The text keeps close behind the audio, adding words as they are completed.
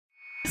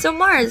So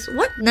Mars,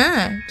 what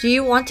na? Do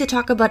you want to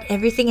talk about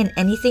everything and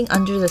anything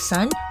under the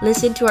sun?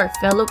 Listen to our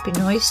fellow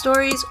Pinoy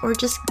stories or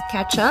just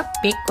catch up?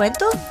 Big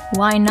cuento?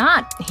 Why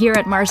not? Here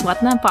at Mars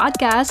What Na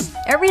podcast,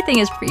 everything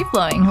is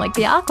free-flowing, like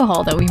the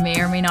alcohol that we may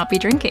or may not be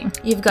drinking.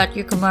 You've got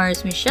your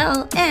Kumars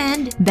Michelle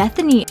and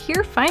Bethany,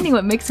 here finding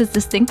what makes us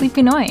distinctly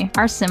Pinoy,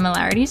 our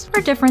similarities,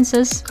 our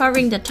differences.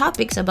 covering the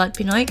topics about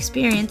Pinoy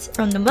experience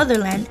from the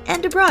motherland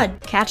and abroad.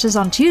 Catch us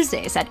on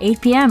Tuesdays at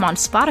 8 p.m. on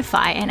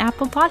Spotify and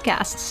Apple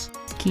Podcasts.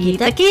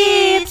 Kita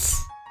Kits!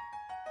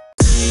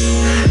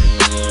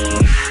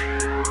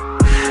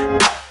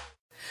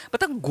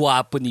 Ba't ang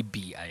gwapo ni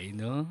B.I.,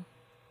 no?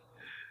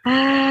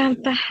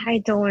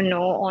 I don't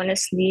know,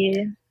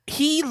 honestly.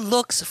 He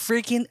looks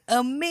freaking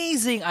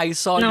amazing. I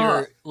saw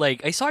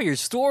your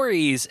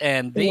stories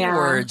and they Yeah.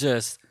 were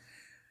just,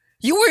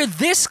 you were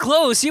this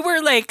close. You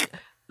were like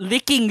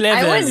licking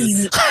I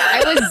levels.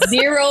 was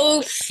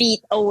 0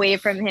 feet away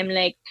from him.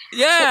 Like,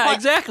 Yeah, So,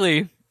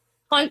 exactly.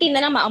 konti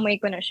na lang maamoy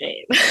ko na siya.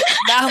 Eh.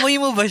 Naamoy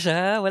mo ba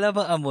siya? Wala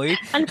bang amoy?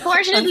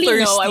 Unfortunately,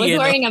 Ang no. I was thirsty,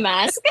 wearing a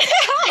mask.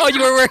 Oh, you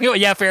were wearing it?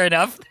 Yeah, fair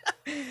enough.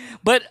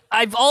 But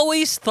I've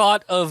always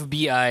thought of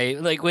B.I.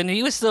 like when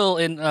he was still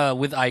in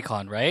with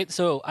Icon, right?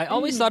 So I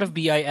always thought of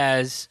B.I.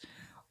 as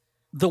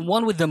the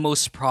one with the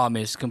most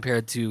promise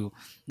compared to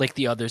like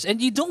the others.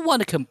 And you don't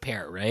want to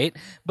compare, right?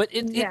 But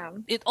Yeah.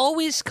 it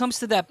always comes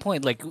to that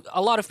point. Like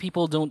a lot of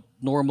people don't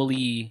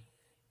normally,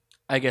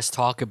 I guess,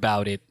 talk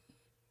about it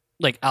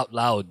like out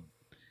loud.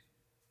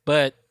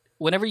 But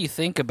whenever you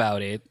think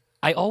about it,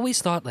 I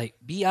always thought like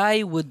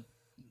B.I. would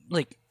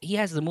like he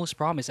has the most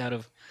promise out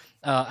of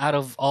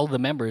all the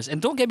members. And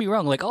don't get me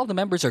wrong, like all the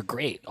members are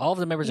great. All of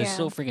the members are Yeah.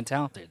 so freaking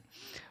talented.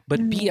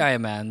 But B.I.,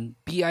 man,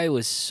 B.I.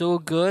 was so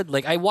good.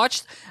 Like I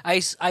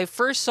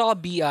first saw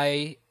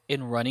B.I.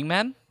 in Running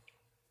Man.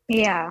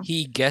 Yeah.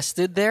 He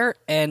guested there,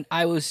 and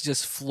I was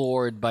just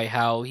floored by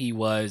how he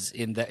was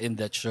in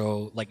that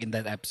show, like in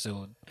that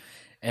episode.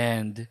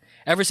 And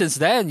ever since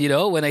then,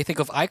 when I think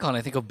of Icon,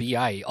 I think of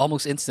B.I.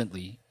 almost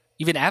instantly,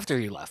 even after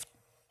he left.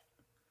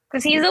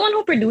 Because he's the one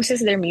who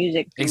produces their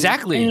music. Too.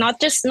 Exactly. And not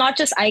just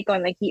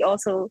Icon. Like, he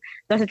also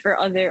does it for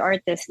other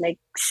artists like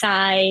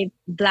Psy,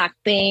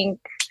 Blackpink.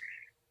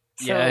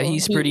 So Yeah,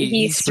 he's pretty.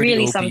 He's pretty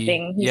really OP.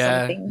 something. He's yeah,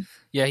 something.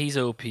 yeah, he's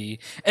OP.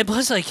 And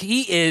plus, like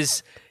he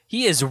is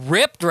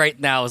ripped right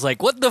now. It's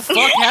like, what the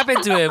fuck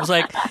happened to him? It's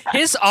like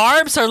his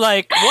arms are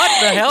like, what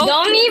the hell?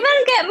 Don't even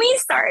get me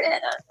started.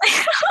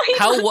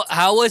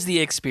 How was the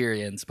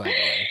experience, by the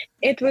way?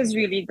 It was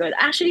really good.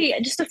 Actually,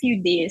 just a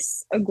few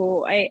days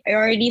ago, I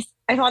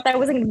thought I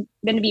wasn't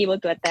gonna be able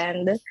to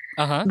attend,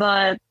 Uh-huh.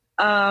 but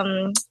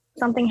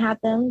something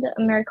happened.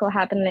 A miracle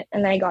happened,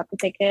 and I got the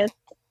ticket.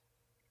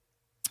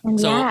 And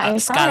So, yeah, I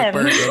saw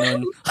scalper,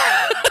 him.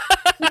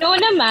 ganun. No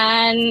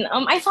naman.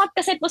 I thought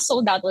because it was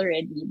sold out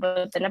already,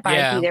 but then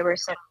apparently Yeah. there were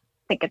some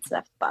tickets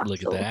left pa.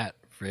 Look So at that.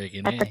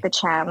 Friggin' I took the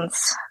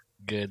chance.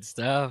 Good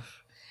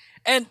stuff.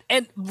 And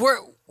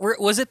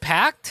was it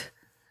packed?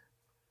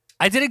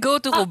 I didn't go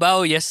to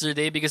Cubao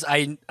yesterday because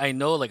I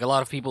know like a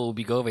lot of people will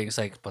be going. It's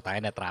like, patay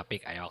na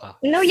traffic, ayoko.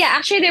 No, yeah,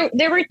 actually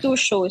there were two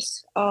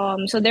shows.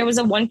 So there was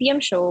a 1 p.m.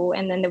 show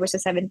and then there was a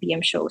 7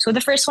 p.m. show. So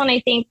the first one,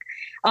 I think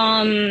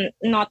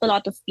not a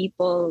lot of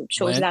people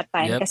chose Went, that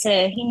time yep.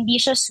 kasi hindi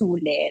siya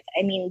sulit.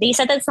 I mean, they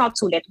said it's not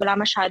sulit. Wala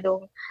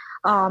masyadong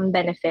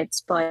benefits,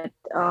 but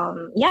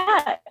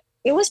yeah,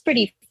 it was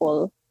pretty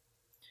full.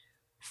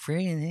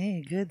 Friggin'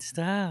 hey, good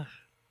stuff.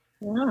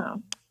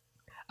 Yeah.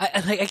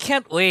 I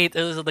can't wait.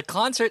 It was the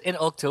concert in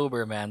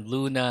October, man.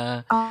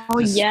 Luna. Oh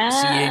just yeah.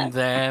 Seeing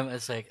them,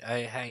 it's like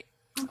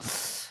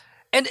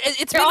and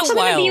it's They're been also a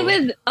while.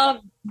 gonna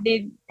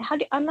be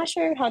with I'm not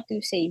sure how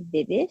to say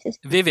Vivis. Is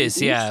it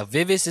Vivis, yeah.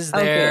 Vivis is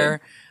Okay.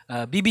 there.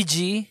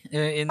 BBG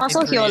in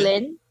Also Korea.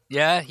 Hyolyn.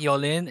 Yeah,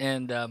 Hyolyn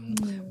and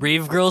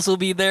Brave Girls will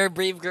be there.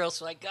 Brave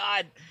Girls, my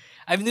God,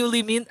 I've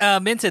newly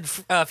minted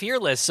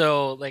Fearless,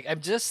 so like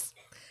I'm just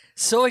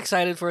so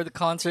excited for the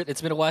concert.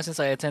 It's been a while since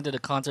I attended a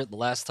concert. The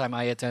last time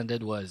I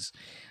attended was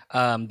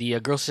the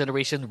Girls'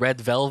 Generation Red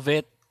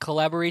Velvet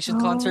collaboration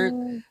concert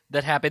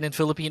that happened in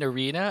Philippine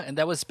Arena, and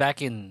that was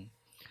back in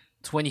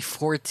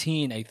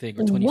 2014, I think,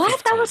 or 2015.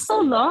 What? That was so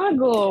long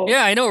ago.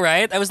 Yeah, I know,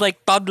 right? I was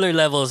like toddler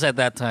levels at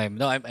that time.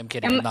 No, I'm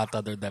kidding. I'm not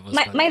toddler levels.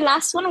 but My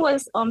last one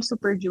was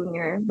Super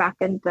Junior back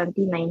in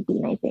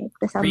 2019, I think.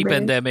 December.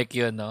 pre-pandemic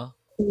yun, no?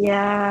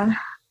 Yeah.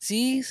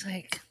 See, it's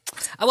like,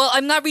 well,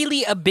 I'm not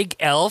really a big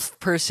elf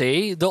per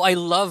se, though I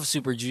love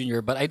Super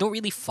Junior, but I don't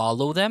really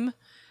follow them.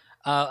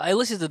 I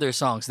listen to their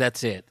songs.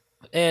 That's it.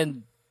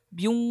 And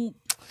yung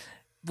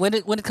when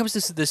it comes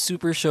to the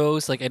super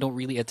shows, like I don't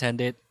really attend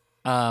it.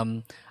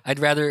 I'd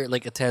rather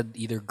like attend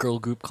either girl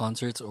group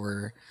concerts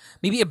or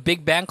maybe a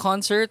big band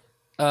concert.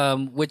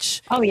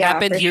 Which Oh, yeah,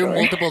 happened for here sure.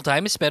 multiple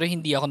times, pero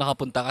hindi ako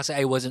nakapunta kasi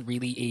I wasn't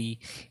really a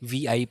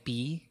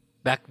VIP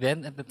back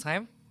then at the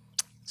time.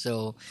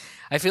 So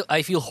I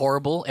feel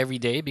horrible every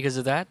day because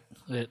of that.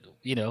 But,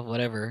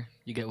 whatever.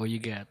 You get what you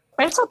get.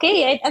 But it's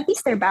okay. At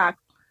least they're back.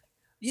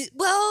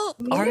 Well,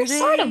 are They're they?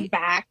 sort of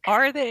back.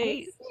 Are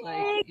they?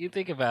 Like, you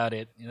think about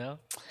it,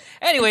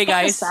 Anyway,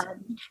 guys. Sad.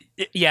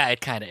 Yeah,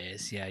 it kind of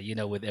is.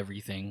 Yeah, with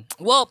everything.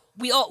 Well,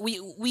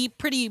 we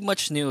pretty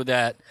much knew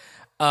that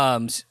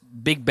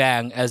Big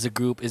Bang as a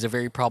group is a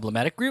very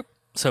problematic group.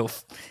 So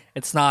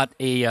it's not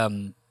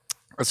a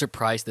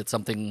surprise that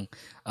something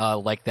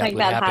like that Like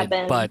would that happen,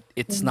 happened. but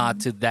it's not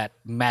to that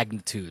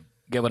magnitude.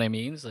 Get what I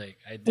mean? It's like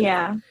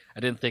Yeah. I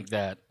didn't think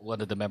that one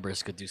of the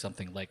members could do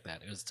something like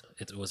that.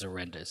 It was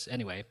horrendous.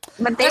 Anyway,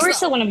 But they That's were not-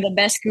 still one of the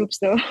best groups,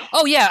 though.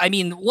 oh yeah, I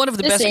mean one of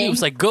the Just best saying.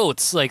 groups, like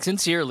goats. Like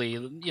sincerely,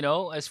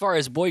 as far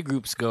as boy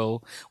groups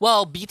go,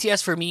 well,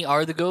 BTS for me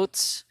are the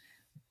goats.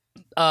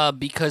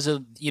 Because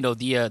of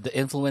the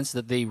influence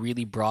that they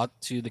really brought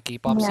to the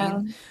K-pop Yeah.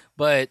 scene,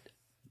 but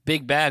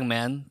Big Bang,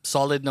 man,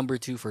 solid number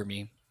 2 for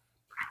me.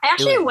 I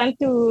actually was- went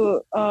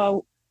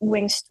to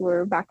Wings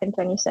tour back in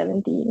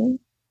 2017.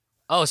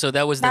 Oh, so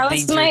that was the That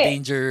was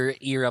danger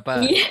era pa.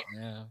 Yeah.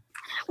 Yeah.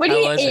 What How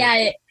do you? was it?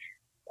 Yeah.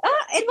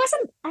 It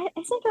wasn't. I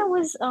think that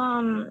was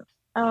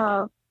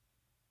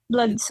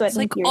Blood, Sweat, It's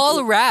and like Tears.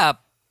 all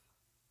rap.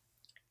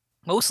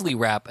 Mostly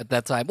rap at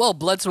that time. Well,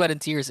 Blood, Sweat,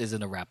 and Tears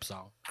isn't a rap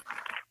song.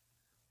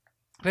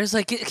 But it's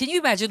like, can you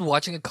imagine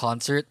watching a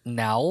concert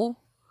now?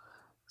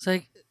 It's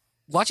like,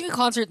 watching a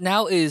concert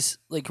now is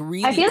like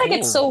really I feel like cool.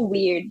 it's so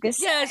weird because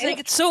Yeah, it's like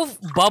it's so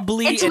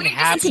bubbly It's and weird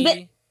 'cause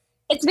happy.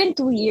 it's been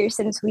 2 years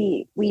since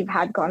we've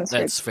had That's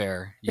concerts,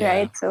 fair. Yeah.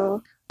 right?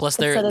 So Plus, It's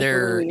they're sort of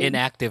they're weird.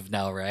 inactive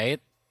now, right?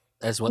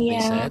 That's what they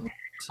Yeah. said.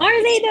 So-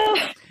 are they though?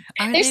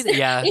 Are They're they? still,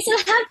 Yeah.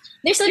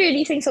 they're still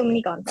releasing so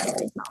many content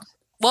right now.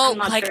 Well, I'm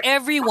not like sure.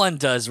 everyone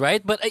does,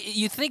 right? But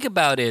you think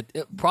about it,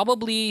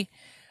 probably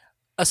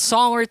a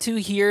song or two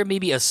here,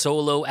 maybe a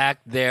solo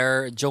act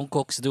there.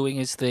 Jungkook's doing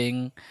his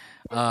thing.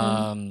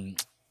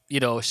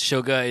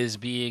 Suga is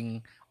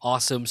being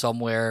awesome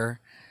somewhere.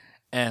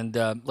 And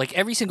like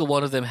every single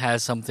one of them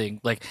has something.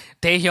 Like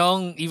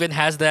Taehyung even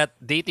has that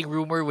dating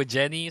rumor with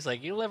Jenny. It's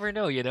like you'll never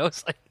know,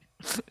 It's like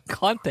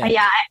content.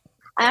 Yeah,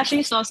 I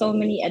actually saw so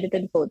many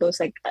edited photos.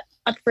 Like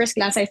at first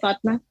glance, I thought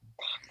na,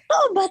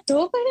 oh, ba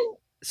to? Parang,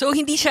 So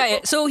hindi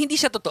siya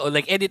totoo,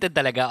 like edited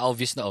talaga,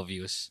 obvious na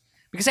obvious.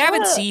 Because I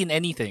haven't Yeah. seen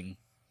anything.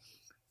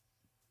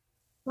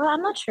 well,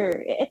 I'm not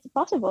sure. It's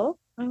possible.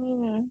 I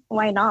mean,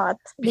 why not?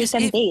 They Because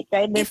can if- date,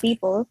 right? They're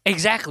people.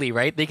 Exactly,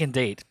 right? They can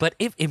date. But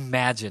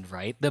imagine,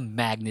 right, the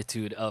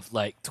magnitude of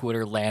like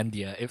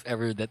Twitterlandia, if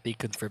ever that they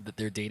confirm that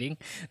they're dating.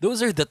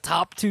 Those are the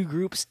top 2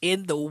 groups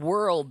in the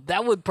world.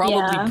 That would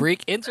probably Yeah.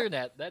 break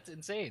internet. That's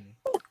insane.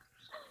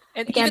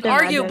 And I can't even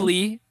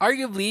imagine.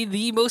 arguably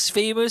the most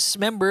famous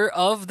member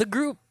of the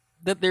group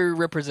that they're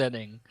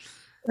representing.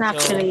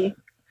 Naturally.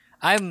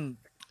 I'm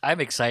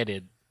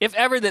excited. If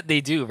ever that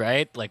they do,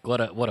 right? Like what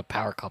a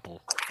power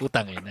couple.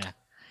 Putang ina.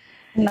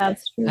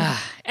 That's true.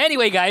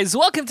 Anyway, guys,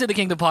 welcome to the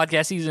Kingdom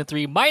Podcast Season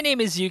 3. My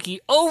name is Yuki.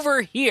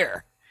 Over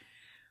here,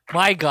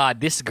 my God,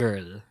 this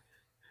girl.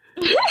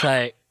 It's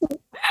like,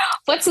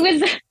 What's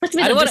with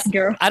I don't this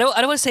girl? I don't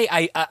want to say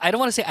I don't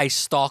want to say I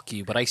stalk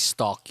you, but I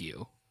stalk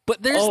you.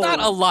 But there's not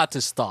a Oh. lot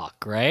to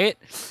stalk, right?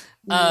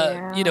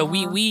 Yeah.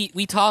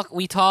 We talk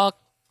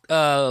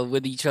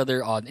with each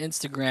other on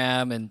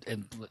Instagram, and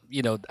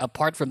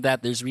apart from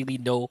that, there's really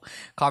no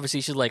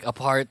conversation like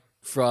apart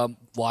from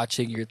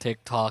watching your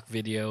TikTok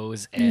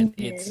videos, and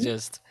it's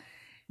just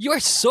you're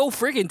so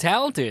freaking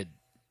talented.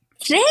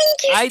 Thank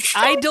you. I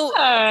so don't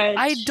much.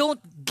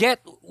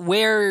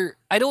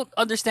 I don't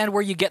understand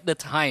where you get the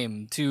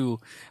time to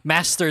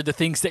master the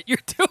things that you're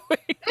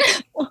doing.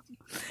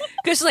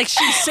 Because like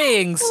she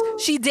sings,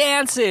 she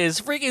dances,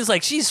 freaking is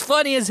like she's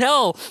funny as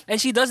hell, and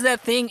she does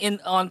that thing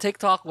on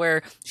TikTok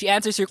where she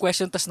answers your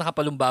question tas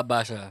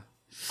nakapalumbaba siya.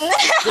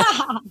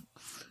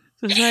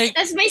 So it's like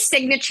That's my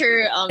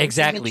signature.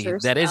 exactly signature,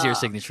 that is your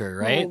signature,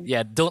 right? move.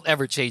 Yeah, don't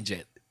ever change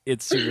it.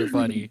 It's super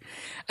funny,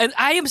 and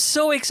I am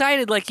so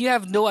excited. Like you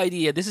have no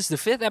idea. This is the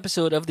 5th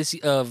episode of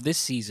this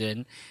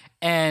season,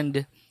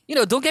 and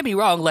don't get me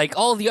wrong. Like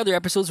all the other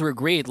episodes were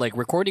great. Like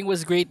recording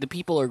was great. The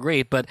people are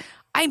great, but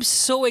I'm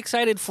so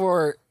excited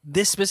for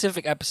this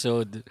specific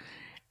episode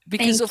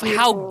because Thank of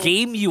how you.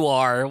 game you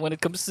are when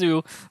it comes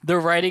to the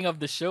writing of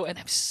the show, and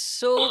I'm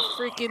so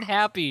freaking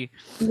happy.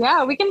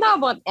 Yeah, we can talk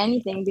about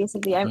anything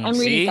basically. I'm See?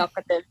 really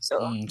talkative,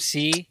 so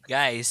See,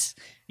 guys,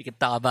 you can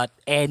talk about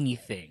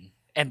anything.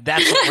 And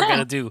that's what we're going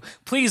to do.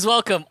 Please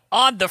welcome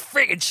on the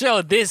freaking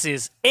show. This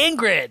is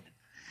Ingrid.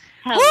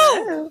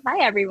 hello.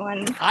 Hi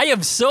everyone. I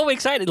am so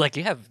excited. Like,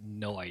 you have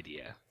no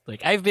idea.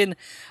 Like, I've been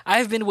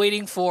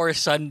waiting for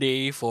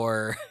Sunday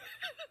for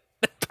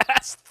the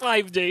past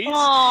 5 days.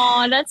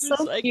 Oh, that's so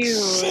It's like, cute.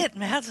 shit,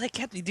 man. It's like,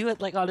 can't we do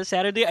it like on a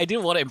Saturday? I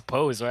didn't want to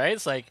impose, right?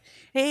 It's like,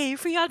 hey, you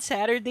free on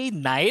Saturday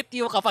night?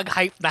 Yung kapag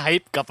hype na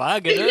hype ka pa,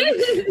 ganun.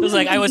 It was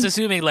like, I was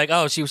assuming like,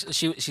 oh,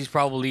 she's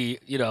probably,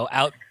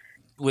 out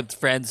with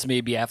friends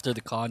maybe after the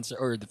concert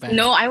or the fan.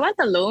 No, I went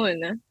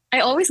alone.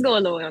 I always go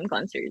alone on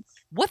concerts.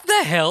 What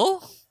the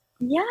hell?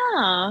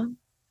 Yeah.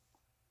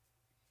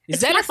 Is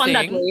It's that more a fun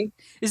that thing? way.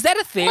 Is that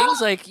a thing? It's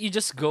like you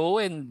just go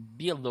and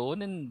be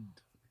alone and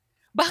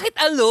bakit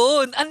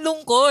alone? Ang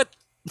lungkot.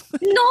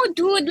 No,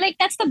 dude, like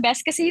that's the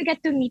best because you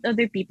get to meet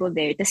other people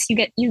there.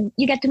 You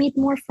get to meet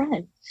more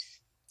friends.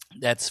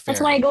 That's That's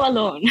fair. why I go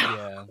alone.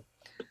 Yeah.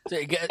 So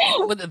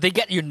they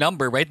get your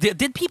number, right?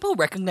 Did people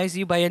recognize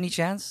you by any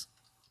chance?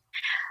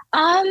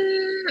 Um,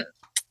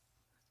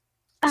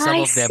 Some I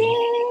of them.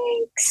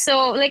 think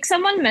so. Like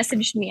someone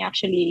messaged me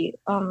actually.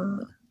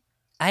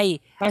 Ay,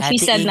 She Ate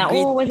said na,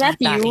 Ingrid, "Oh, was that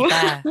kita you?"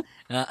 kita.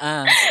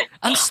 Ang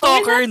Oh, was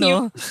stalker, that you?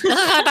 no?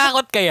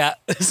 Nakakatakot kaya?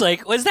 It's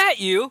like, was that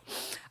you?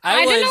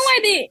 I I don't know was. why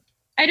they.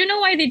 I don't know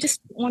why they just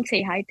won't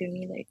say hi to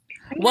me. Like,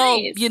 I'm Well,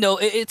 nice. you know,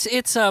 it's.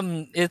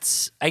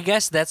 I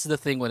guess that's the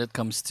thing when it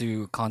comes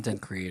to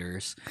content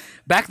creators.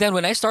 Back then,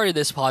 when I started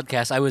this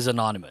podcast, I was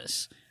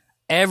anonymous.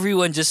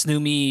 Everyone just knew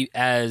me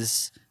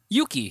as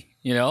Yuki.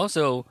 You know,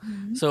 so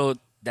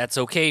that's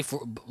okay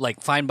for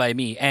like fine by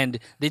me, and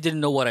they didn't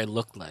know what I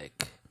looked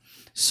like.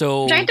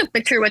 I'm trying So to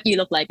picture what you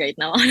look like right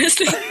now.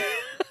 Honestly,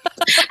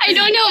 I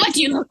don't know what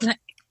you look like.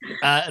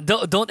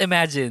 don't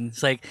imagine. It's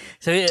like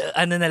so.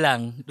 Ano na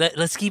lang.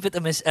 Let's keep it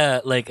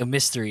like a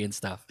mystery and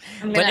stuff.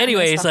 But I'm gonna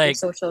anyways, stalk your like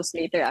socials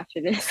later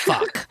after this.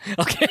 fuck.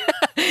 Okay.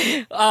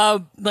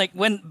 Like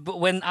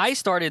when I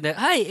started that,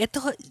 hi, ito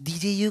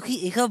DJ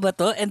Yuki, ikaw ba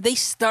to? And they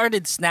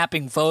started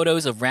snapping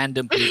photos of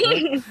random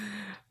people.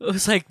 It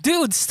was like,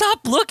 dude,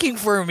 stop looking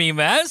for me,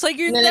 man. It's like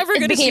you're And then never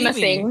it gonna see became a me.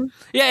 thing.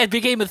 Yeah, it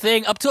became a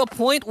thing up to a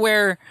point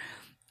where,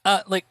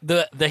 like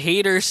the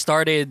haters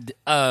started,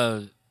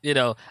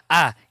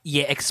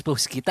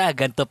 expose kita,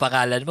 ganto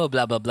pangalan mo,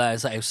 blah blah blah.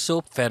 So I was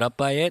so fed up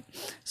by it.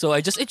 So I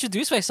just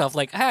introduced myself,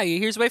 like, hi,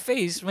 here's my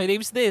face, my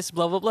name's this,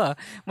 blah blah blah.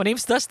 My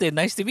name's Dustin,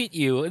 nice to meet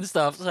you, and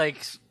stuff. It's like,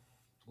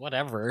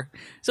 whatever.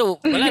 So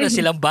wala na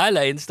silang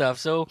bala and stuff.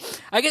 So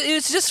I guess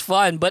it's just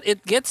fun, but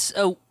it gets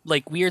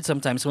like weird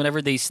sometimes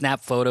whenever they snap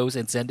photos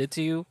and send it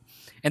to you,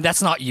 and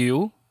that's not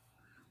you.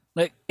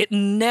 Like it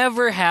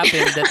never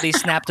happened that they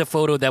snapped a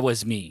photo that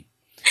was me.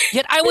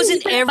 Yet I was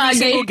in every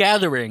single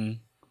gathering.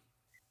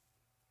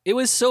 It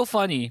was so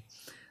funny.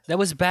 That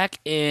was back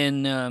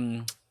in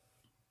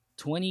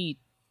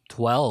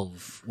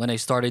 2012 when I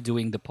started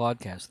doing the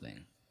podcast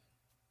thing.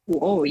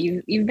 Whoa,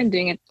 you've been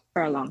doing it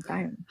for a long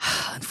time.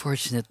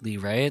 Unfortunately,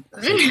 right?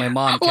 It's like my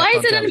mom kept Why on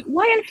is it? telling.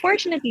 Why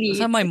unfortunately?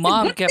 So my It's a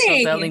mom good kept on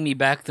thing. telling me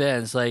back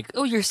then. It's like,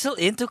 oh, you're still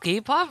into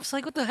K-pop? It's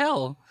like, what the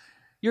hell?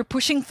 You're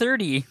pushing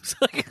 30. It's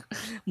like,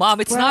 mom,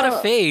 it's not a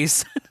Well-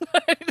 phase.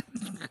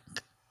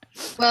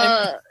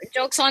 Well,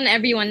 jokes on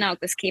everyone now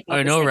because K-pop.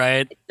 I know, is like,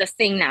 right? It's the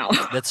thing now.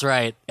 That's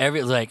right.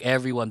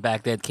 Everyone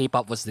back then,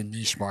 K-pop was the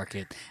niche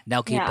market.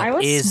 Now Yeah, K-pop I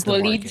was is the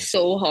bullied market.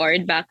 so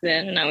hard back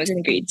then when I was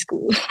in grade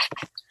school.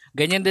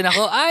 Ganyan din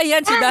ako.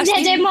 Yan si Dusty.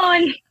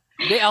 Jejemon!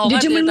 They, ako nga,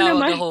 Digimon mo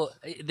tinatawag naman. ako.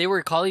 They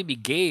were calling me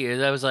gay.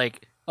 And I was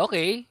like,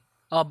 okay.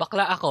 Oh,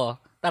 bakla ako.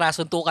 Tara,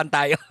 suntukan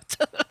tayo.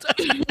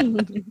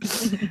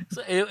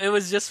 So it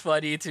was just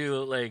funny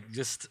to like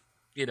just,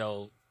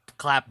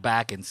 clap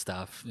back and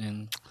stuff.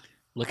 And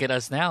look at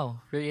us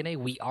now.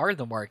 We are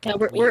the market.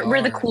 Yeah,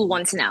 we're the are. cool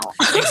ones now.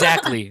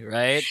 Exactly,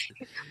 right?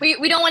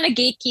 we don't want to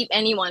gatekeep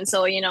anyone,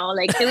 so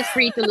like feel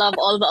free to love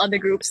all the other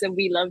groups that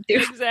we love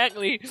too.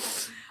 Exactly.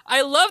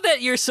 I love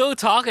that you're so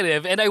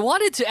talkative, and I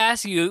wanted to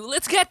ask you.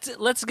 Let's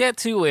get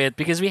to it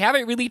because we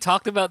haven't really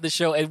talked about the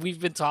show, and we've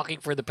been talking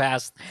for the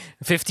past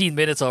 15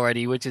 minutes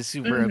already, which is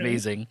super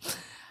amazing.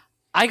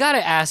 I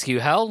gotta ask you,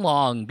 how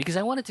long? Because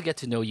I wanted to get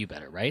to know you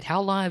better, right? How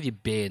long have you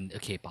been a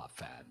K-pop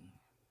fan?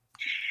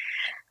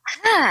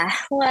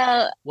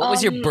 Well, What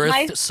was your birth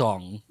my,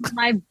 song?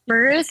 my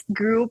birth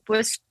group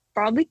was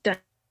probably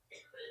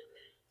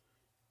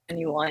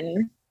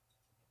 21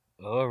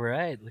 All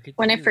right, look at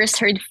when I you. first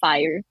heard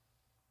Fire.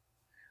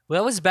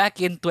 Well, that was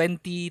back in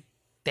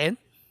 2010,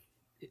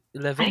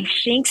 11. I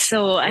think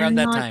so. Around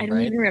that time, I don't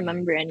right? even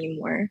remember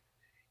anymore.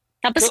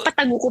 Tapos So-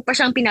 patago ko pa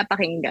siyang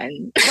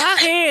pinapakinggan.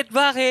 Bakit?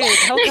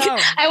 How Like,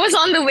 come? I was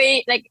on the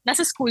way, like,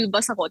 nasa school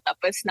bus ako,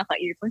 tapos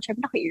naka-earphones.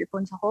 Siyempre,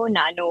 naka-earphones ako,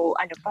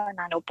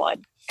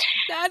 nanopod.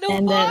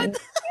 And then,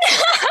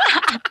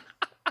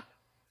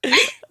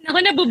 naku,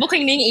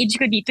 nabubuking na yung age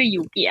ko dito,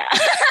 Yuki, ah.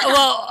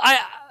 Well,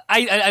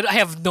 I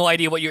have no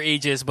idea what your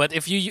age is, but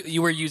if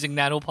you were using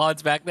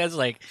nanopods back then, it's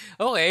like,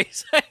 okay,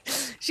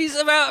 she's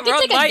around You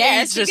can take a my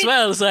guess. age You as can-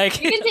 well. It's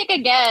like, You can take a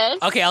guess.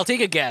 okay, I'll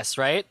take a guess,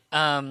 right?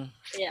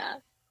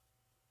 Yeah.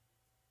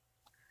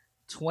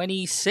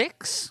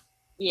 26?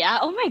 Yeah,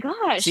 oh my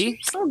gosh. See? You're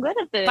so good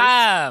at this.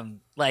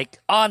 Bam! Like,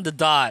 on the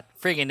dot.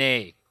 Friggin'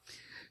 A.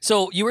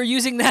 So, you were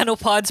using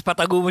nanopods,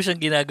 patago mo siyang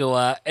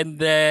ginagawa, and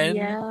then...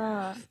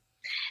 Yeah.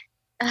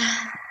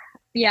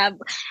 Yeah.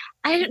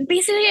 I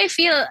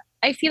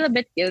feel a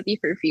bit guilty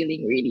for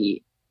feeling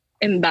really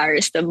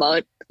embarrassed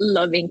about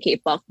loving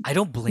K-pop I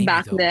don't blame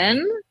back you, though.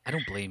 then. I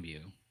don't blame you.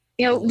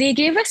 They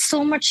gave us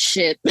so much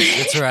shit.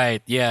 That's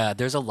right. Yeah,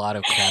 there's a lot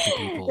of crappy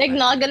people. Like, back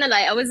not then. gonna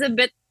lie, I was a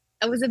bit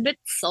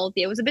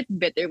salty. I was a bit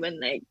bitter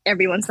when like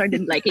everyone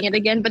started liking it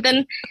again. But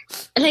then,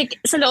 like,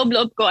 sa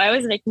loob-loob ko, I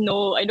was like,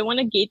 no, I don't want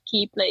to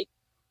gatekeep like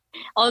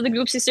all the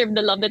groups deserve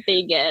the love that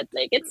they get.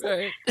 Like, it's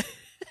Right.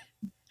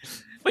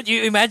 But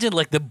you imagine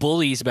like the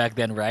bullies back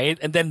then, right?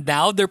 And then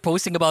now they're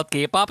posting about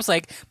K-pop. It's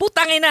like,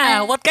 putang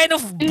ina, what kind of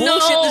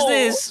bullshit is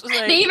this? It's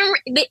like, they even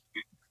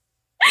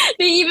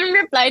They even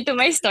replied to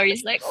my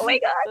stories like, "Oh my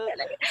god!"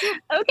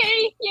 Like,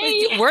 okay,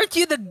 yay! Weren't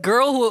you the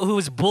girl who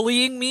was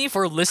bullying me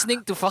for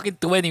listening to fucking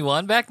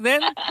 21 back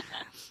then?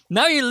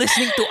 Now you're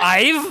listening to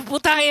Ive?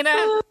 Putang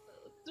ina.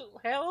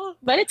 Hell?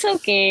 But it's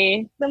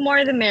okay. The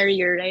more the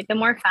merrier, right? The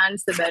more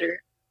fans, the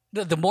better.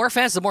 The more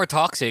fast, the more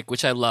toxic,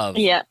 which I love.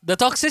 Yeah. The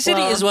toxicity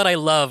Well- is what I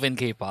love in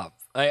K-pop.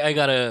 I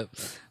gotta.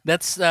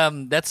 That's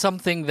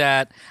something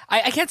that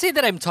I can't say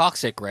that I'm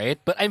toxic, right?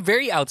 But I'm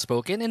very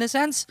outspoken in a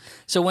sense.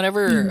 So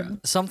whenever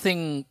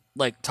something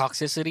like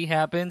toxicity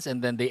happens,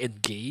 and then they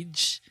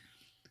engage,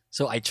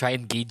 so I try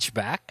and engage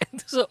back.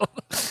 So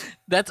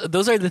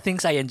those are the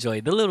things I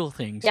enjoy, the little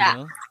things. Yeah. You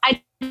know?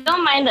 I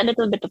don't mind a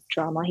little bit of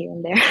drama here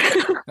and there.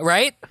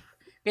 Right?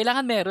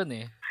 Kailangan meron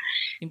eh.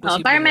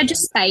 Imposible Para wala. medyo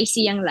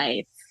spicy ang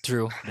life.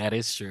 True. That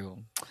is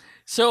true.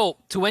 So,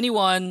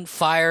 21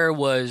 Fire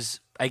was,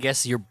 I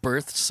guess, your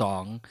birth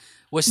song.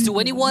 Was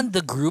 21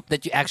 the group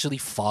that you actually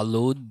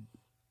followed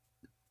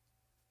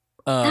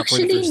for the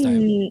first time?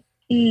 Actually,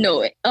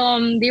 no.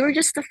 They were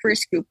just the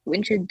first group who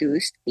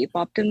introduced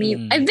K-pop to me.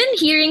 I've been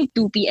hearing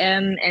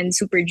 2PM and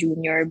Super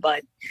Junior,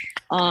 but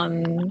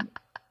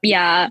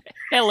yeah.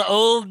 Hella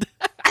old.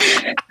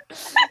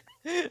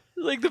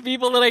 Like the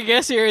people that I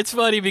guess here, it's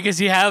funny because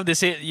you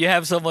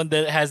have someone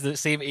that has the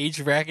same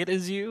age bracket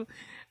as you.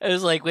 It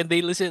was like when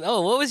they listen,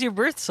 oh, what was your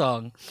birth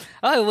song?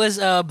 Oh, it was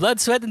Blood,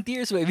 Sweat, and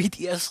Tears by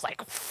BTS.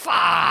 Like,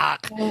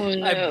 fuck. Oh,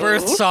 My no.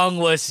 birth song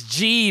was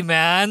G,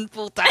 man.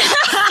 Puta.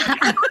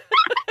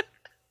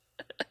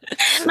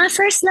 My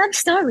first love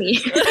story.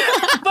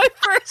 My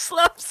first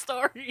love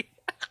story.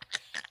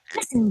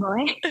 Listen,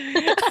 boy.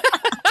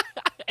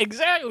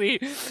 Exactly.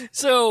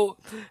 So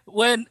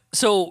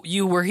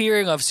you were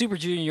hearing of Super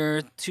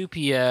Junior,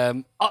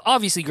 2PM,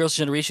 obviously Girls'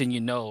 Generation,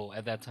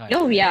 at that time.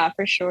 Oh yeah,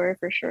 for sure,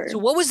 for sure. So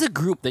what was the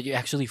group that you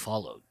actually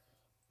followed?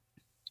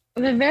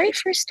 The very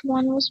first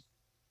one was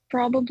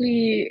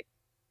probably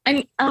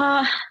Red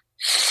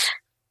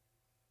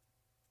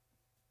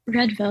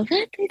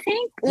Velvet, I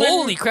think.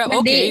 Holy crap! when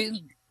Okay, they-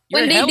 you're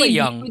when they hella debuted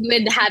young.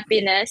 with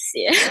Happiness,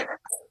 yeah.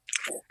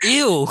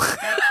 Ew,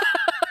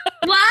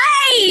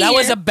 Why? that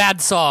was a bad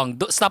song.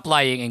 Stop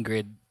lying,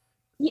 Ingrid.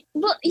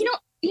 Well, you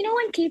know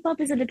when K-pop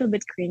is a little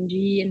bit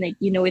cringy and like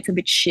it's a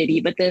bit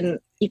shitty, but then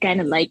you kind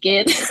of like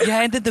it.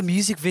 Yeah, and then the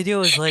music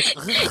video is like,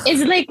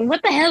 It's like,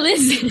 what the hell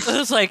is this? I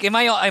was like, am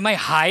I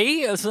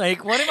high? I was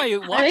like, what am I Are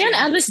they watching?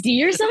 on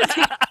LSD or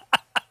something?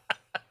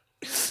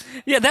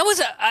 Yeah, that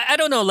was I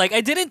don't know. Like, I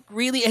didn't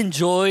really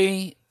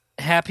enjoy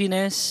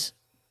Happiness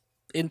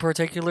in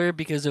particular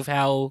because of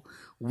how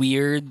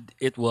weird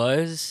it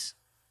was.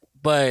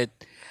 But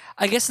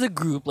I guess the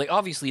group, like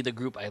obviously the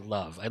group I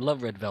love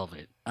Red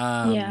Velvet.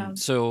 Yeah.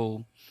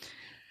 So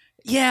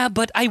yeah,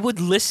 but I would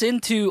listen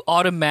to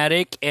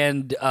Automatic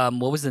and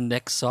what was the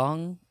next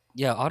song?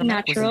 Yeah,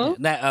 Automatic.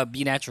 Natural?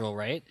 Be Natural,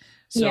 right?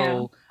 So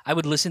Yeah. I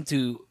would listen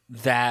to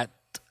that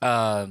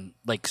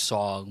like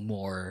song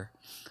more.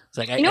 It's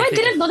like I think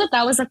didn't know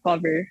that was a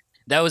cover.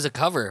 that was a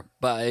cover,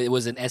 but it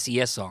was an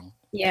SES song.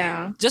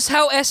 Yeah. Just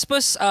how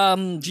Espa's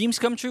Dreams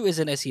Come True is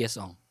an SES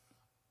song.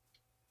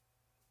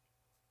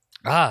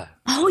 Ah.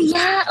 Oh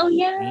yeah,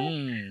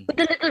 Mm. with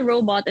the little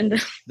robot and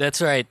the.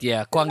 That's right,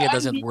 yeah. Kwangya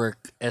doesn't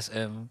work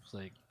SM,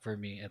 like for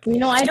me at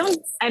least.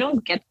 I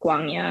don't get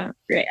Kwangya.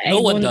 Right? No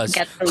I one don't does.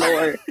 get the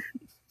lore.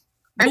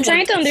 I'm No trying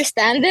one to does.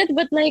 understand it,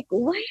 but like,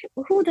 why?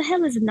 Who the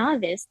hell is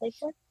Novice? Like,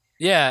 what?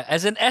 Yeah,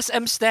 as an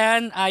SM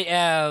stan, I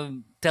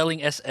am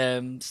telling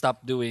SM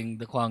stop doing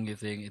the Kwangya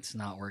thing. It's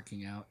not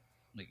working out.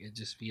 Like it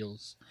just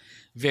feels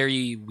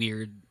very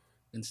weird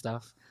and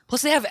stuff.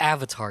 Plus they have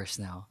avatars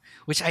now,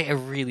 which I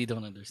really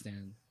don't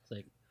understand. It's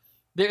like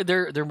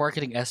they're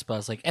marketing Espa.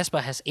 It's like Espa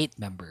has 8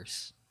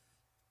 members.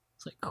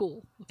 It's like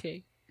cool,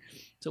 okay.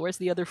 So where's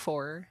the other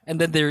 4? And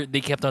then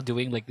they kept on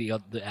doing like the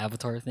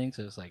avatar thing.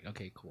 So it's like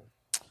okay, cool,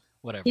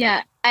 whatever.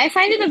 Yeah, I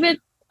find it a bit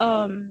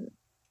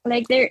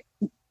like they're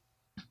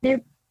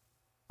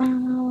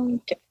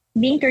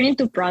being turned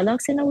into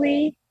products in a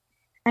way.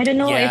 I don't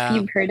know Yeah. if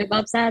you've heard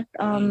about that.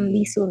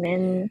 Lee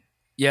Soo-min.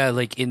 Yeah,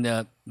 like in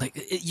the like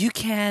you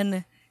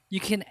can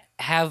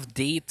have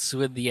dates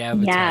with the Yeah,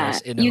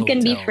 avatars in a you can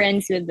be hotel.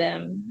 friends with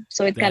them.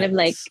 So it's kind of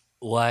like That's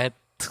what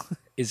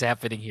is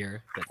happening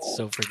here. That's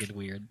so freaking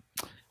weird.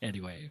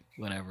 Anyway,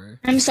 whatever.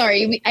 I'm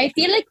sorry. I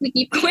feel like we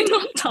keep going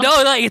on top.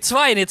 No, like it's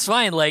fine. It's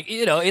fine. Like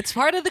it's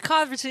part of the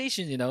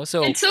conversation.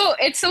 So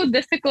It's so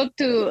difficult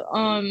to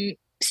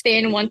stay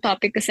in one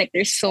topic because like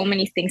there's so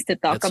many things to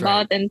talk That's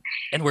about right.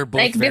 and we're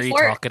both like, very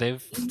before-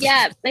 talkative.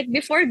 yeah, like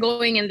before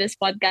going in this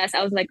podcast,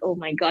 I was like, oh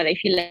my god, I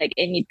feel like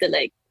I need to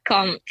like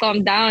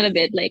calm down a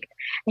bit. Like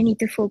I need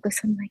to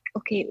focus on like,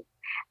 okay,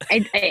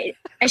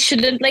 I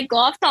shouldn't like go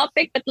off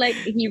topic, but like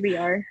here we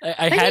are.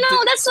 I But had you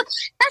know, to,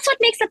 that's what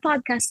makes the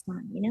podcast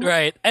fun, you know?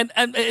 right, and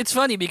it's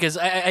funny because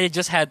I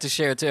just had to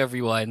share it to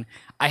everyone.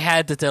 I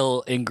had to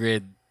tell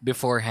Ingrid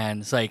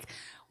beforehand. It's like,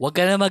 wag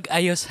ka na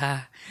mag-ayos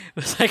ha.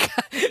 It was like,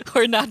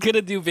 we're not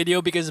gonna do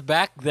video because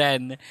back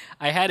then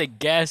I had a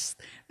guest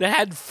that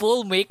had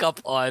full makeup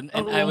on,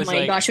 and I Oh was my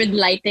like, gosh, with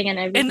lighting and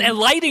everything. and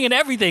lighting and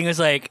everything. It was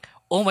like,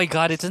 Oh my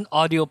god, it's an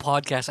audio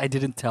podcast. I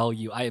didn't tell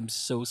you. I am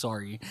so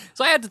sorry.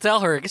 So I had to tell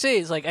her kasi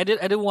it's like I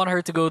didn't want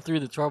her to go through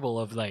the trouble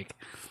of like,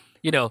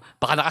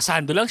 baka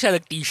nakasando lang siya,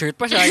 nag-t-shirt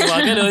pa siya, yung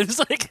mga ganun. It's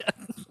like,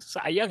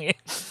 sayang eh.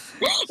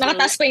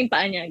 Nakataas pa yung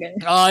paa niya.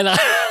 Ganun. Oh,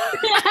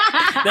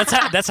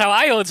 that's how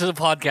I host the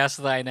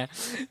podcast na.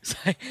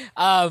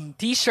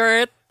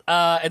 T-shirt,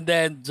 and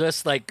then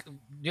just like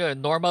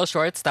normal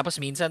shorts, tapos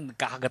minsan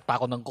kakagat pa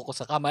ako ng kuko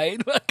sa kamay.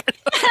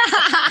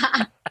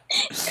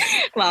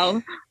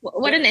 Wow.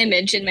 What an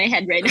image in my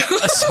head right now.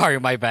 Sorry,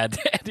 my bad.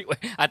 Anyway,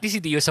 at least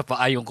hindi yung sa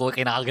paa yung ko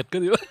kinakagat ko,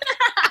 di ba?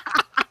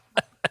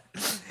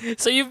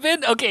 So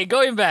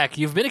going back,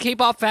 you've been a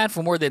K-pop fan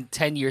for more than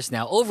 10 years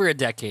now, over a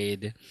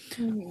decade.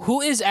 Mm-hmm.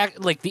 Who is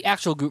like the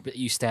actual group that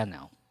you stand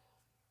now?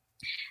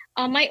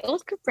 My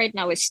old group right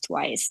now is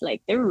Twice.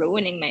 Like, they're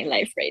ruining my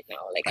life right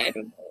now. Like, I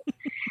don't know.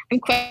 I'm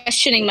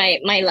questioning my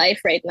life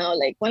right now.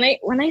 Like, when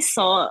I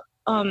saw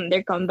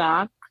their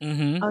comeback,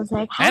 I was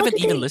like, I haven't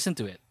even listened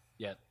to it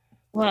yet.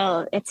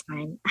 Well, it's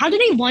fine. How do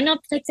they one up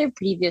like their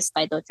previous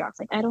title tracks?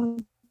 Like, I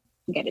don't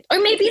get it. Or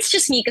maybe it's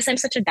just me because I'm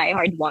such a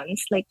diehard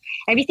once. Like,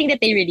 everything that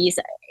they release,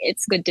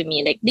 it's good to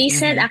me. Like, they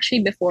said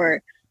actually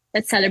before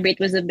that Celebrate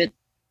was a bit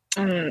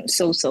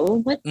so-so,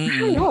 but I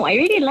don't know. I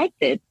really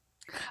liked it.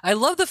 I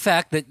love the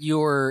fact that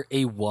you're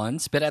a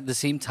once, but at the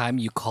same time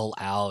you call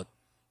out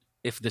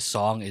if the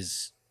song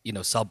is,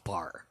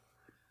 subpar.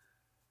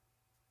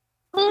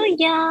 Oh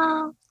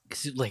yeah.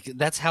 'Cause, like,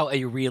 that's how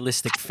a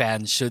realistic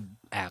fan should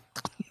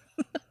act.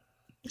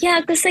 Yeah,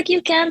 because like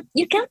you can't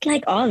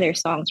like all their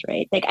songs,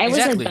 right? Like I was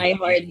Exactly. a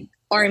diehard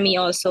ARMY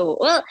also.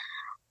 Well,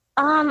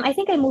 I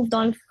think I moved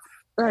on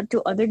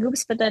to other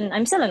groups, but then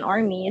I'm still an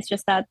ARMY. It's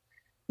just that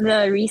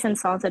the recent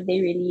songs that they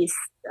released,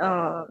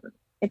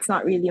 it's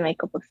not really my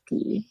cup of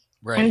tea.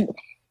 Right. And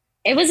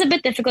it was a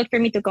bit difficult for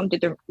me to come to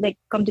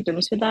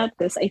terms with that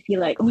because I feel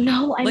like, oh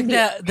no, I'm Like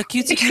the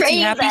cutesy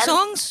betraying happy them.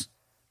 songs?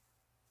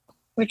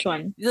 Which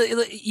one?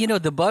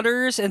 The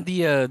Butters and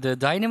the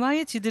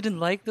Dynamites, you didn't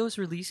like those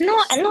releases? No,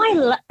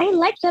 I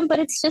like them, but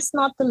it's just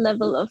not the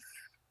level of.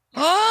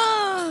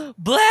 Ah,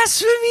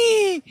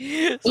 blasphemy!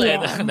 So,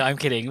 Yeah. no, I'm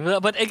kidding.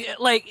 But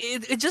like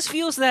it just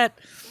feels that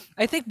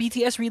I think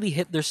BTS really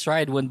hit their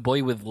stride when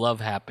Boy With Love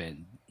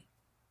happened.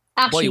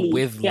 Actually, Boy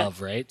With yeah.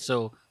 Love, right?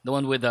 So the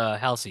one with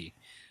Halsey.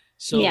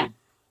 So Yeah.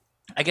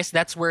 I guess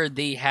that's where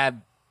they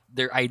had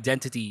their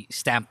identity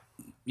stamp,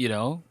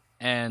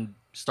 and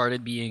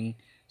started being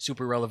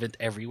super relevant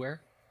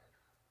everywhere.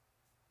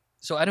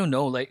 So I don't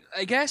know. Like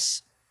I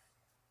guess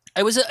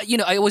I was,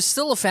 I was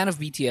still a fan of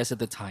BTS at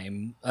the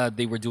time.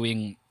 They were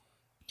doing,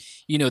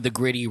 the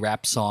gritty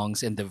rap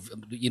songs and the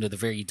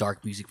very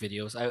dark music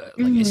videos.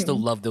 I still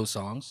love those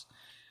songs.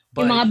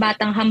 But Yung mga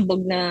batang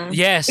hambog na.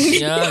 yes,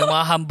 yeah, yung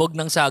mga hambog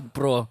ng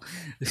Sagpro.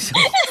 So,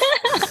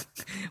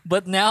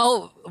 but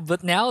now,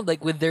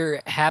 like with their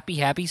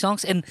happy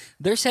songs, and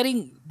they're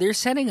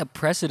setting a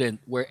precedent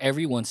where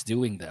everyone's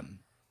doing them.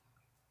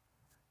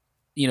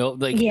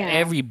 Yeah.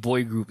 Every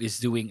boy group is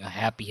doing a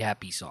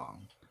happy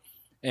song,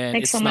 and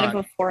Like it's somewhat not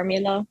of a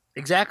formula.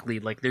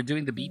 exactly like they're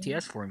doing the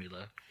BTS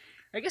formula.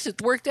 I guess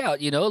it worked out,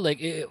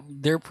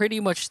 they're pretty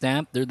much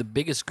stamped. They're the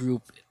biggest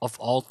group of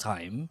all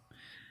time.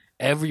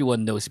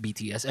 Everyone knows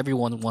BTS.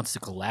 Everyone wants to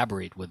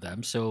collaborate with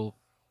them. So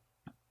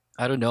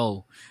I don't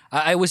know.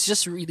 I was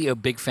just really a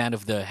big fan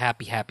of the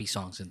happy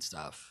songs and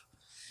stuff.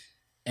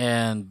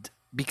 And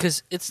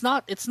because that's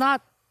not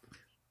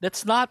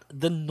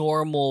the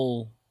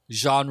normal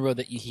genre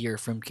that you hear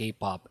from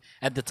K-pop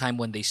at the time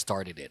when they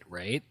started it,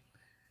 right?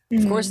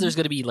 Of course, there's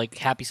going to be like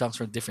happy songs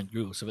from different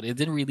groups, but it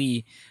didn't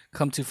really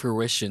come to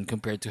fruition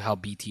compared to how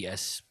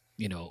BTS,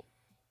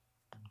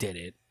 did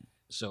it.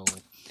 So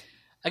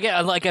again,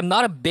 I'm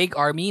not a big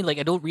ARMY. Like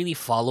I don't really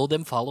follow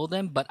them,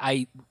 but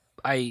I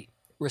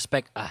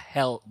respect the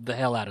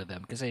hell out of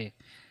them because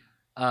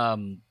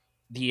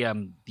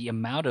the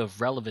amount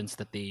of relevance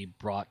that they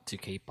brought to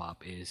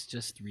K-pop is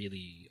just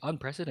really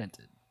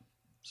unprecedented.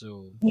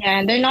 So Yeah,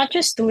 and they're not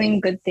just doing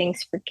good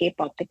things for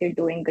K-pop, like they're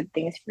doing good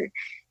things for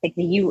like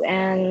the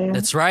UN.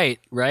 that's right.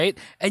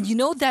 And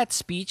that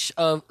speech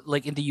of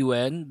like in the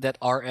UN that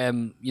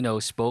RM,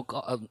 spoke,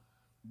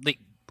 like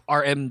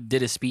RM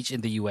did a speech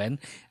in the UN.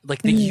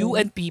 Like the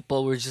UN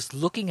people were just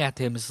looking at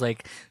him as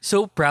like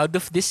so proud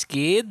of this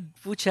kid,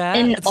 pucha.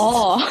 In It's-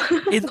 awe.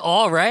 in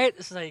awe, right?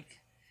 It's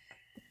like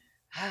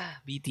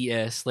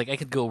BTS. Like I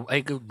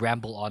could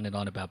ramble on and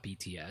on about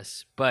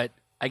BTS, but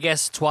I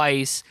guess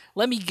Twice.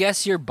 Let me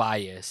guess your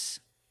bias.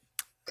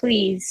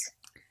 Please.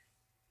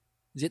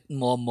 Is it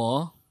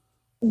Momo?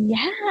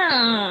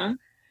 Yeah.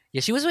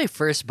 Yeah, she was my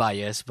first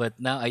bias, but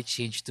now I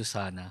changed to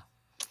Sana.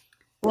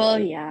 Well,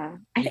 yeah.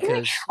 I think like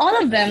Because all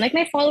of them, like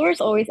my followers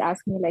always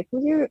ask me like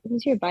who's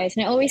your bias?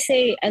 And I always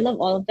say I love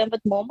all of them,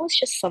 but Momo's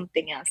just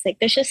something else. Like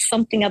there's just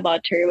something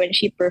about her when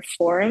she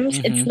performs.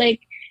 It's like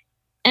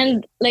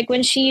and like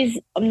when she's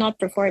not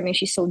performing,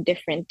 she's so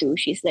different too.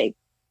 She's like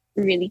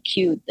really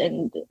cute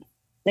and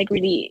like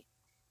really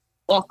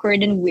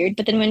awkward and weird.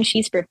 But then when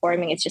she's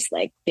performing, it's just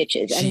like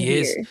bitches and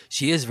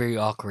she weird. is very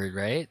awkward,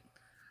 right?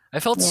 I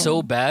felt Yeah.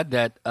 so bad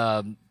that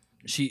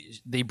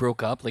they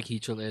broke up, like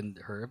Heechul and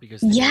her,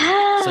 because they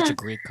were such Yeah. a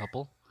great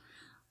couple.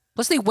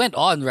 Plus, they went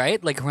on,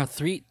 right? Like around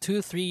 3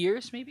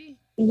 years, maybe.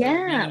 Of being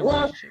Yeah. in a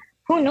Well, relationship.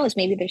 who knows?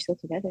 Maybe they're still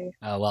together.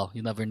 Well,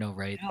 you never know,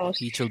 right? Who knows?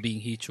 Heechul being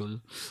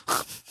Heechul.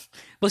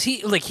 But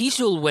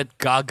Heechul went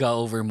gaga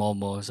over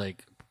Momo. It's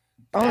like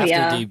Oh after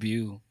yeah.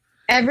 debut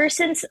Ever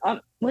since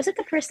was it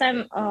the first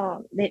time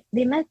they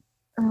met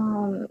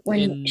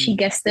when she in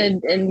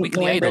guested in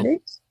Weekly Noah Idol.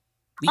 Brothers?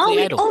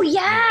 Weekly Idol. Oh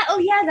yeah. Oh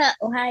yeah, the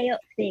Ohio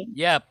thing.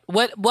 Yeah.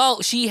 What?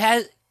 Well, she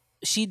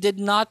did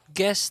not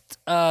guest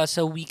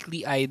sa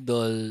Weekly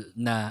Idol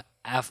na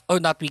or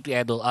not Weekly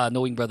Idol.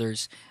 Knowing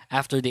Brothers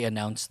after they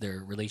announced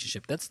their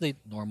relationship. That's the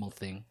normal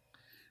thing.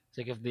 It's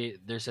like if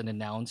there's an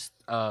announced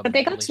But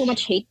they got so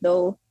much relationship. hate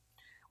though.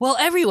 Well,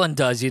 everyone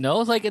does,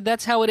 like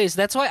that's how it is.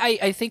 That's why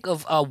I think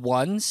of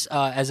Ones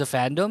as a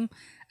fandom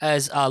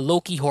as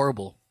Loki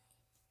horrible,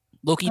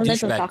 Loki A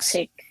little douchebags.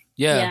 toxic.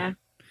 Yeah, Yeah.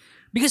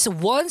 because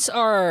Ones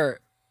are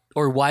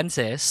or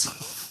Onces,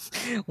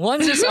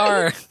 Onces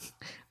are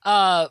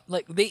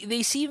like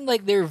they seem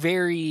like they're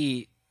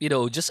very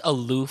just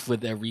aloof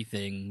with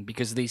everything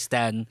because they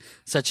stand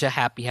such a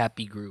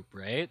happy group,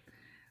 right?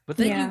 But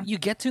then Yeah. you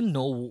get to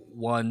know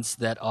ones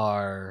that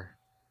are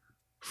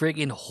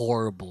friggin'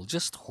 horrible,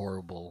 just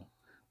horrible.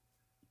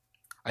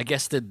 I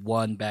guested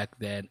one back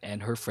then,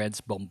 and her friends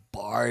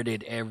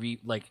bombarded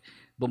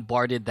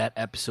that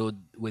episode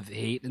with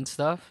hate and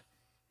stuff.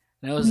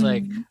 And I was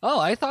like, Mm. oh,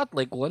 I thought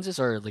like onces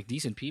are like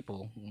decent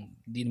people.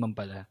 Di naman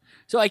pala.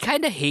 So I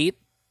kind of hate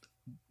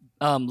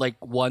like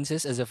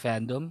onces as a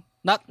fandom.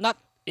 Not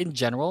in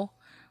general,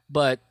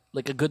 but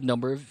like a good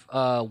number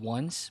of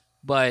ones.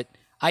 But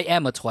I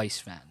am a Twice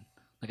fan.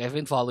 Like I've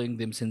been following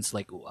them since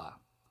like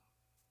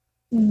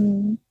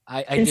Mm.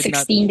 I In did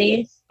not. 16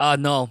 days.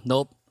 No,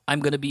 nope. I'm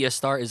gonna be a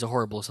star is a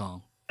horrible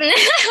song.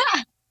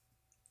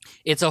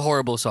 It's a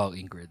horrible song,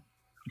 Ingrid.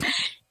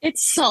 It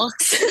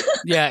sucks.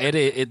 Yeah,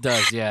 it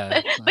does.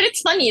 Yeah, But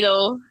it's funny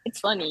though. It's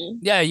funny.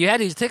 yeah. You had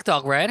his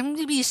TikTok, right? I'm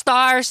gonna be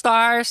star,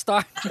 star,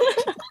 star.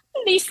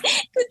 They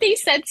they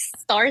said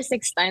star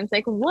 6 times.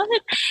 Like what?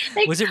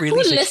 Like Was it who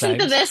really 6 listened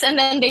to times? this and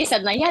then they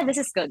said like, yeah, this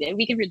is good.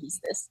 We can release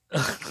this.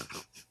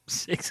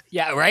 Six.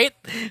 Yeah, right.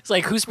 It's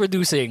like who's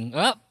producing?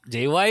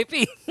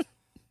 JYP.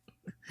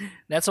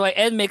 That's why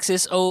Nmix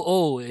is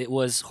it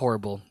was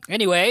horrible.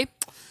 Anyway,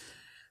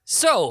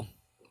 so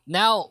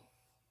now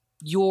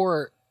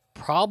you're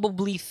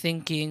probably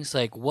thinking it's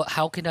like what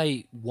how can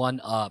I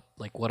one up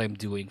like what I'm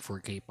doing for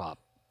K-pop?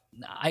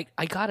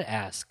 I gotta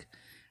ask,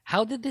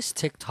 how did this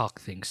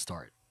TikTok thing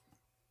start?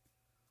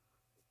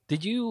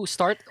 Did you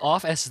start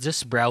off as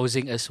just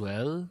browsing as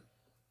well?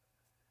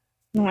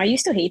 No, I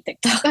used to hate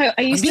TikTok.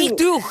 I used Me to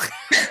too.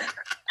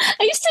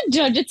 I used to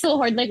judge it so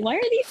hard. Like, why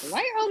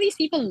are all these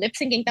people lip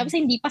syncing? Tapos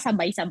hindi pa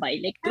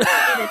sabay-sabay. Like, I don't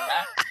get it,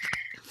 ah.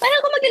 Parang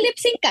kung mag-lip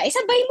sync ka,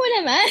 isabay mo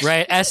naman.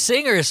 Right, as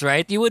singers,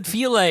 right? You would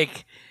feel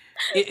like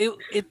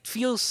it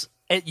feels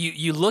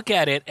you look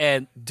at it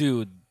and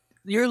dude,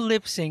 you're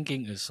lip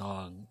syncing a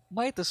song.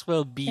 Might as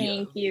well be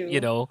Thank you.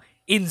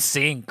 in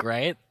sync,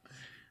 right?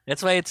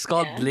 That's why it's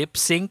called Yeah. lip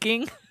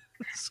syncing.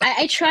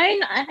 I try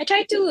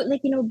to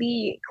like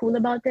be cool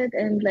about it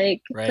and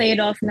like Right. play it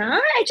off now.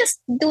 I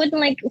just do it in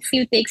like a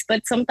few takes,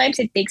 but sometimes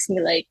it takes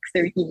me like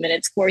 30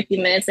 minutes, 40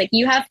 minutes. Like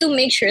you have to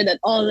make sure that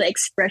all the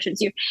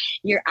expressions,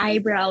 your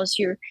eyebrows,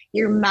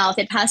 your mouth,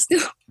 it has to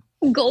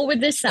go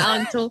with the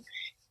sound. So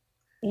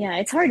yeah,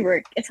 it's hard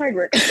work. It's hard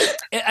work.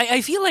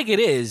 I feel like it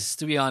is,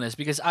 to be honest,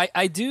 because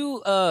I do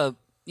a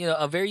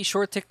very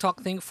short TikTok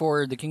thing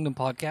for the Kingdom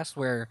podcast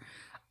where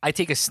I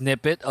take a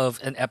snippet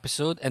of an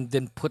episode and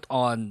then put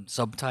on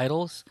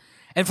subtitles.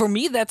 And for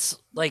me that's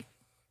like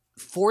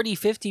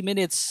 40-50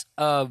 minutes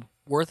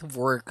worth of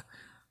work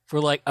for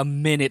like a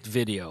minute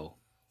video.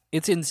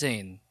 It's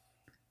insane.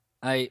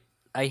 I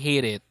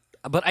hate it.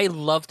 But I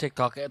love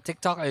TikTok.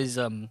 TikTok is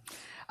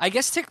I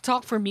guess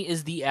TikTok for me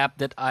is the app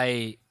that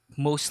I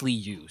mostly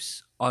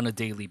use on a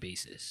daily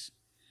basis.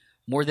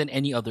 More than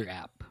any other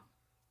app.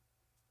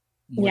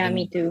 More Yeah, than-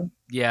 me too.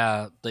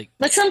 Yeah, like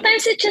But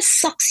sometimes it just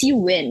sucks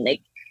you in.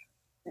 Like,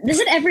 does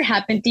it ever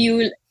happen to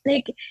you?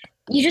 Like,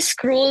 you just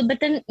scroll, but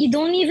then you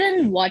don't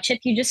even watch it.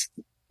 You just,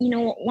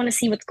 want to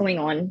see what's going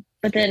on,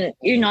 but then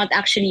you're not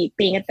actually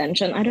paying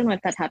attention. I don't know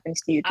if that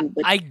happens to you too.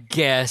 But I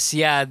guess,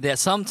 yeah, that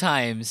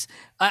sometimes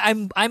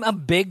I'm a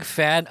big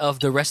fan of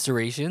the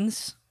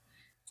restorations,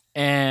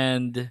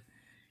 and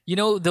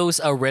those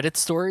Reddit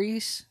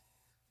stories.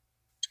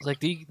 Like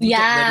do you get Reddit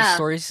Yeah.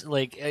 stories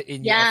like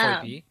in your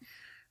Yeah. FYP?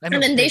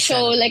 and then they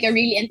show like a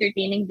really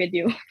entertaining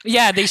video.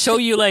 yeah, they show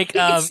you like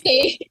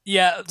Stay.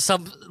 yeah,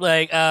 some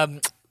like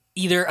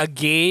either a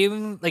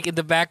game like in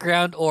the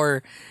background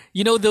or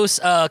those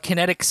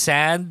kinetic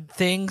sand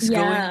things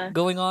Yeah.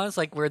 going on. It's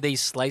like where they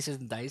slice it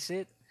and dice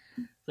it.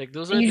 Like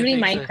those are the Usually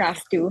things that-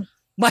 Minecraft too.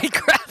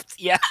 Minecraft,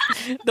 yeah,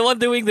 the one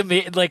doing the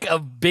like a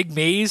big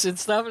maze and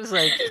stuff. It's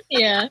like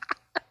Yeah.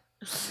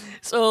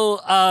 so.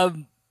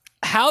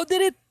 How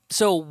did it?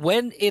 So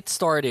when it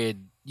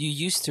started, you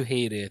used to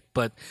hate it,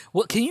 but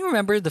what can you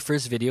remember the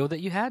first video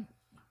that you had?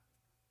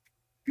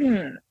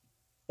 Hmm.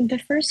 The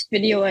first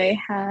video I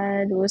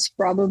had was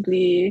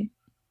probably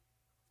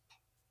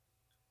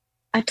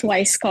a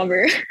Twice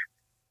cover.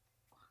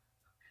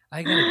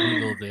 I gotta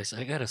Google this.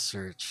 I gotta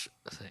search.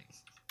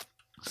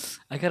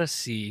 I gotta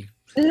see.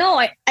 No,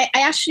 I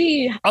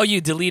actually Oh,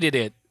 you deleted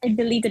it. I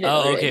deleted it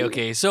Oh, already.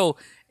 okay. So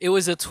it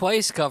was a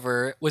Twice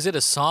cover. Was it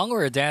a song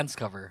or a dance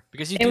cover?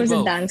 Because you It do was a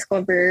both. dance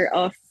cover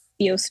of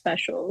Feel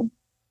Special.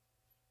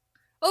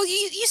 Oh,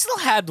 you still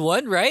had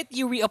one, right?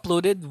 You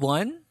re-uploaded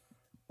one?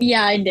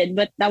 Yeah, I did,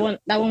 but that one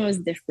was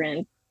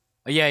different.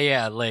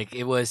 Yeah. Like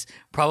it was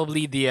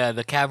probably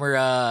the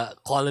camera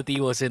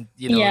quality wasn't,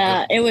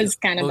 Yeah, the it was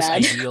kind of most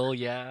bad. ideal,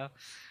 yeah.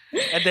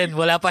 And then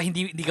wala pa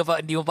hindi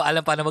mo pa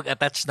alam paano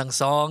mag-attach ng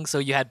song, so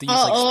you had to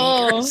use like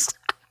Oh, speakers.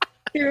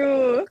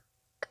 true.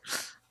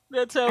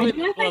 That's how I it don't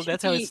know if I well, should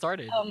that's how it be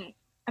started.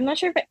 I'm not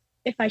sure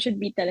if I should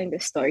be telling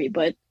this story,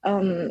 but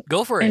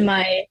Go for in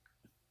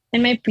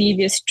it. my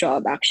previous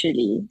job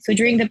actually. So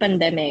during the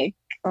pandemic,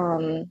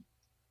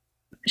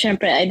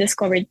 syempre I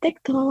discovered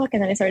TikTok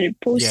and then I started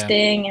Yeah.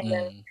 posting and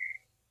then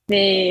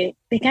Mm.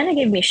 they kind of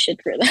gave me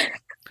shit for that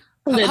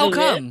a How little bit.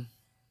 come?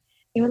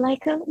 They were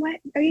like, "Why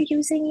are you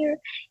using your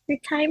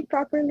time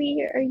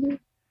properly? Are you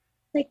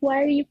like why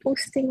are you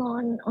posting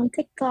on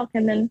TikTok?"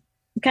 And then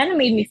it kind of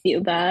made me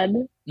feel bad,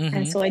 and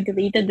Mm-hmm. so I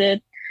deleted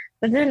it.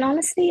 But then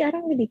honestly, I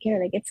don't really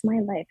care. Like it's my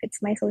life, it's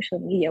my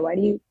social media. Why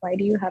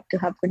do you have to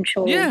have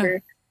control Yeah.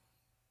 over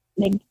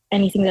like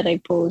anything that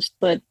I post?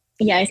 But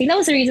yeah, I think that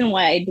was the reason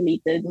why I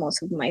deleted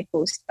most of my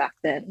posts back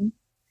then.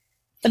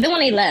 But then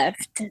when I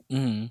left,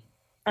 Mm-hmm.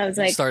 I was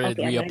like,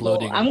 Started okay,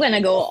 re-uploading. I'm gonna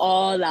go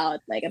all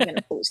out. Like I'm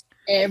gonna post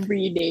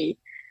every day.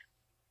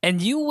 And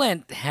you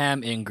went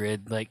ham,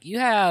 Ingrid. Like you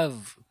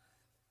have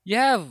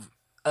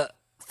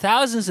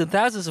thousands and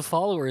thousands of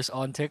followers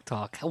on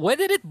TikTok. When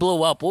did it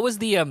blow up? What was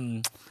the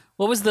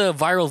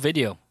viral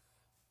video?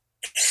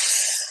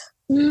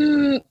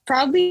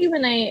 Probably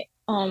when I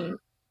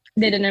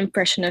did an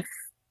impression of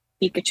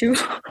Pikachu.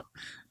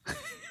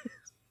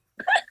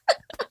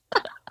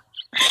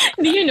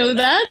 Do you know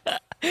that?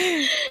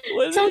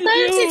 What did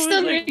Sometimes you it do?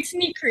 still makes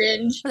me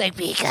cringe. Like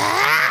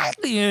Pika.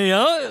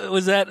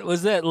 Was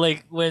that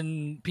like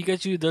when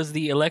Pikachu does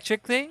the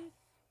electric thing?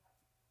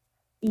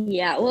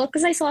 Yeah, well,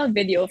 because I saw a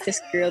video of this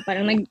girl,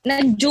 parang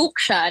nag-joke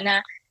siya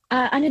na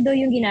ano daw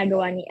yung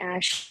ginagawa ni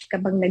Ash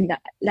kapag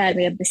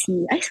naglalabas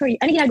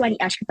ano ginagawa ni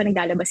Ash kapag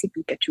naglalabas si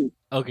Pikachu?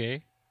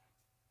 Okay.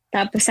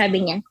 Tapos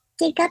sabi niya,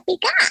 Pika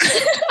Pika!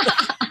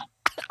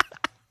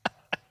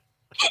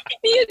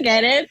 Do you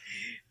get it?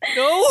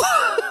 No.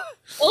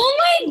 Oh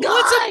my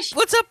gosh!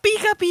 What's a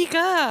Pika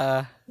Pika?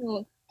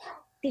 No,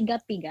 Piga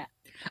Piga.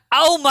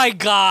 Oh my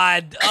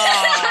God.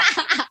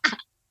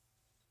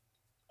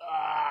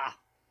 Ah.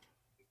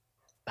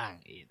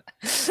 Tangina.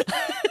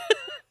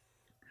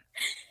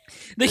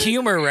 The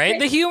humor, right?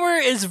 The humor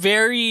is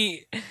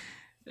very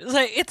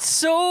it's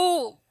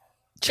so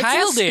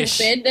childish.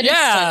 stupid that it's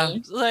Yeah.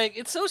 funny. Like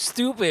it's so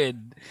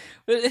stupid.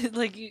 But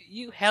like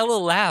you hella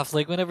laugh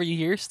like whenever you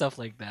hear stuff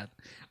like that.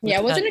 Yeah,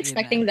 I wasn't Tangina.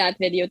 expecting that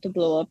video to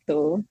blow up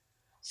though.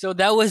 So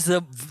that was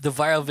the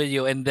viral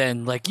video, and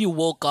then like you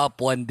woke up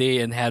one day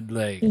and had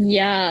like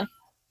Yeah.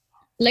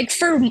 Like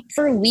for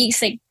weeks,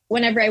 like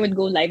whenever I would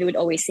go live, it would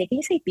always say, "Can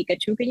you say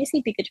Pikachu? Can you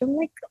say Pikachu?" I'm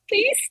like,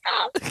 please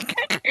stop.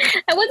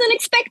 I wasn't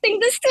expecting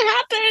this to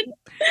happen.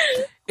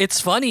 It's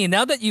funny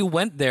now that you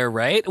went there,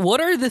 right? What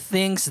are the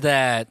things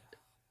that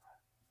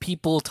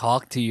people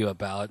talk to you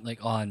about,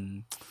 like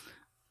on?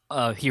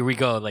 Here we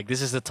go. Like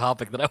this is the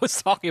topic that I was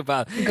talking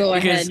about. Go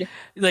Because, ahead.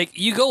 like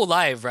you go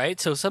live, right?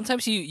 So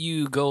sometimes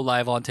you go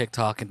live on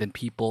TikTok, and then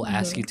people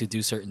ask you to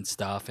do certain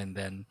stuff, and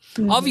then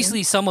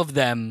obviously some of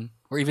them,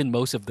 or even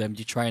most of them,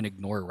 you try and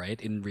ignore,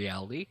 right? In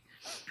reality,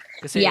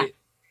 because Yeah.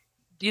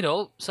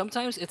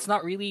 sometimes it's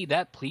not really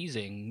that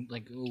pleasing,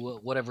 like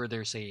whatever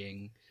they're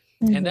saying.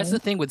 And that's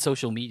the thing with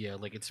social media.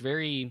 Like it's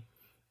very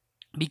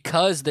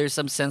because there's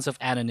some sense of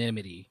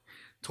anonymity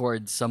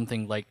towards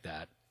something like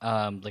that.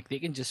 Like they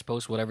can just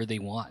post whatever they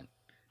want.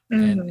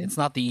 And it's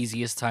not the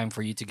easiest time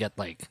for you to get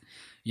like,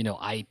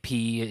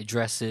 IP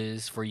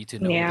addresses for you to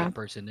know who Yeah. that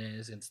person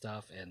is and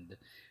stuff. And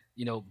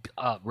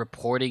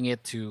reporting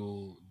it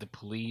to the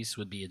police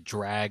would be a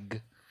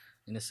drag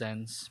in a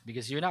sense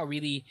because you're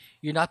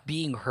not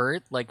being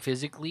hurt like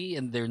physically,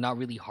 and they're not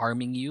really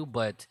harming you,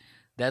 but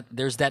that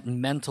there's that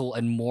mental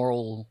and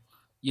moral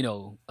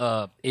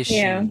issue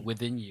Yeah.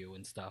 within you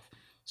and stuff.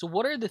 So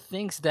what are the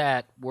things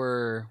that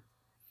were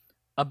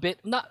a bit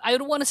not I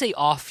don't want to say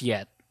off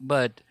yet,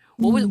 but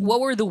what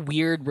were the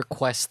weird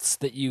requests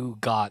that you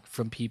got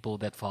from people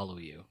that follow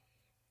you?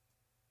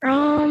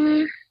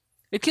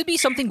 It could be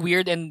something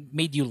weird and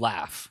made you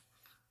laugh,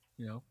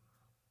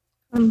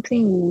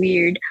 Something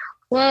weird.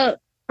 Well,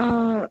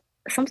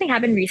 something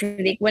happened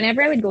recently.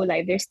 Whenever I would go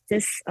live, there's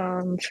this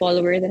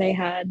follower that I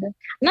had.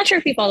 I'm not sure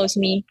if he follows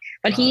me,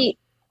 but he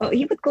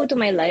would go to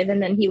my live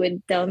and then he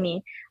would tell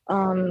me,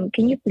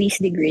 can you please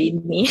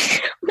degrade me?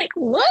 I'm like,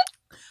 what?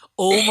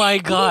 Oh my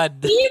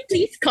god. Can you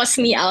please cuss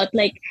me out?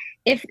 Like,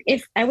 if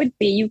I would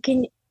pay you,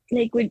 can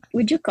like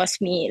would you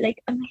cuss me?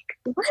 Like, I'm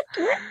like, what?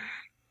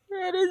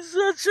 That is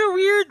such a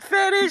weird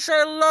fetish.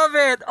 I love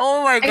it.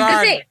 Oh my Like,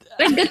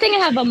 god. good thing I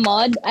have a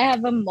mod. I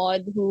have a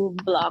mod who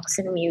blocks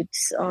and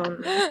mutes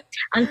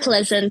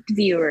unpleasant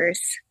viewers.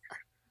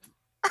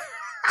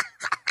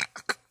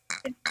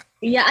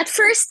 Yeah, at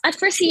first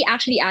he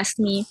actually asked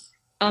me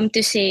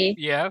to say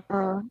Yeah.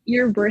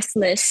 you're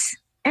worthless.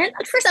 And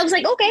at first I was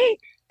like, okay.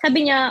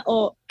 Sabi niya,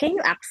 oh, can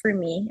you act for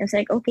me? I was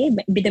like, okay,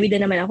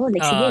 bida-bida naman ako. Like,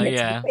 sige, Oh let's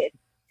yeah. do it.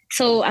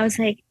 So I was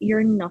like,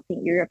 you're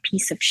nothing. You're a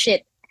piece of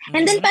shit.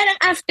 And then Mhm. parang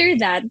after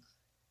that,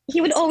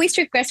 he would always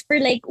request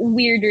for like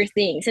weirder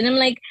things. And I'm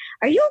like,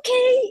 are you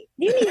okay?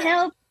 Do you need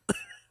help?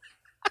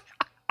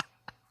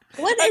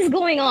 What is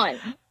going on?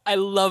 I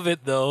love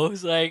it though.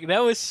 It's like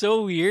that was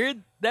so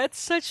weird. That's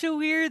such a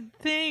weird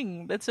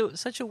thing.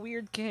 Such a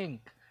weird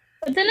kink.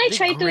 But then I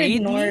try to Degrade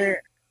me?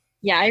 ignore.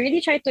 Yeah, I really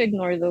try to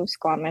ignore those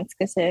comments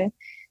kasi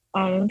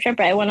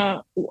syempre I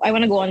wanna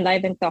go on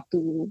live and talk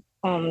to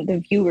the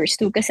viewers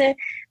too. Kasi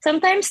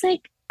sometimes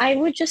like I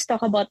would just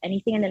talk about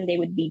anything and then they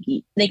would be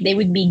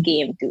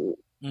game to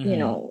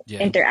Yeah.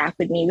 interact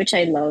with me, which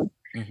I love.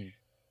 Mhm.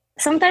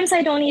 Sometimes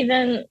I don't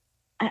even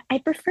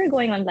I prefer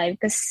going on live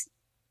because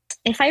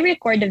if I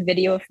record a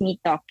video of me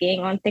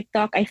talking on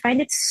TikTok, I find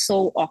it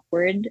so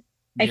awkward.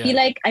 I feel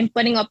Yeah. like I'm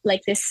putting up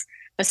like this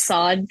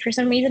facade for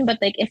some reason,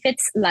 but like if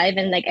it's live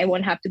and like I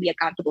won't have to be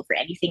accountable for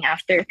anything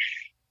after,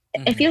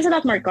 it Mhm. feels a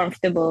lot more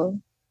comfortable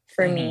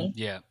for me.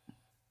 Yeah.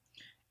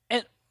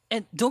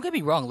 And don't get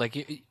me wrong, like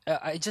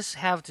I just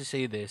have to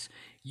say this.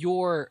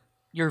 Your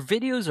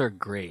videos are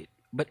great,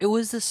 but it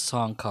was the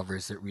song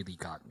covers that really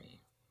got me.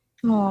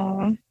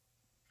 Aww.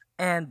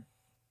 And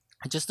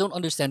I just don't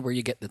understand where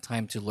you get the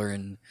time to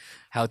learn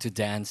how to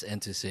dance and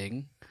to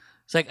sing.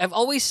 It's like I've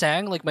always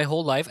sang like my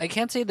whole life. I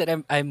can't say that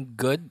I'm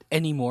good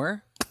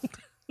anymore.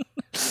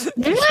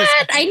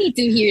 What? I need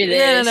to hear this.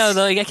 Yeah, no.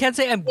 Like I can't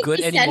say I'm good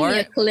Please send me anymore.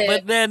 a clip.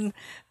 But then,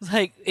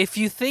 like, if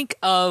you think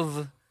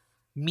of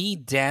me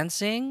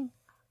dancing,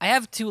 I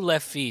have two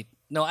left feet.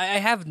 No, I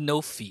have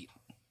no feet.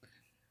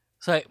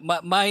 So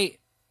like,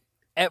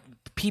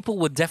 people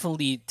would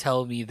definitely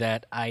tell me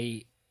that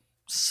I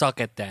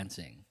suck at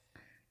dancing.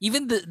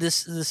 Even the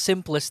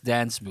simplest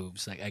dance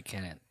moves, like I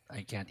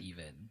can't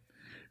even.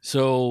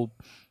 So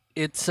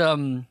it's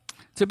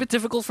a bit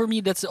difficult for me.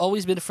 That's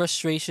always been a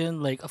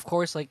frustration. Like, of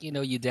course, like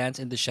you dance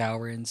in the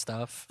shower and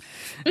stuff.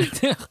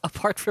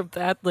 Apart from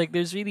that, like,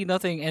 there's really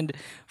nothing. And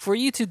for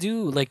you to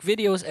do like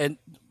videos, and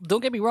don't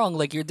get me wrong,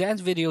 like your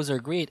dance videos are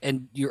great,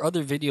 and your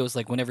other videos,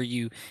 like whenever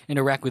you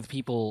interact with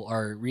people,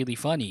 are really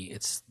funny.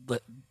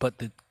 But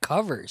the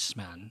covers,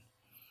 man.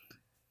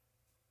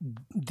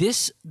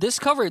 This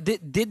cover,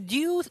 did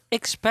you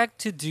expect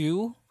to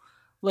do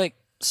like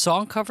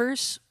song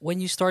covers when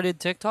you started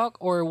TikTok,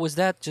 or was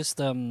that just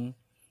like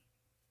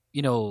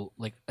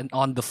an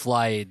on the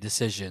fly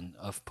decision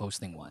of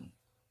posting one?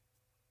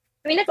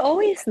 I mean, I've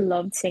always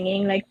loved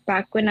singing. Like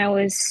back when I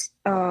was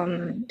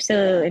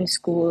still in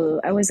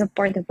school, I was a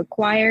part of a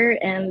choir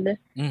and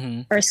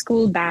Mm-hmm. our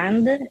school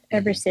band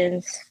ever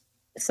since.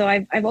 So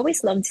I've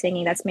always loved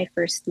singing. That's my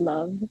first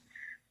love.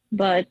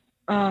 But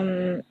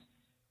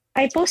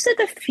I posted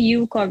a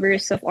few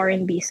covers of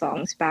R&B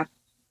songs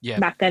Yeah.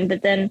 back then,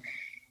 but then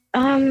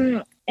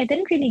I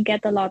didn't really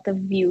get a lot of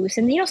views.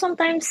 And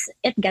sometimes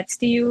it gets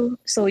to you,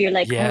 so you're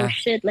like, oh Yeah.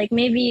 shit, like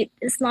maybe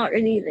it's not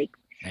really like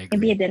I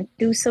maybe agree. I didn't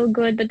do so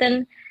good. But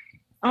then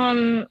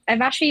I've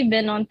actually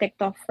been on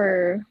TikTok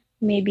for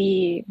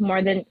maybe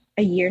more than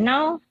a year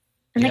now.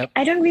 And like Yep.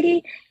 I don't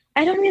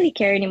really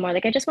care anymore.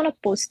 Like I just want to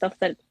post stuff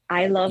that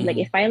I love. Like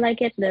Mhm. if I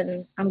like it,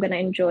 then I'm gonna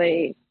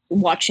enjoy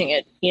watching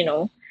it.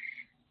 Yep.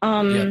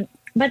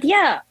 But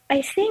yeah,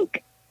 I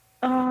think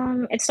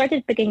it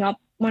started picking up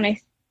when I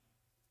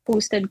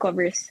posted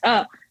covers,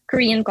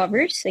 Korean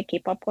covers, like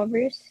K-pop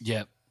covers.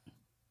 Yep.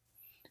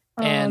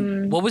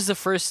 And Um, what was the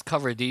first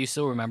cover? Do you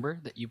still remember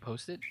that you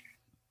posted?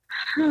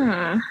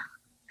 huh.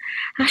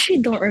 Actually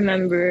don't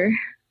remember.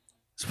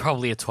 It's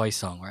probably a Twice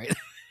song, right?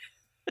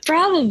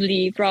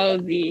 Probably.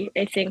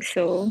 I think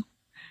so.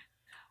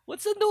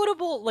 What's a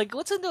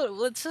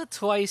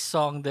Twice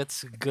song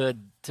that's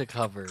good to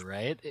cover,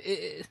 right?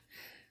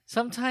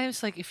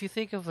 Sometimes, like, if you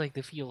think of like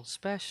the Feel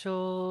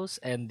Specials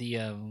and the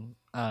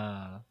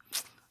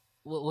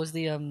what was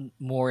the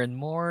More and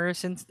More,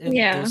 since in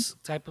Yeah. those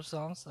type of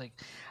songs, like,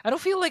 I don't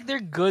feel like they're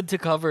good to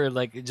cover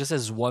like just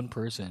as one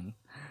person,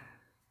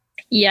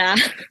 Yeah.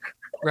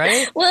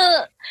 right?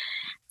 Well,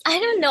 I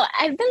don't know.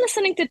 I've been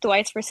listening to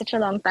Twice for such a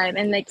long time,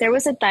 and like there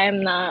was a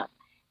time na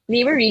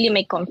they were really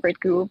my comfort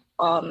group.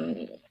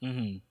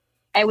 Mm-hmm.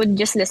 I would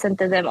just listen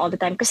to them all the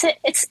time because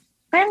it's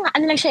parang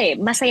ano lang siya eh,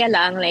 masaya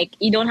lang. Like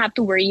you don't have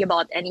to worry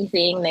about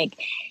anything. Like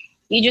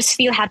you just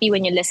feel happy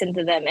when you listen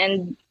to them.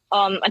 And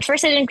at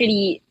first I didn't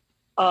really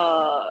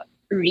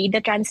read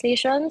the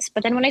translations,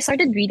 but then when I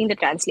started reading the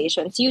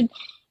translations,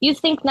 you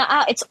think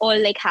na it's all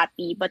like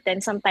happy, but then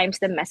sometimes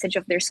the message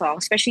of their song,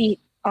 especially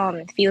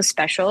Feel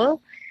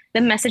Special,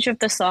 the message of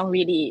the song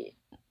really,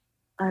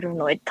 I don't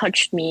know, it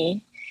touched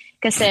me.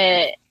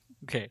 Kasi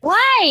Okay.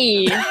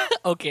 Why?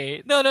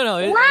 Okay. No.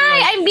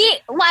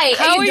 Why? Why?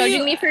 How Are are you judging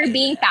you- me for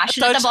being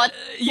passionate about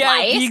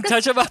Twice? being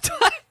touched about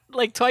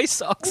like Twice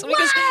songs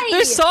because Why?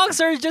 their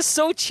songs are just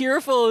so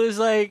cheerful. It's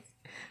like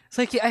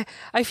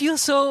I feel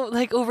so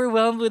like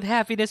overwhelmed with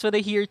happiness when I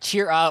hear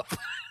 "Cheer Up."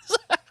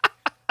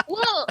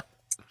 Well,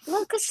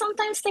 because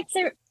sometimes like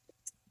they're.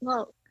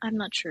 Well, I'm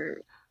not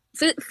sure.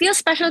 Feel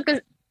special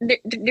because they're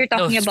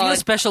No, talking "Feel about.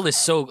 Special" is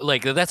so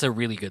like that's a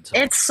really good song.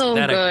 It's so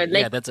That good.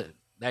 yeah, Like that's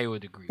I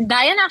would agree.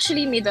 Diane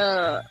actually made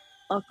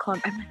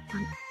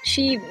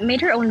she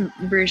made her own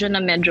version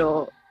of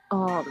medyo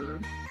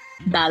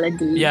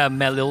ballady. Yeah,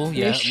 mellow.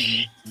 Yeah.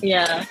 Ish.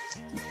 Yeah.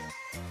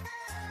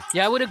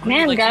 Yeah, I would agree.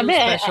 Man, Like "Feel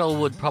grabe. Special"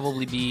 would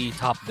probably be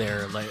top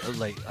there,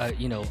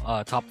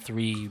 top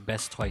 3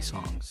 best Twice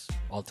songs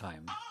all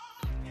time.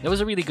 That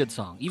was a really good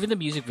song. Even the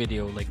music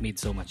video like made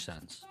so much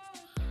sense.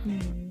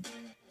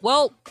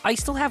 Well, I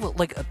still have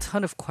like a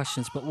ton of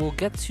questions, but we'll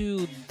get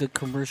to the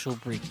commercial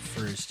break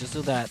first, just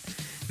so that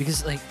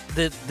because like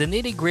the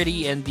nitty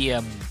gritty and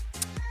the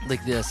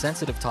like the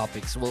sensitive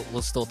topics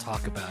we'll still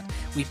talk about.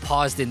 We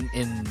paused in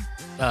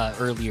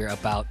earlier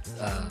about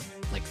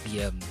like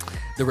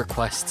the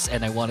requests,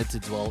 and I wanted to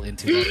dwell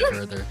into that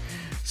further.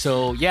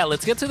 So yeah,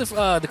 let's get to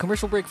the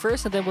commercial break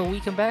first, and then when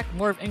we come back,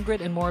 more of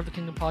Ingrid and more of the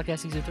Kingdom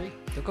Podcast Season 3.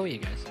 Go you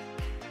guys.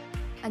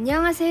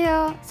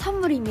 안녕하세요.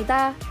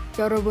 선물입니다.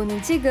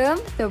 여러분은 지금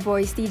The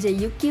Voice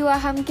DJ 유키와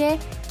함께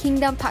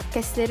킹덤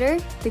팟캐스트를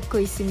듣고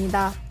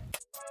있습니다.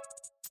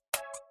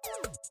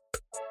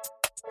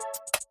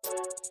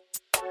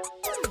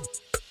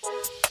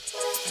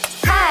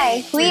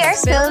 Hi, we are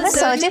Spill the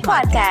Soju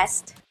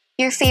Podcast.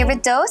 Your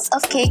favorite dose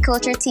of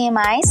K-culture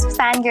TMIs,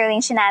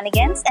 fangirling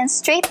shenanigans, and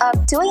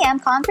straight-up 2 a.m.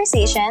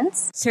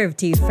 conversations. Served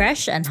to you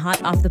fresh and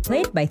hot off the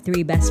plate by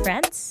 3 best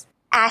friends,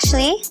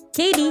 Ashley,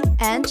 Katie,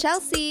 And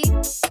Chelsea.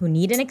 who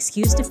need an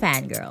excuse to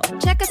fangirl.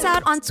 Check us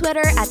out on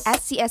Twitter at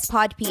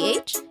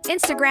SCSPodPH,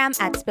 Instagram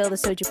at Spill the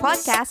Soju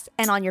Podcast,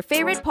 and on your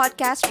favorite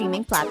podcast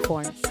streaming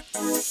platforms.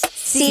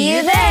 see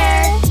you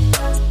there!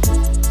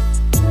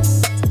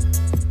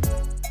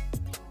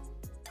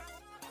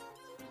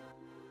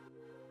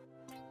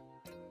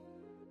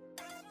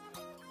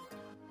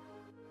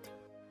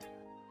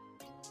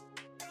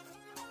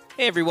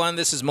 Hey everyone,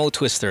 this is Mo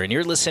Twister, and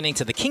you're listening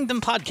to the Kingdom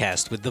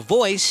Podcast with The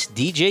Voice,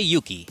 DJ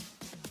Yuki.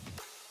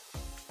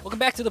 Welcome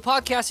back to the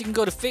podcast. You can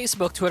go to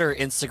Facebook, Twitter,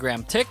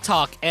 Instagram,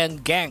 TikTok,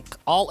 and Gank,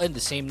 all in the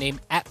same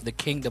name at the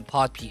Kingdom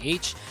Pod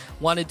PH.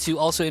 Wanted to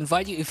also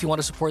invite you, if you want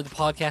to support the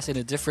podcast in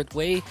a different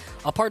way.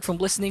 Apart from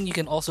listening, you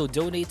can also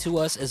donate to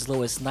us as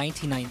low as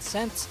 99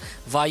 cents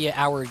via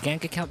our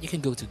Gank account. You can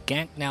go to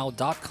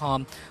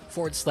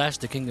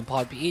ganknow.com/the Kingdom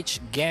Pod PH.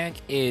 Gank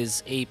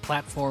is a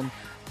platform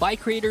by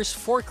creators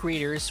for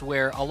creators,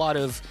 where a lot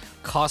of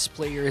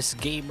cosplayers,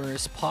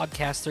 gamers,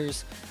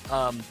 podcasters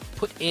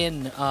put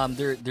in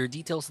their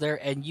details there,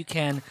 and you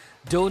can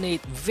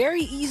donate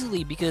very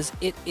easily because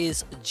it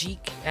is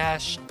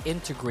Gcash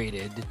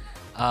integrated,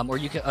 or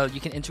you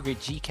can integrate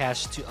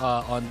Gcash to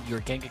on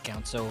your Gank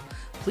account. So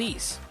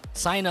please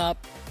sign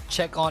up.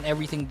 Check on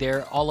everything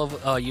there. All of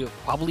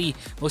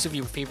most of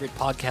your favorite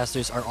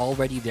podcasters are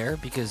already there,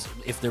 because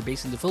if they're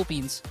based in the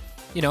Philippines,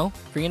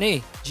 bring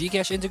in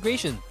Gcash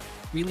integration.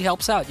 Really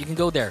helps out. You can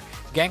go there,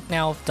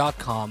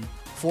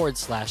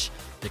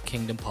 ganknow.com/the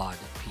Kingdom Pod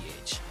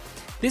PH.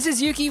 This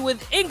is Yuki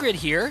with Ingrid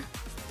here.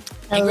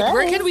 Hello.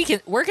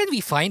 Ingrid, where can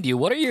we find you?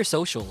 What are your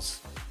socials?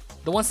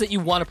 The ones that you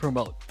want to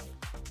promote.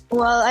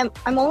 Well,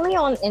 I'm only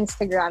on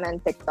Instagram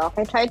and TikTok.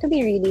 I try to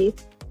be really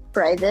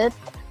private.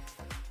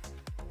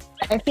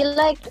 I feel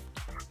like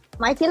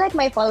my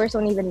followers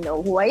don't even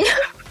know who I am.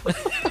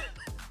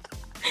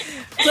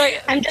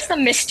 Like, I'm just a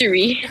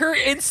mystery. her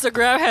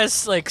Instagram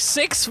has like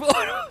 6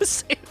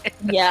 photos in it.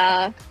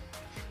 Yeah.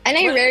 And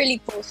I rarely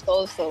post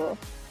also.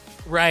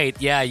 Right,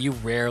 yeah, you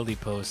rarely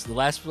post. The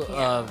last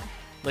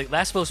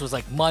last post was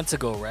like months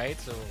ago, right?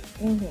 So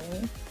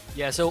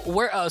yeah, so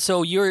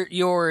so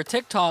your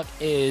TikTok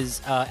is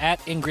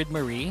at Ingrid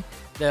Marie.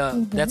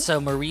 That's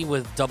Marie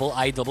with double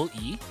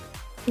IEE.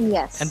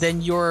 Yes. And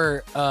then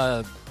your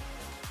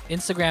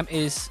Instagram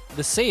is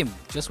the same,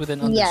 just with an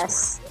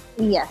underscore.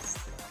 Yes.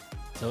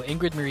 So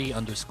Ingrid Marie _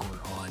 on Instagram.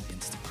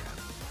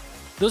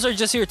 Those are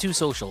just your 2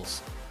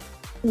 socials.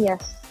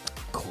 Yes.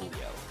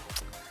 Coolio.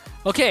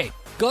 Okay,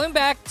 going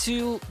back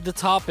to the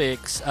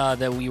topics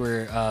that we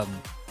were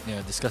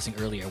discussing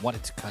earlier. I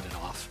wanted to cut it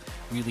off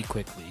really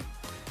quickly.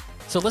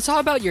 So let's talk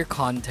about your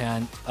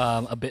content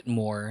a bit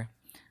more.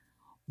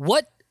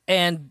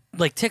 And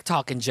like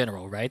TikTok in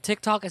general, right?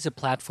 TikTok as a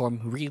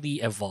platform really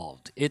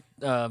evolved. It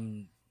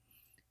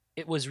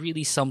was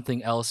really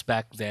something else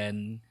back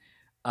then.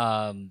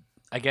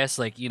 I guess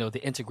the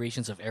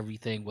integrations of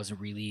everything wasn't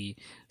really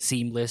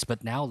seamless,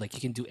 but now you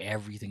can do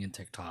everything in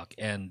TikTok,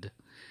 and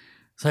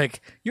it's like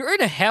you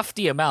earn a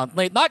hefty amount.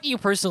 Like, not you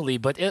personally,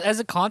 but as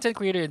a content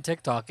creator in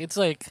TikTok, it's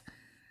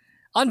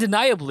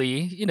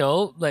undeniably,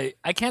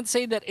 I can't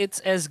say that it's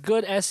as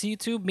good as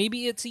YouTube.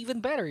 Maybe it's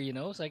even better,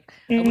 It's like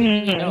I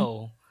wouldn't really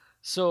know.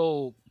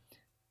 So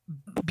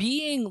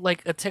being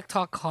like a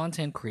TikTok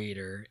content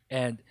creator,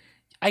 and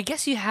I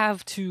guess you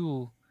have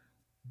to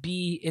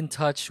be in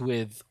touch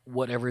with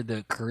whatever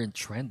the current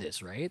trend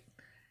is, right?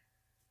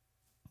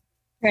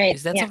 Right.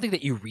 Is that Yeah. something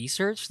that you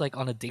research like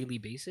on a daily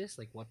basis,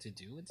 like what to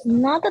do and stuff?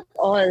 Not at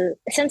all.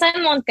 Since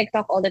I'm on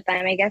TikTok all the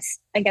time, I guess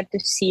I get to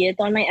see it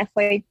on my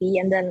FYP,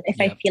 and then if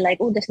I Yep. feel like,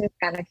 oh, this is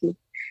kind of cute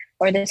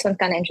or this one's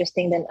kind of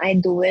interesting, then I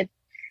do it.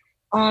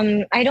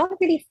 I don't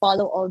really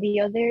follow all the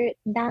other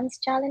dance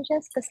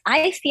challenges because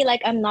I feel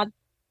like I'm not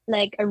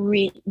like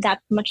that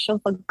much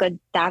of a good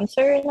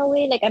dancer in a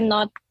way. Like I'm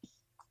not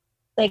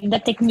like the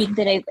technique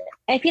that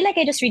I feel like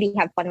I just really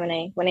have fun when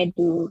I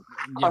do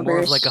Yeah, more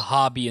of like a covers.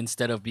 hobby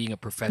instead of being a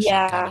profession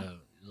Yeah. kind of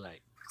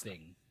like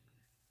thing.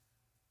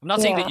 I'm not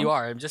saying that Yeah. you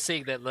are. I'm just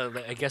saying that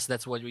I guess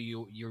that's what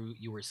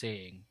you were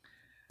saying.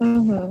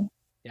 Mm-hmm.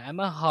 Yeah, I'm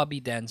a hobby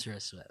dancer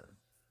as well.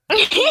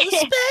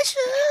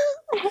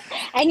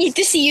 I need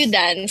to see you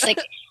dance. Like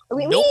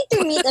we Nope. need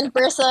to meet in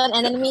person,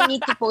 and then we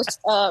need to post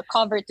a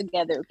cover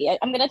together. Okay,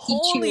 I'm gonna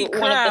teach Holy you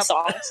one of the crap.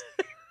 songs.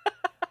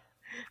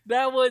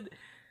 That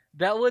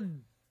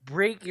would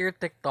break your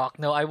TikTok.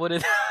 No, I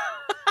wouldn't.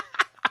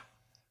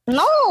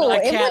 No, I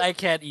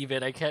can't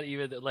even. I can't.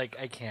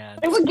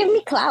 it would give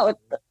me clout.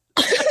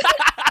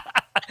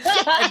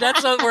 And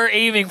that's what we're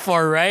aiming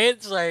for, right?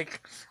 It's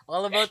like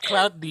all about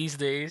clout these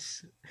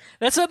days.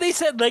 That's what they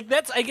said. Like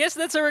I guess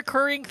that's a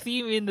recurring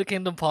theme in the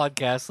Kingdom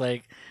podcast.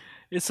 Like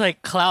it's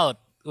like clout.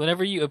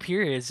 Whenever you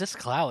appear, it's just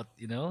clout,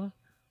 you know?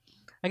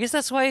 I guess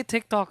that's why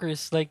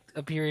TikTokers like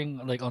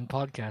appearing like on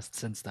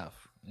podcasts and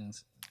stuff.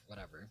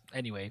 Whatever.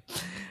 Anyway.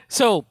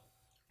 So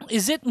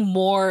does it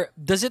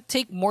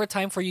take more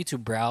time for you to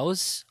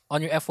browse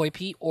on your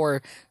FYP,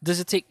 or does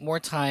it take more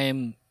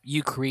time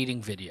you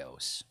creating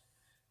videos?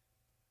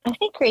 I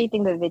think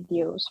creating the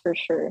videos for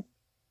sure.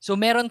 So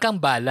meron kang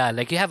bala,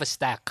 like you have a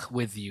stack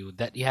with you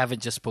that you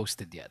haven't just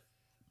posted yet.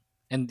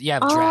 And you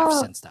have drafts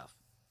Oh, and stuff.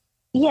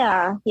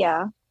 yeah,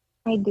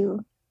 I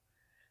do.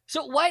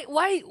 So what's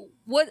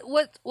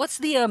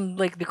the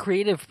like the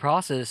creative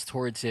process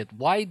towards it?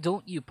 Why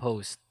don't you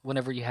post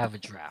whenever you have a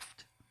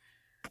draft?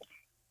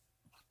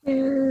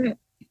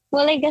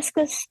 Well, I guess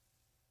because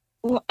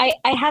I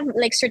have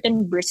like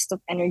certain bursts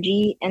of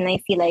energy, and I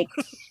feel like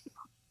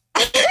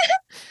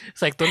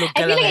It's like tulog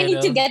I ka feel lang like I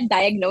need to no? get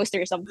diagnosed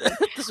or something.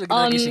 Tapos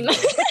bigla gising ka.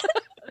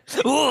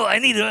 Oh, I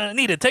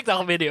need a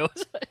TikTok video.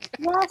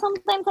 Yeah,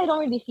 sometimes I don't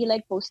really feel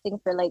like posting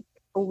for like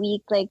a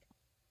week. Like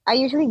I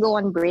usually go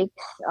on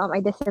breaks. I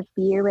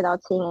disappear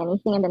without saying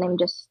anything, and then I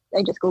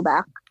just go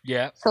back.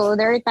 Yeah. So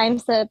there are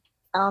times that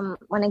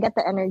when I get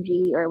the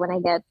energy or when I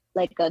get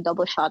like a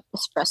double shot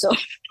espresso,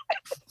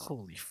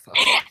 Holy fuck.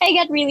 I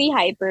get really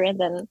hyper, and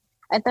then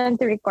I tend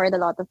to record a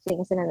lot of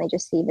things, and then I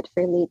just save it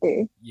for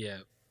later.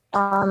 Yeah.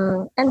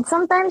 And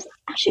sometimes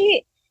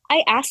actually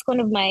I ask one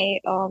of my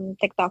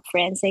TikTok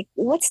friends like,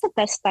 what's the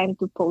best time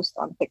to post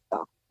on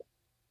TikTok?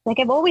 Like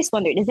I've always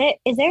wondered, is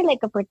there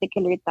like a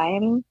particular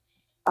time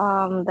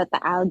that the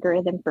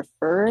algorithm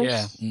prefers?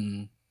 Yeah.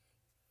 Mm.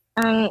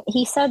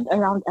 He said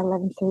around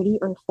 11:30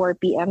 or 4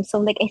 p.m. So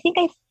like I think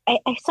I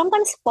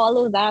sometimes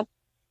follow that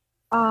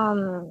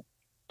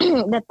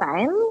the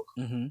time.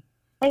 Mm-hmm.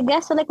 I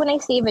guess so like when I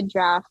save a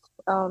draft,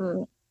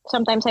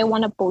 sometimes I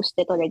want to post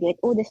it already. Like,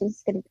 oh, this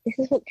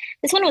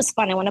one was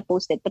fun. I want to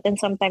post it, but then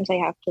sometimes I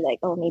have to like,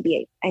 oh,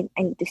 maybe I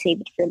need to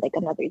save it for like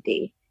another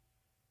day.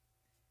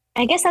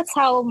 I guess that's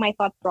how my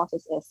thought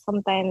process is.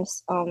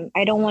 Sometimes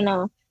I don't want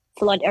to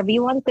flood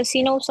everyone because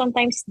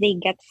sometimes they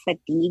get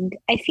fatigued.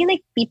 I feel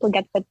like people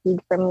get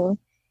fatigued from me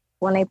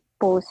when I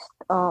post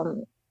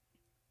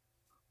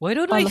Why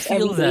don't I almost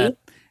feel every day. that?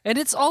 And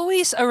it's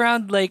always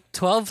around like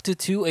 12 to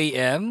 2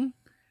 a.m.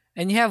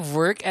 and you have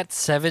work at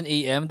 7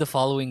 a.m. the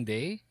following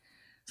day.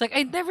 It's like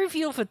I never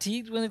feel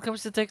fatigued when it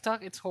comes to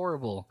TikTok. It's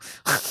horrible.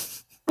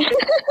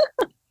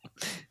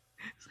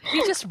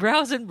 You just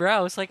browse and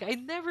browse. Like I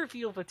never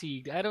feel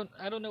fatigued. I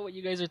don't know what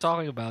you guys are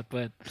talking about,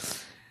 but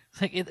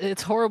it's like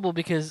it's horrible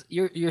because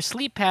your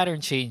sleep pattern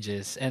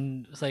changes,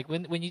 and it's like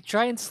when you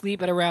try and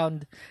sleep at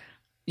around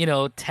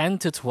 10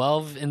 to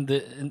 12 in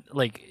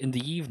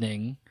the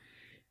evening,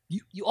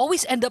 you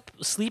always end up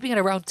sleeping at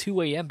around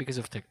 2 a.m. because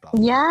of TikTok.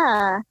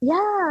 Yeah.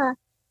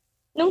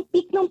 Nung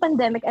peak nung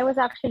pandemic, I was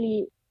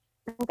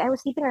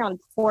sleeping around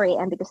 4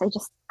 a.m. because I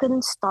just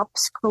couldn't stop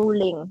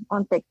scrolling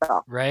on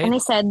TikTok. Right? And I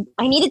said,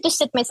 I needed to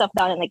sit myself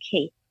down and like,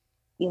 hey,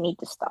 you need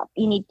to stop.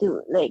 You need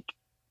to like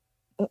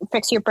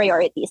fix your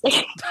priorities.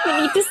 Like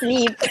you need to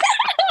sleep.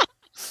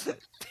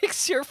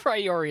 Fix your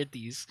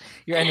priorities.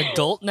 You're an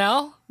adult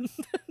now?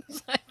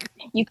 It's like-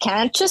 You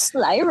can't just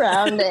lie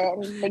around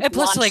and like and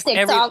plus, watch like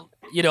TikTok.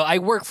 I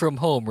work from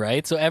home,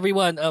 right? So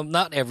everyone,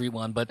 not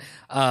everyone, but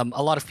a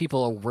lot of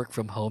people work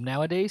from home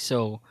nowadays.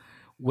 So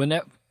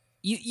whenever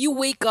you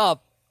wake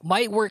up,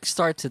 my work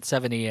starts at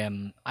 7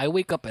 a.m. I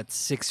wake up at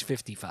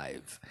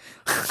 6:55.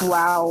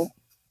 Wow.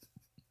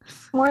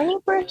 Morning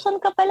person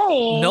ka pala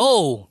eh.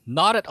 No,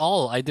 not at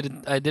all. I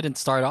didn't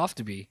start off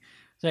to be.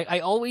 It's like I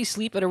always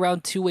sleep at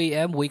around 2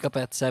 a.m. Wake up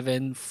at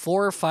 7.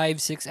 4,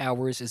 5, 6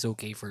 hours is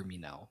okay for me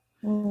now.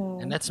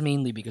 And that's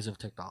mainly because of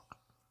TikTok.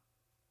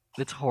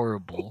 It's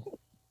horrible.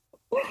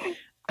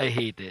 I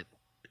hate it.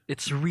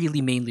 It's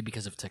really mainly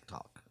because of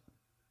TikTok.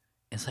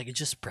 It's like, I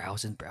just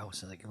browse and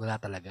browse. Like, wala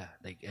talaga.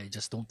 Like, I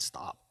just don't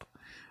stop.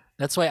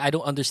 That's why I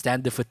don't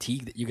understand the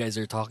fatigue that you guys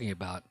are talking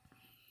about.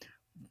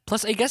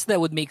 Plus, I guess that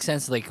would make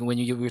sense, like, when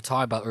you were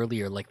talking about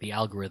earlier, like, the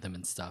algorithm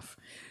and stuff.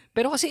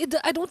 But also,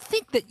 I don't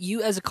think that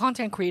you, as a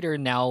content creator,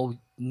 now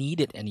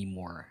need it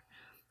anymore.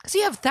 Because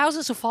you have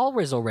thousands of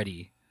followers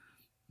already.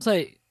 It's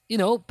like,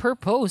 per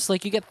post,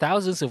 like, you get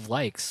thousands of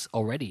likes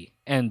already.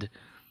 And,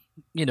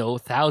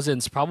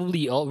 thousands,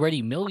 probably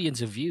already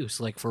millions of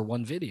views, like, for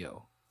one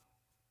video.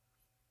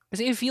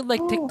 Because I feel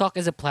like TikTok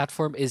as a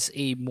platform is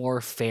a more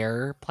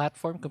fair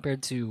platform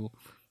compared to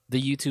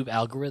the YouTube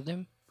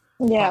algorithm.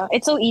 Yeah,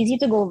 it's so easy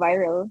to go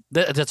viral.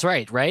 That's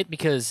right?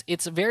 Because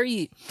it's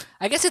I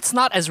guess it's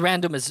not as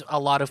random as a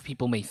lot of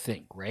people may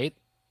think, right?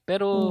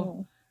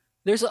 Pero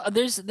there's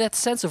that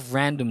sense of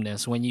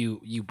randomness when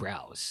you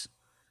browse.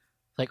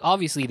 Like,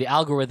 obviously, the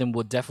algorithm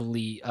would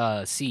definitely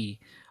see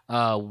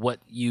what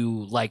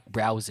you like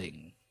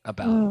browsing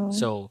about.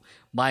 So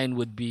mine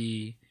would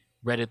be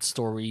Reddit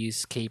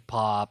stories,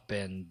 K-pop,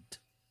 and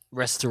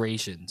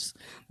restorations.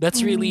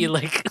 That's really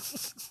like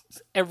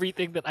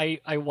everything that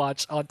I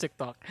watch on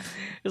TikTok.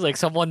 It's like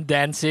someone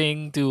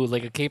dancing to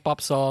like a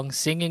K-pop song,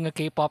 singing a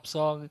K-pop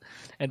song,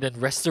 and then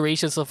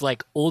restorations of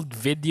like old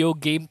video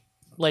game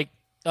like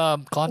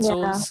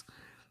consoles.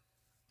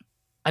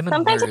 I'm a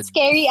Sometimes nerd. it's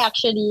scary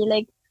actually.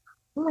 Like,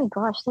 oh my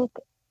gosh, like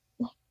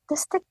can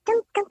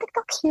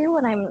TikTok hear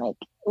what I'm like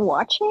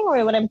watching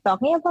or what I'm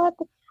talking about?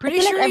 Pretty I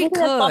feel sure like it everything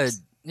that could.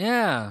 pops-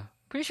 Yeah,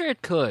 pretty sure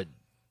it could.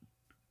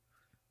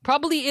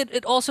 Probably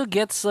it also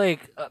gets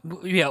like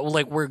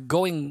like we're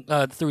going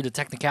through the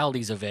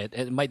technicalities of it.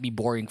 It might be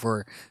boring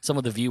for some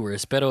of the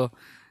viewers, but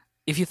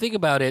if you think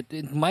about it,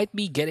 it might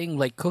be getting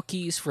like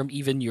cookies from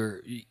even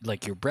your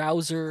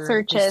browser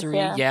Searches, history,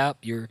 yeah.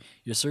 your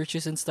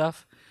searches and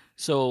stuff.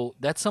 So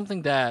that's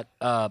something that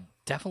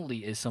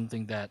definitely is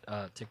something that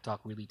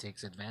TikTok really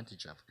takes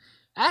advantage of.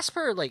 As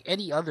per like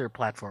any other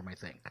platform, I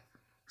think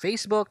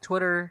Facebook,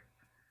 Twitter.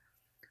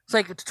 It's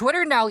like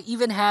Twitter now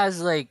even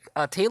has like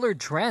tailored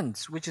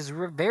trends, which is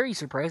very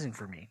surprising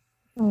for me.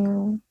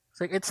 It's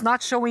like it's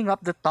not showing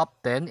up the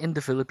top 10 in the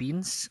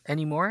Philippines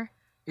anymore.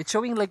 It's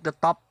showing like the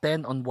top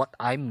 10 on what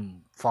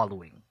I'm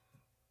following.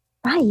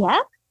 Yeah?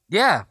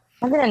 Yeah.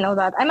 I didn't know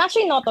that. I'm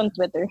actually not on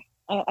Twitter.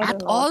 I At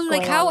don't know all? what's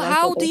Like going on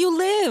how do Twitter. you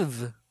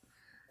live?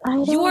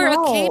 You are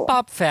a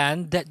K-pop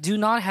fan that do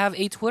not have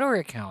a Twitter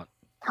account.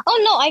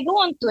 Oh no, I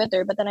go on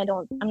Twitter, but then I'm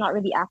not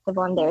really active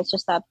on there. It's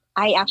just that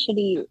I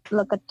actually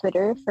look at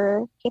Twitter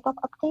for K-pop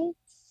updates.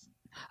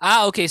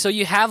 Okay. So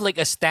you have like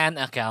a Stan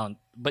account,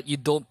 but you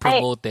don't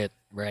promote it,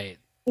 right?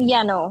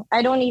 Yeah, no.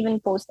 I don't even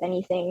post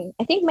anything.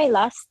 I think my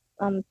last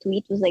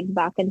tweet was like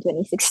back in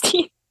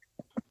 2016.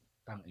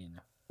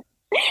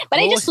 But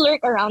I just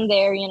lurk around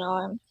there,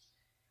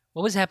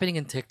 What was happening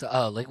in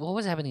TikTok? Like what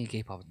was happening in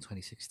K-pop in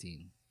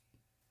 2016?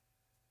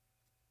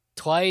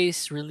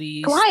 Twice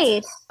released.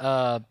 Twice.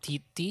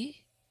 TT?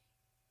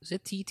 Was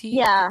it TT?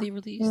 Yeah. That they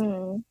released?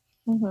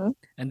 Mm-hmm.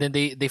 And then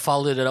they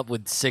followed it up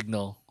with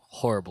Signal.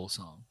 Horrible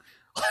song.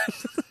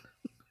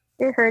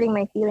 You're hurting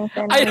my feelings.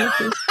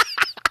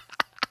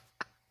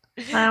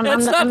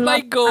 That's not my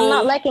goal. I'm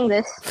not liking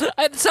this.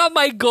 It's not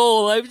my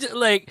goal. I'm just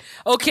like,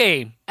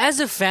 okay, as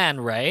a fan,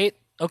 right?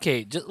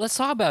 Okay, let's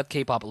talk about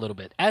K-pop a little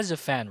bit. As a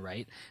fan,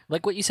 right?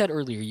 Like what you said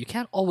earlier, you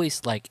can't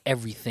always like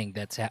everything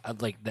that's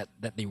like that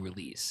they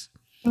release.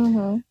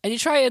 Mm-hmm. And you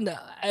try and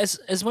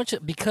as much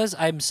because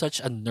I'm such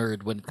a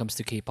nerd when it comes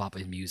to K-pop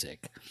and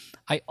music,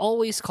 I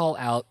always call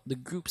out the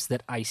groups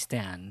that I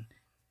stan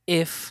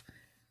if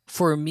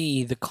for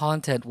me the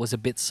content was a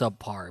bit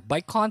subpar.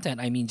 By content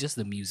I mean just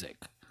the music.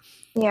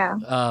 Yeah.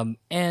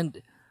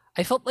 And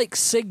I felt like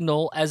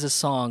Signal as a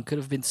song could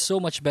have been so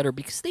much better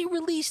because they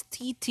released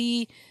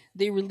TT,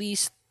 they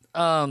released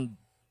freaking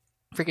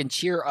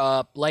Cheer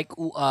Up, like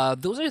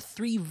those are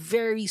 3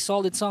 very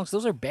solid songs.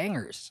 Those are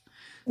bangers.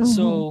 Mm-hmm.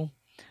 So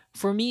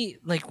for me,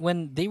 like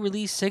when they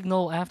released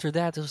Signal after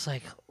that, it was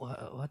like,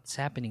 what's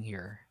happening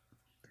here?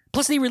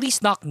 Plus, they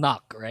released Knock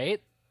Knock,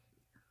 right?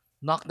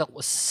 Knock Knock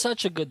was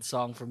such a good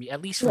song for me,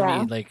 at least for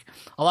me. Like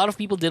a lot of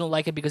people didn't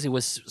like it because it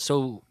was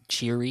so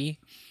cheery,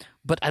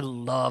 but I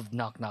loved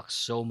Knock Knock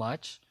so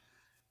much.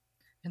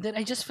 And then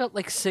I just felt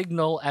like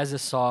Signal as a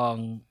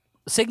song,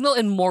 Signal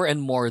and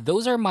More.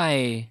 Those are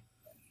my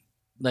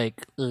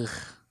like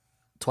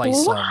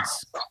Twice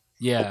songs.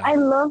 Yeah, I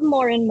love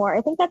More and More. I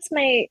think that's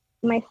my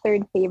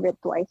third favorite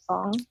Twice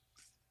song.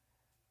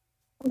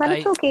 But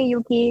it's okay,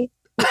 Yuki.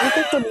 We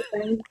can still be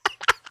friends.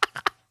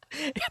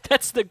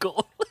 That's the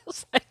goal.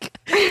 It's like,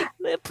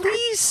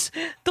 please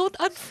don't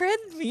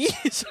unfriend me.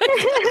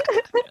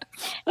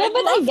 No,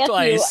 but I get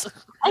Twice. you.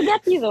 I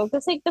get you though,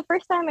 because like the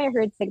first time I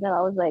heard Signal,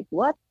 I was like,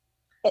 "What?"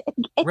 It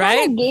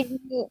Right? kind of gave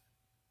me,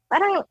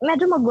 parang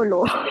medyo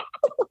magulo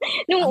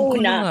nung Ang gulo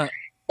una. nga.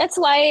 That's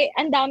why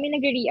ang dami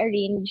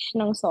nag-rearrange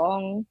ng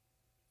song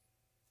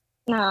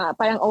na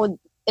parang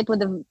it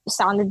would have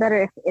sounded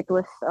better if it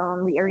was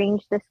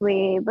rearranged this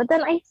way. But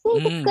then I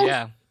think it's because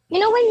Yeah. you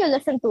know when you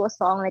listen to a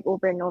song like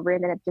over and over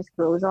and then it just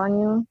grows on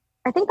you.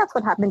 I think that's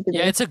what happened to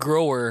Yeah, me. it's a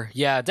grower.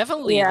 Yeah,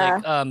 definitely. Yeah.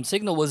 Like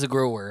Signal was a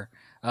grower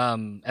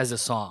as a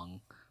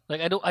song.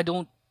 Like I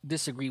don't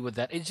disagree with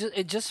that.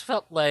 It just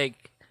felt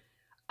like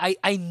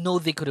I know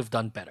they could have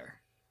done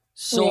better.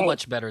 So Right.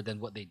 much better than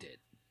what they did.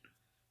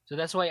 So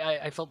that's why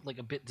I felt like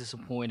a bit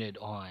disappointed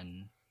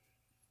on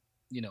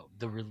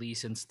the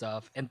release and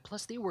stuff. And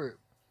plus they were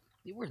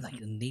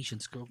like a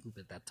nation's girl group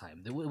at that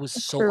time. It was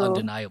so True.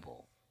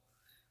 undeniable.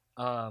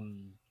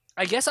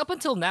 I guess up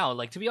until now,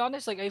 like to be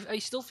honest, like I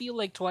still feel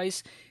like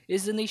Twice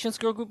is the nation's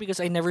girl group because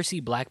I never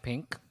see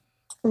Blackpink.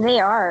 They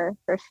are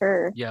for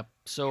sure. Yep.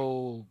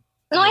 So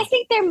No, I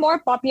think they're more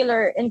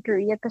popular in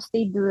Korea because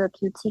they do the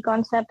cutesy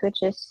concept,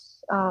 which is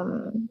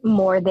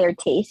more their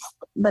taste.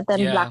 But then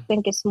Yeah.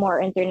 Blackpink is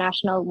more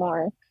international,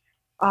 more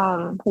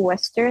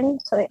Western.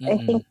 So I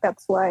think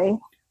that's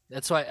why.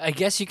 that's why I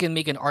guess you can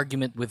make an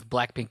argument with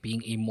Blackpink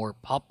being a more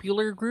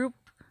popular group,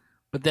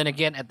 but then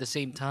again, at the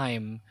same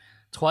time,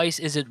 Twice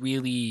isn't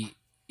really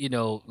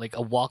like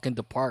a walk in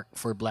the park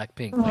for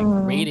Blackpink. Like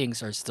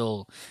ratings are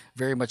still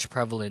very much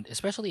prevalent,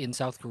 especially in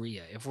South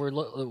Korea. If we're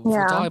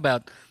Yeah. talking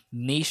about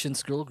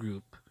nation's girl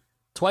group,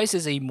 Twice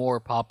is a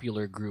more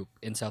popular group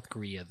in South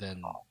Korea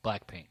than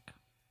Blackpink.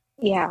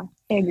 Yeah,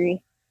 I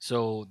agree.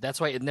 So that's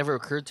why it never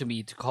occurred to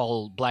me to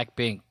call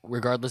Blackpink,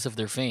 regardless of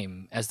their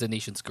fame, as the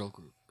nation's girl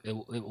group.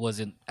 It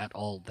wasn't at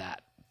all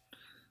that.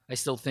 I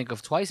still think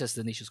of Twice as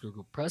the nation's girl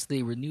group. Plus,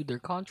 they renewed their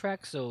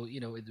contract, so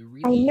it I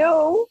really.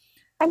 know.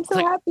 I'm It's so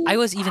like happy. I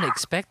was even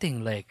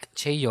expecting like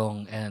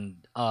Chaeyoung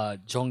and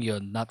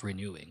Jonghyun not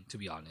renewing. To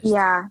be honest,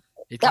 Yeah.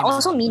 it Yeah, came as a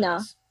also Mina.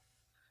 surprise.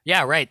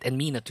 Yeah, right, and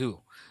Mina too.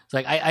 It's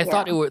like I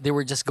thought Yeah. they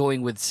were just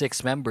going with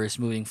 6 members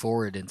moving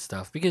forward and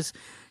stuff because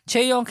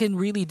Chaeyoung can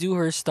really do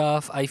her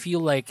stuff. I feel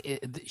like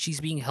she's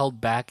being held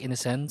back in a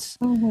sense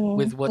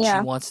with what she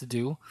Yeah. wants to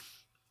do.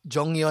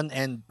 Jonghyun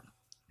and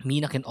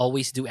Mina can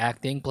always do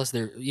acting. Plus,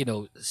 they're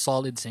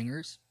solid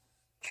singers.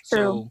 True.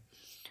 So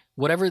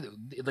whatever,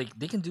 like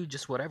they can do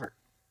just whatever.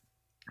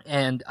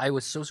 And I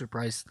was so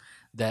surprised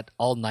that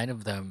all 9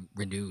 of them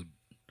renewed.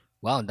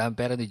 Wow, I'm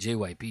better than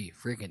JYP.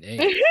 Freaking A.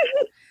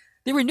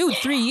 They renewed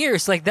 3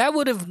 years. Like that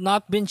would have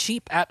not been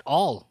cheap at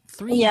all.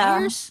 3 Yeah.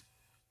 years?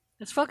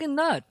 That's fucking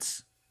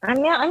nuts. I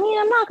mean,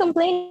 I'm not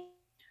complaining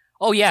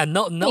Oh yeah,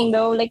 no.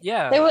 though. Like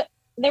Yeah.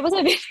 there was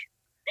a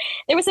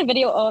there was a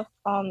video of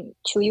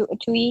Chewy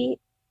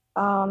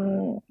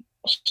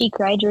she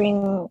cried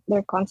during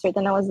their concert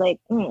and I was like,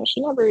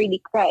 she never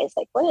really cries.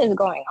 Like, what is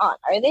going on?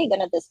 Are they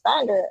gonna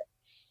disband her?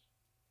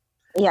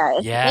 Yeah,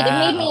 it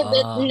made me a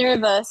bit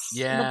nervous.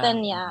 yeah. But then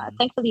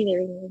thankfully they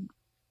renewed.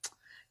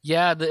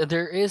 Yeah,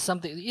 there is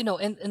something,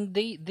 and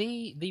they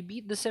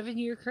beat the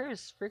 7-year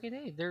curse. Freaking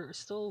A. They're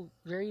still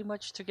very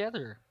much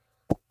together.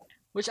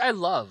 Which I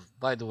love,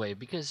 by the way,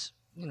 because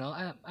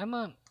I'm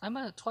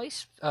a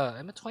Twice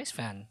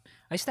fan.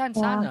 I stand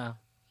Yeah. Sana.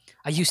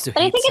 I used to But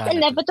I hate think it's Sana too.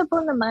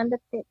 inevitable naman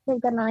that they're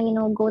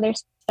gonna, go their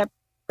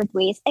separate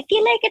ways. I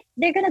feel like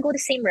they're gonna go the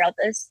same route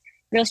as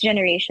Girls'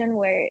 Generation,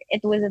 where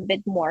it was a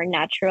bit more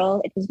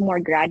natural. It was more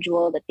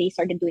gradual that they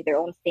started doing their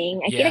own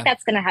thing. I feel Yeah. like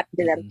that's gonna happen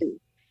to them Mhm. too.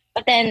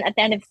 But then at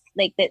the end of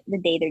like the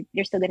day,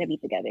 they're still gonna be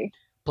together.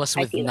 Plus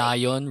I with feel like.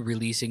 Nayeon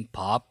releasing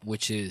Pop,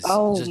 which is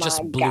Oh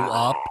just my blew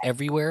up God.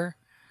 everywhere.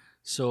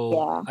 So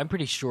Yeah. I'm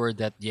pretty sure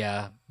that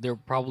they're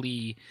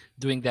probably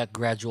doing that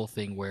gradual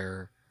thing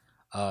where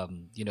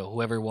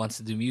whoever wants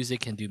to do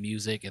music can do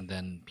music, and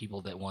then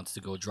people that wants to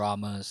go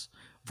dramas,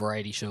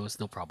 variety shows,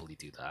 they'll probably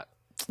do that.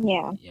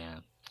 Yeah. Yeah.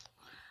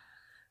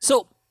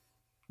 So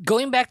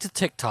going back to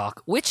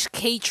TikTok, which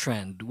K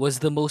trend was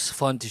the most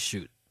fun to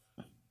shoot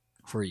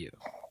for you?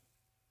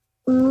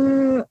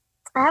 I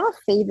have a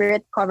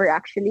favorite cover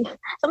actually.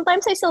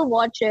 Sometimes I still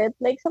watch it.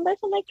 Like sometimes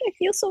I'm like, I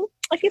feel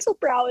so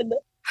proud.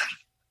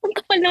 Ang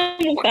kapal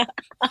ng mukha.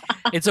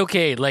 It's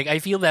okay. Like I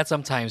feel that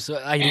sometimes. So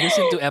I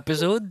listen to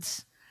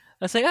episodes.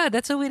 I was like,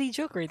 that's a witty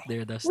joke right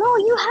there, Dustin. No,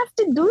 you have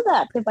to do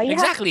that. Diba? You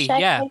Exactly, Have to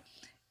check, yeah. like,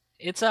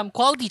 It's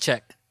quality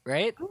check,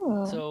 right?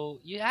 hmm. So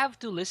you have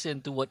to listen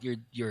to what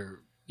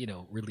you're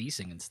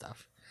releasing and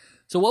stuff.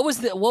 So what was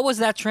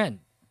that trend?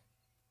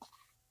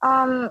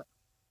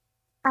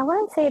 I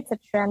wouldn't say it's a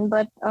trend,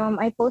 but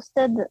I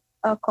posted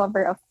a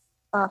cover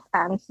of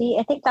Fancy.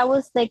 I think that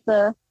was like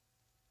the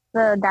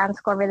dance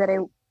cover that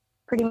I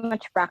pretty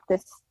much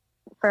practiced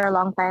for a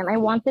long time. I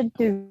wanted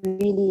to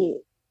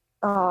really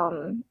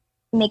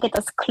make it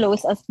as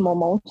close as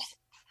Momo's.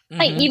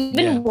 I Mhm,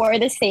 even yeah. wore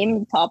the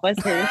same top as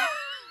her.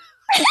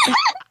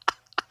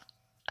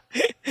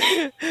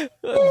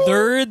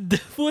 Third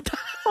puta.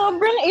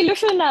 Sobrang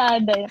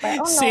ilusyonada. Parang,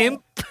 oh no.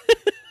 Simp.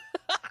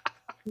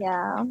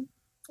 Yeah.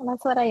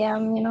 That's what I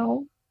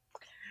am.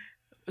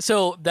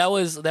 So that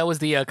was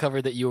the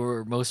cover that you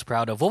were most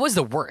proud of. What was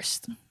the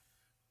worst?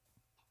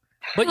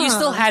 But you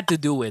still had to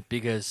do it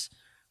because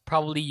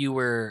probably you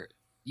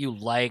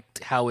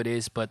liked how it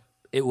is, but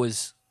it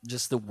was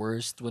just the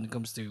worst when it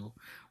comes to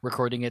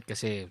recording it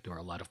because there are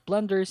a lot of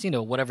blunders,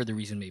 whatever the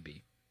reason may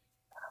be.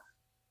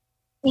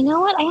 You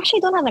know what? I actually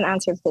don't have an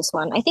answer for this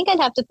one. I think I'd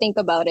have to think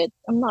about it.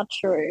 I'm not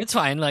sure. It's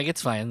fine. Like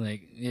it's fine.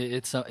 Like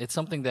it's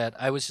something that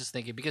I was just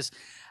thinking because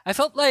I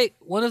felt like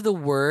one of the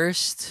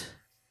worst.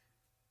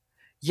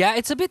 Yeah,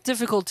 it's a bit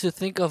difficult to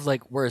think of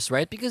like worse,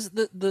 right? Because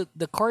the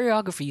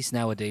choreographies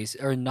nowadays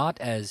are not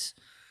as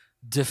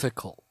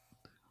difficult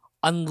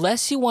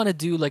unless you want to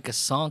do like a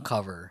song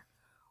cover,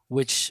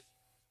 which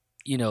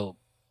you know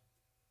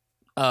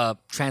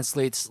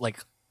translates like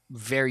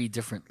very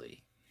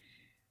differently.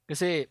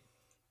 Because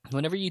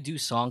whenever you do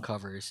song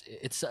covers,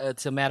 it's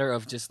a matter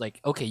of just like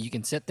okay, you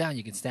can sit down,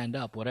 you can stand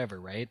up, whatever,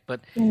 right?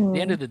 But at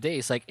the end of the day,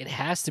 it's like it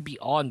has to be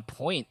on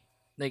point.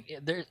 Like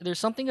there's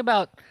something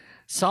about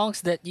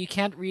songs that you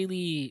can't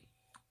really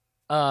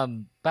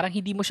parang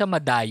hindi mo siya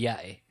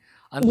madaya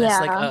unless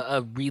like Yeah.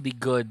 a really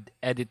good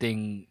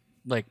editing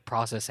like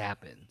process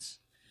happens.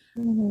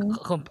 Mm-hmm.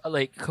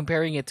 Like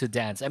comparing it to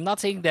dance, I'm not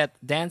saying that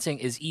dancing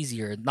is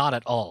easier, not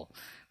at all.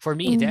 For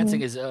me,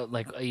 dancing is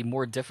like a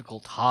more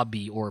difficult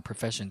hobby or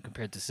profession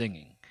compared to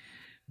singing.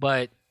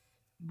 But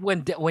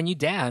when you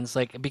dance,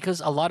 like because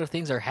a lot of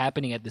things are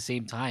happening at the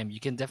same time, you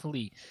can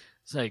definitely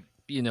it's like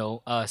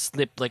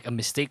slip like a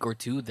mistake or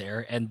two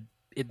there, and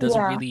it doesn't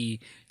Yeah.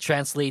 really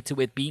translate to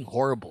it being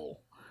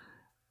horrible.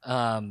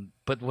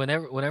 But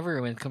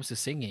whenever when it comes to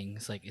singing,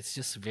 it's like it's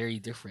just very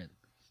different.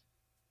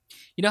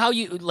 You know how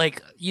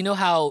you know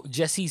how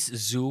Jesse's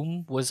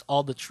Zoom was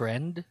all the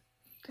trend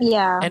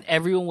Yeah. and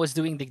everyone was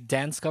doing the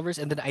dance covers,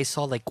 and then I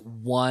saw like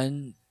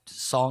one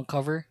song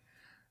cover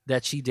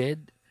that she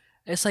did.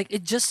 It's like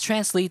it just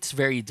translates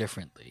very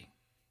differently.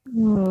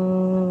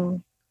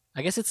 Hmm.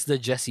 I guess it's the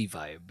Jesse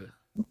vibe.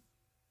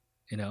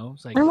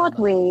 It's like In what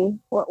way?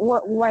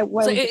 Why so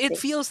would you it say?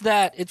 feels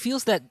that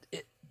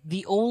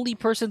the only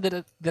person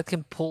that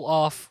can pull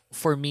off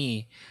for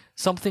me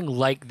something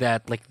like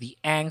that, like the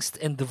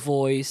angst and the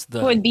voice,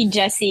 Would be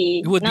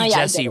Jesse. it would No, be yeah, I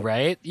Jesse, get it.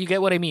 right? You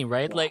get what I mean,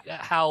 right? Yeah. Like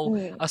how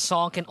Mm. a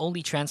song can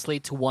only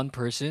translate to one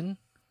person,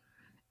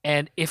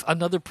 and if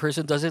another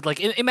person does it, like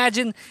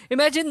imagine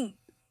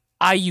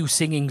IU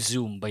singing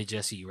Zoom by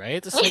Jesse,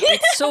 right? It's like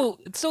it's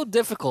so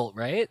difficult,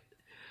 right?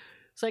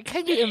 It's like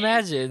can you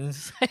imagine?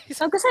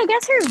 Because I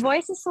guess her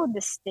voice is so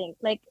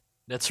distinct.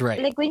 That's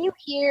right. Like when you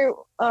hear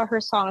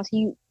her songs,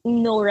 you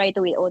know right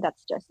away. Oh,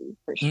 that's Jessie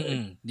for sure.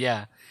 Mm-mm,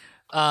 yeah.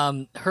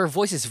 Her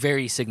voice is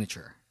very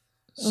signature.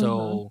 So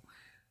Mm-hmm.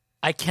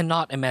 I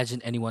cannot imagine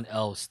anyone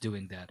else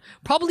doing that.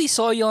 Probably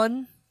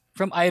Soyeon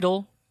from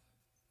Idol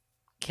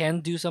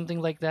can do something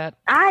like that.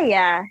 Ah,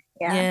 yeah,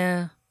 yeah.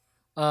 Yeah.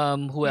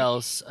 Who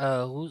else?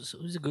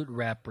 Who's a good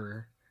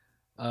rapper?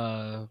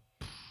 Uh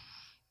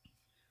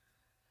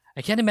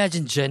I can't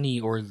imagine Jenny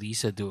or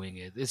Lisa doing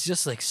it. It's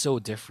just like so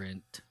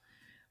different.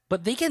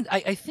 But they can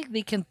I think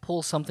they can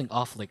pull something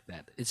off like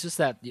that. It's just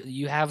that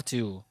you have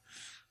to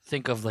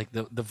think of like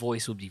the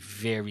voice will be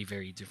very,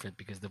 very different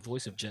because the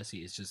voice of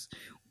Jesse is just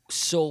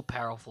so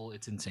powerful,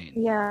 it's insane.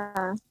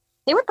 Yeah.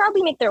 They would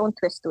probably make their own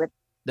twist to it.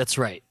 That's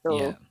right. So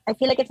Yeah. I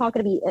feel like it's not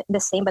going to be the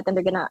same, but then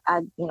they're going to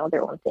add,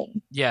 their own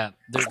thing. Yeah,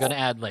 they're gonna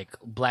add like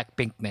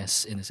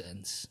Blackpinkness in a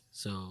sense.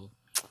 So,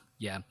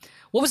 yeah.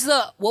 What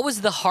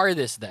was the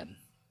hardest then?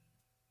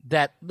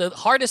 That the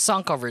hardest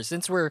song cover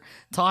since we're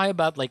talking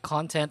about like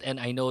content, and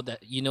I know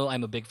that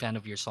I'm a big fan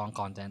of your song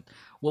content.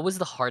 What was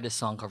the hardest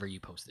song cover you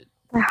posted?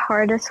 The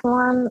hardest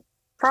one,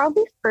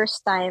 probably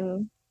First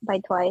Time by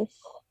Twice.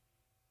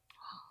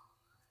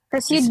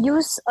 Because you'd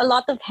use a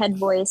lot of head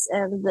voice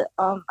and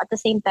at the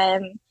same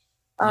time,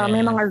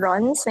 may Yeah. mga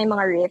runs, may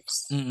mga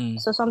riffs. Mm-mm.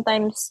 So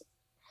sometimes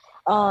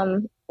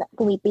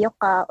pumipiyok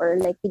ka or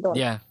like you don't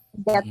Yeah.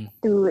 get Mm-mm.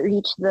 to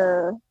reach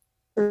the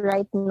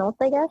right note,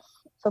 I guess.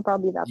 So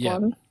probably that Yeah.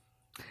 one.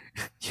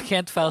 You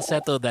can't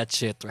falsetto that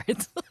shit, right?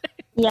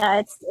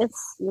 Yeah, it's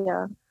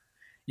yeah.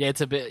 Yeah,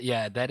 it's a bit.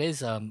 Yeah, that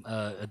is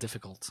a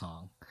difficult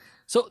song.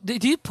 So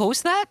did you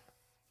post that?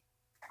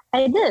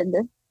 I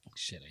did.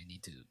 Shit, I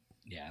need to.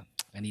 Yeah,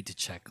 I need to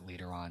check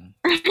later on.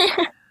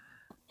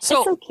 It's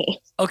So okay.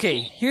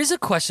 okay, here's a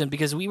question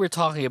because we were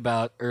talking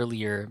about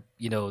earlier.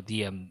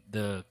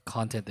 The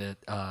content that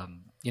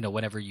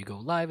whenever you go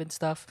live and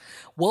stuff.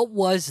 What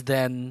was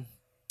then?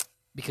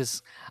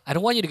 Because I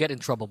don't want you to get in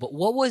trouble, but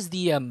what was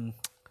the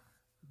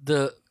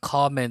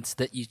comments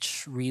that you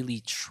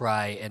really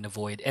try and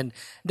avoid? And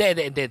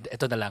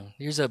ito na lang.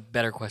 Here's a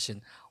better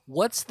question.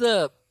 What's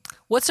a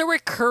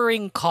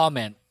recurring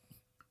comment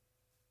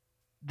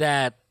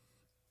that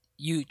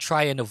you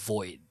try and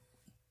avoid?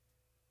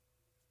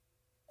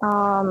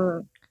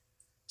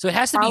 So it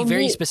has to be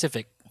very Probably-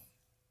 specific.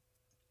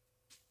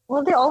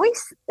 Well, they always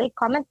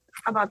comment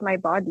about my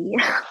body,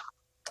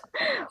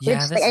 Yeah,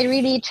 which like, I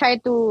really try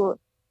to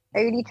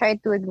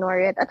ignore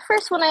it. At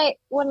first, when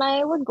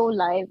I would go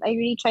live, I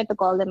really tried to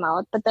call them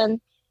out, but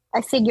then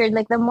I figured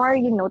like the more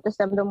you notice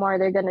them, the more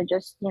they're gonna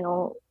just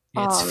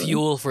it's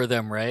fuel for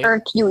them, right?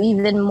 irk you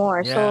even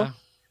more. Yeah. So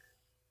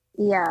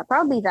yeah,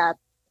 probably that.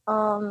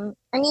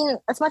 I mean,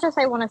 as much as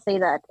I want to say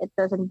that it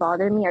doesn't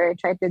bother me or I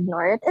try to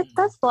ignore it, it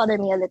does bother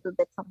me a little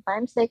bit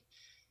sometimes. Like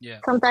Yeah.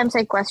 sometimes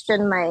I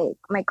question my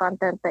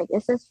content. Like,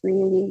 is this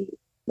really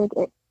like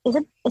is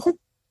it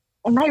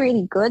am I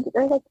really good,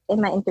 or like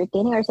am I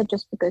entertaining, or is it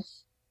just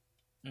because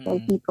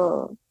like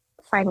people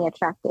find me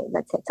attractive?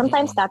 That's it.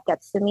 Sometimes that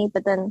gets to me,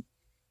 but then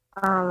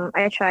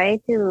I try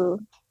to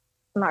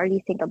not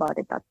really think about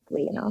it that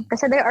way,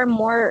 because there are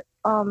more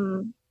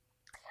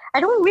I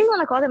don't really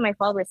want to call them my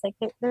followers. Like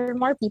there are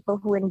more people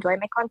who enjoy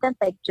my content,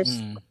 like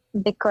just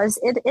because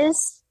it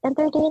is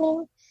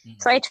entertaining.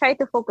 So I try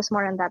to focus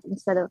more on that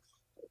instead of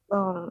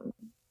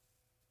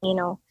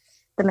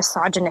the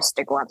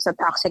misogynistic ones, the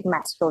toxic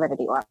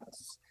masculinity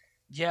ones.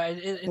 Yeah,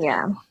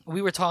 Yeah.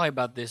 We were talking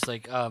about this,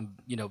 like,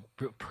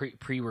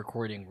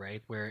 pre-recording,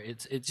 right? Where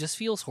it just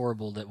feels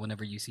horrible that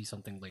whenever you see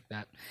something like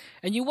that,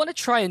 and you want to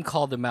try and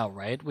call them out,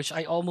 right? Which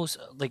I almost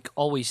like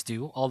always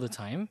do all the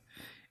time.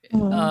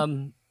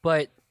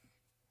 But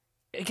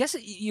I guess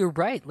you're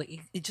right.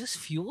 Like it just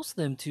fuels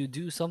them to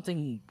do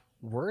something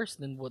worse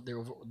than what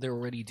they're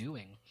already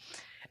doing,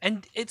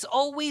 and it's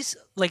always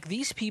like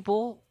these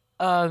people.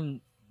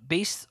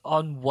 Based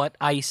on what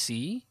I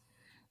see,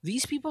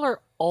 these people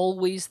are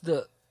always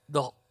the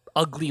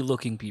ugly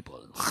looking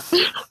people.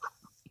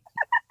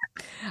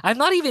 I'm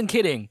not even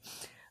kidding.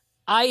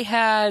 I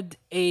had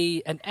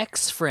an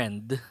ex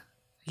friend.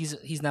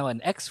 He's now an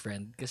ex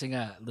friend kasi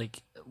nga,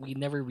 like we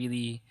never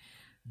really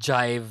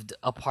jived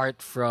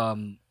apart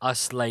from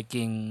us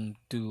liking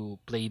to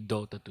play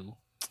Dota 2.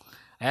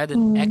 I had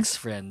an ex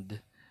friend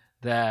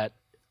that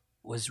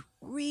was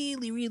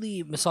really,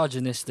 really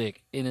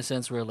misogynistic in a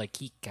sense where like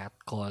he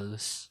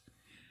catcalls.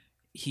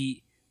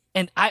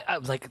 I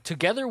like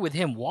together with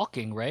him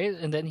walking, right?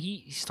 And then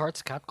he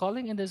starts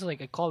catcalling, and there's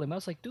like I call him. I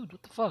was like, dude,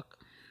 what the fuck?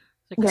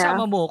 It's like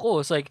kasama mo ko.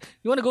 It's like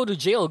you want to go to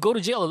jail, go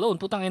to jail alone.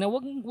 Putang ina,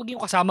 wag yung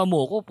kasama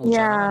mo ko. Pucha,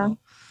 Yeah.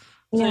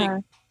 It's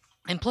like,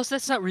 and plus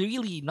that's not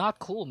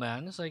cool,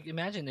 man. It's like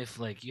imagine if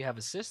like you have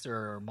a sister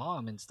or a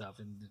mom and stuff,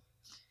 and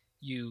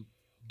you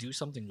do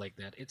something like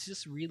that. It's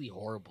just really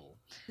horrible.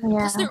 Yeah.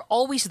 Plus they're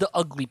always the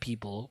ugly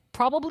people,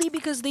 probably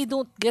because they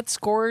don't get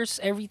scores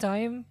every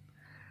time.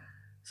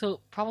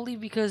 So probably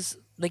because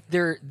like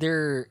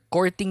their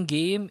courting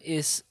game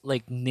is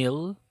like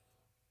nil,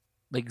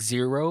 like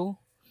 0,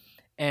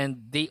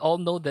 and they all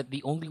know that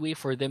the only way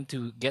for them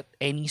to get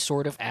any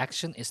sort of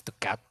action is to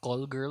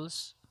catcall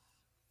girls.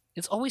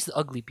 It's always the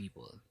ugly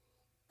people.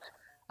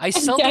 I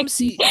seldom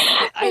see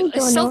I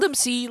seldom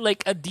see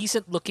like a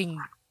decent looking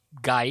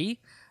guy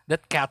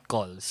that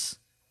catcalls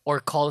or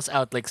calls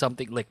out like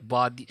something like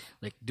body,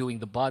 like doing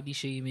the body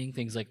shaming,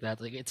 things like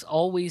that. Like it's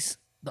always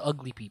the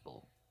ugly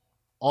people.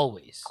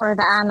 Always. Or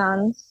the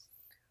anons.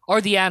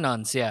 Or the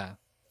anons, yeah.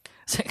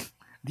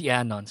 The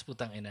anons,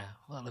 putang ina.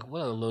 Well, like,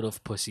 what a load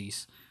of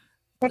pussies.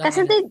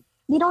 Kasi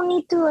they don't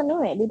need to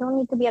they don't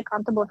need to be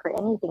accountable for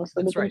anything, so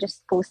That's they can right.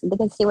 just post it. They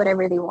can say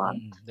whatever they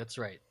want. That's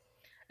right.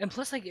 And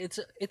plus, like, it's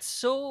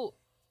so.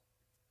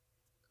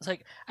 It's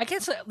like I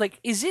guess like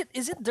is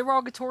it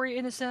derogatory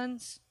in a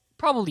sense?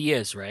 Probably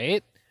is,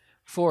 right?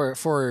 For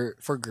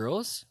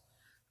girls,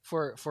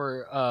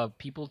 for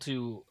people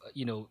to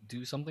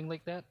do something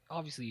like that.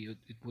 Obviously,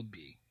 it would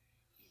be.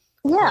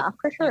 Yeah,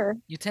 for sure.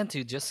 You tend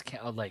to just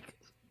like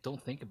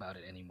don't think about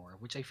it anymore,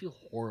 which I feel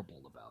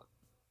horrible about.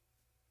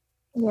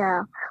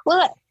 Yeah.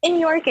 Well, in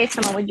your case,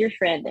 naman with your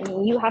friend, I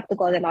mean, you have to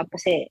call them out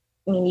kasi,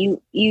 I mean,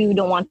 you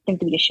don't want them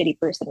to be a shitty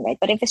person, right?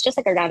 But if it's just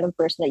like a random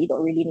person that you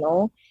don't really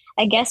know,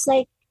 I guess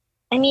like,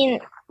 I mean,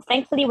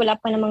 thankfully, wala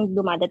pa namang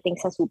dumadating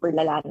sa super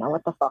lala na,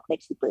 what the fuck,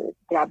 like super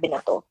grabe na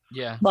to.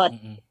 Yeah. But,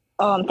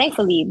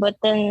 thankfully, but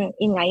then,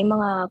 yun nga, yung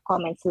mga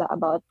comments la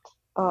about,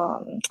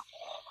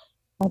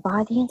 my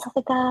body and stuff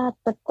like that.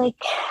 But like,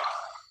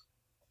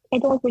 I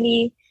don't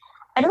really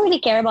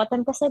care about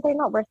them because they're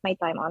not worth my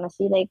time,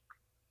 honestly. Like,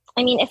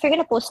 I mean, if you're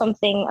gonna post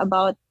something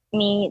about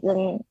me,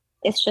 then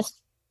it's just,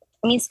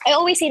 I mean, I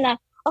always say na,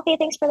 okay,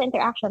 thanks for the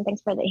interaction,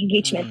 thanks for the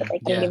engagement, but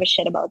like, I don't give a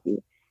shit about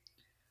you.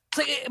 It's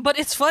like, but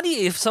it's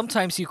funny if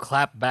sometimes you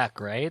clap back,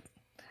 right?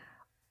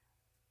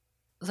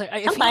 It's like,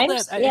 I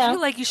feel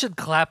like you should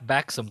clap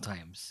back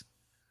sometimes.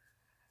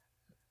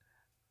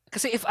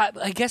 Because if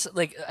I guess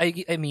like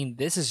I mean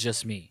this is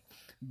just me,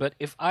 but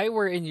if I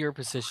were in your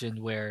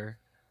position where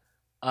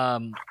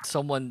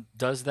someone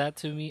does that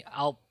to me,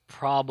 I'll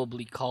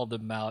probably call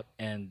them out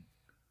and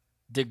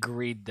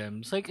degrade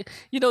them. It's like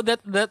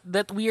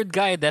that weird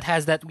guy that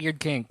has that weird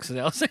kink. So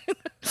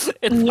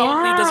it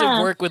probably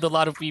doesn't work with a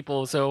lot of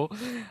people. So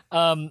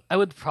I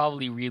would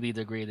probably really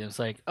degrade them. It's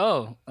like,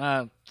 oh,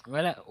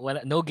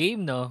 wala, no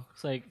game, no.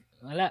 It's like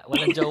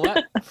walang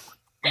jowa.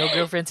 No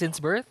girlfriend since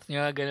birth?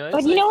 Yeah, ganun.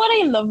 But you know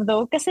what I love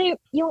though? Kasi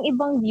yung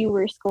ibang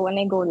viewers ko when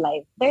I go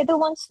live, they're the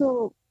ones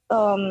who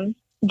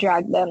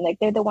drag them. Like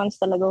they're the ones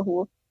talaga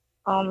who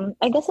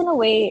I guess in a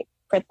way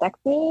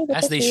protect me.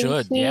 As they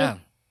should, yeah.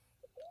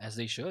 As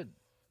they should.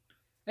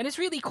 And it's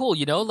really cool,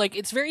 like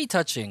it's very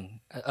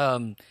touching.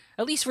 At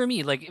least for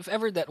me, like if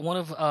ever that one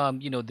of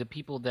the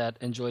people that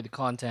enjoy the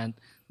content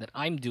that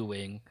I'm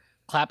doing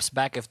claps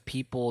back at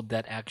people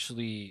that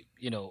actually,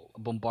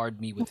 bombard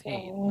me with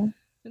hate.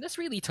 And that's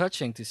really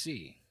touching to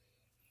see.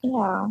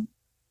 Yeah.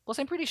 Plus,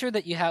 I'm pretty sure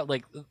that you have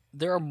like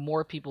there are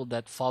more people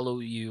that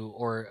follow you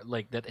or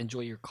like that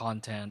enjoy your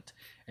content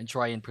and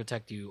try and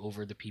protect you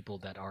over the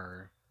people that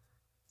are,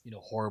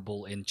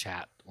 horrible in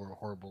chat or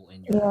horrible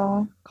in your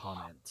Yeah.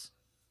 comments.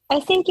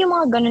 I think yung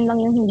mga ganun lang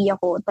yung hindi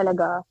ako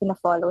talaga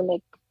pina-follow.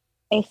 Like,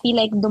 I feel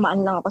like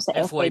dumaan lang ako sa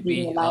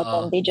FYP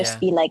nila and they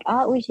just yeah. feel like,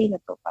 uy, sino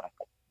to? Parang,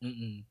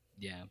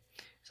 Yeah,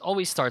 it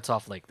always starts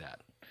off like that.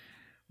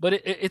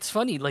 But it's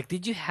funny. Like,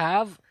 did you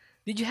have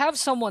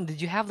someone? Did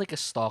you have like a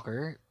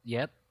stalker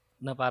yet?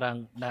 Na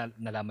parang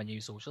nalaman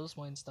niya yung socials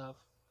mo and stuff.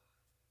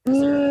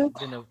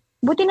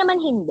 buti naman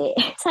hindi.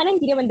 Sana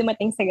hindi naman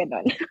dumating sa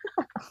ganun.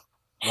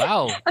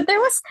 Wow. But there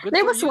was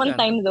one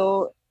then. time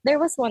though. There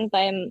was one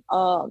time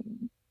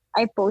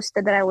I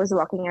posted that I was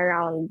walking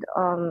around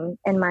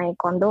in my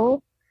condo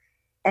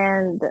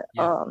and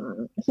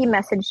he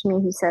messaged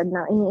me. He said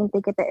na iniintay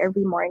kita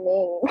every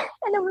morning.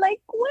 And I'm like,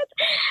 what?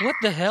 What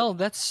the hell?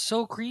 That's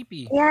so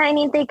creepy. Yeah,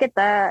 iniintay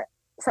kita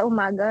sa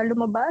umaga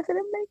lumabas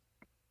and I'm like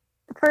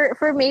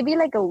for maybe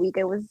like a week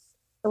I was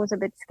a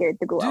bit scared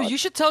to go out. Dude, you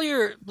should tell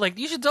your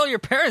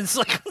parents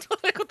like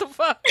what the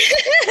fuck?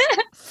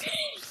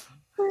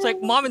 It's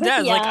like, mom and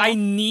dad, like, I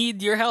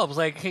need your help. It's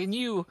like, can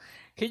you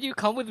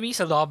come with me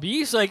sa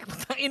lobby? It's like,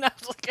 I'm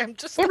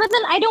just... Yeah, but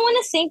then I don't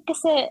want to think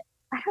kasi,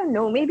 I don't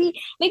know, maybe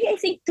I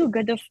think too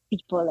good of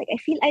people. Like, I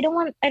feel, I don't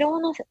want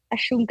to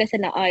assume kasi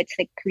na, it's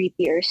like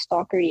creepy or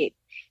stalkery.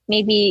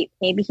 Maybe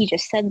he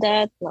just said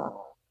that.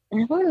 No,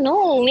 I don't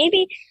know.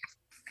 Maybe,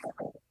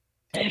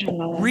 I don't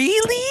know.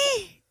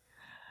 Really?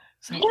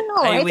 I don't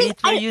know. I wait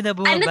for you na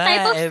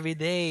bumaba every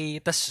day.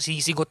 Tapos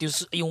sisigot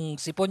yung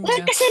sipon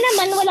niya. Kasi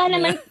naman,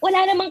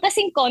 wala naman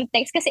kasing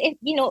context. Kasi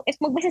if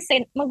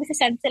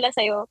magbisasend sila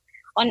sa'yo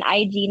on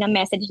IG na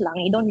message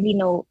lang, you don't really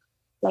know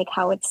like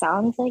how it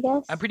sounds, I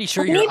guess. I'm pretty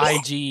sure your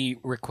IG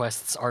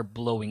requests are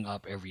blowing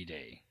up every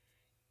day.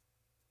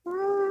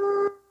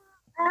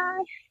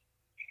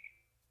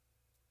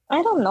 I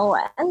don't know.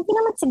 Hindi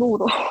naman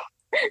siguro.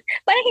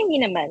 Parang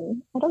hindi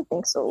naman. I don't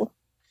think so.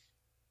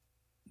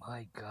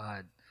 My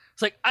God.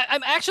 It's like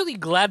I'm actually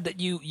glad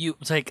that you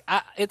it's like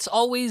it's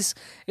always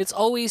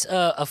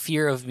a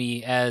fear of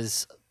me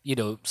as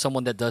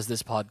someone that does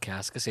this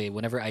podcast because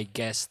whenever I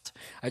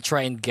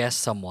try and guest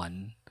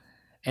someone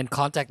and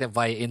contact them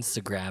via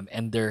Instagram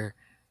and they're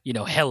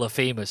hella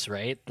famous,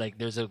 right? Like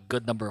there's a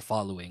good number of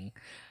following.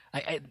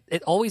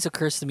 It always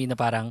occurs to me na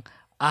parang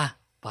baka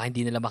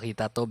hindi nila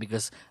makita to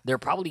because they're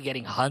probably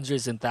getting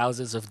hundreds and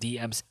thousands of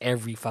DMs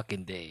every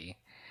fucking day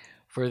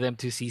for them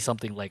to see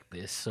something like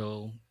this.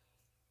 So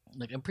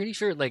like I'm pretty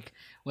sure like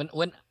when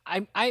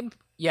I'm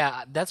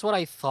yeah, that's what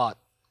I thought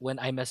when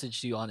I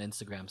messaged you on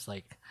Instagram. It's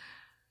like,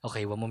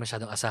 okay, wag mo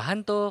masyadong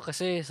asahan to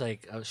kasi it's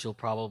like she'll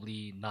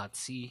probably not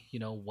see,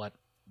 what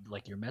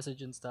like your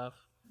message and stuff.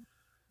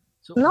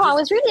 So no, I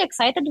was really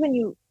excited when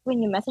you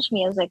messaged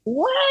me. I was like,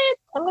 what?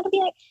 I'm gonna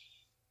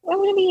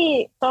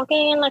be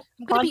talking in like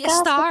I'm gonna be a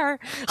star.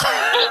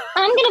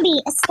 I'm gonna be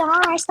a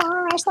star.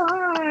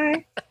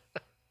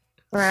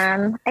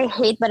 Man, I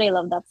hate but I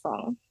love that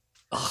song.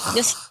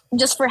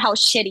 Just for how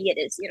shitty it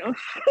is,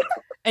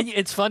 And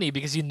it's funny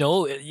because you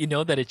know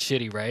that it's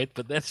shitty, right?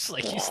 But that's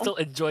like you still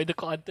enjoy the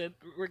content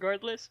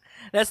regardless.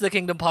 That's the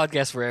Kingdom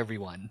podcast for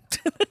everyone.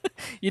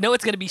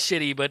 It's gonna be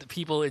shitty, but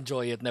people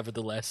enjoy it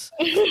nevertheless.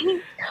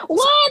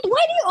 What?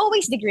 Why do you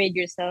always degrade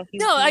yourself?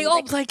 No, I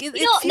always like it.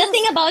 The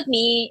thing about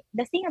me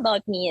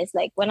is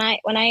like when I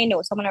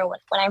know someone or when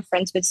I'm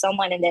friends with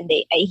someone and then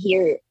I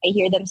hear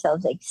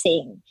themselves like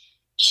saying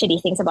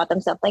shitty things about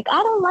themselves. Like,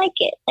 I don't like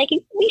it. Like,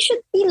 we should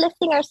be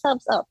lifting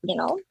ourselves up,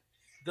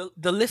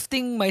 The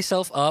lifting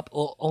myself up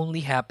only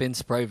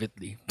happens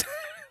privately.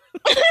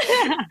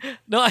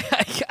 No,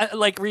 I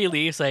like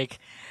really. It's like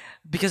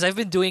because I've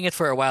been doing it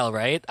for a while,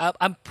 right?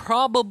 I'm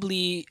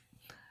probably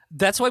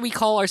that's why we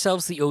call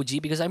ourselves the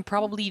OG because I'm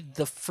probably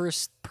the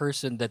first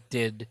person that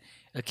did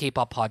a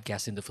K-pop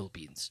podcast in the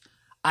Philippines.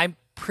 I'm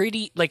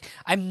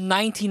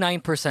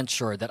 99%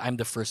 sure that I'm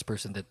the first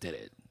person that did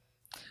it.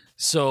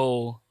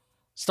 So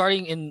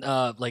starting in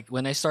like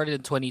when I started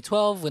in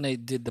 2012 when I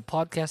did the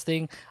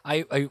podcasting,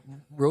 I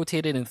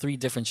rotated in 3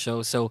 different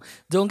shows. So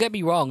don't get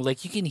me wrong,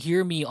 like you can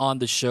hear me on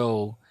the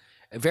show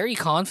very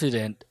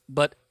confident,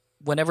 but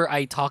whenever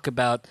I talk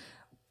about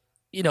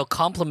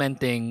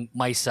complimenting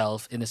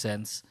myself in a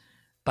sense,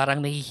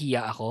 parang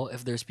nahihiya ako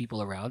if there's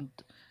people around.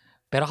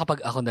 Pero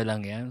kapag ako na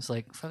lang yan, it's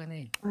like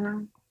fucking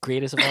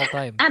greatest of all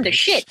time. I'm the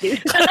shit,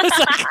 dude.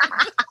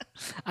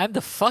 I'm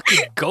the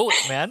fucking goat,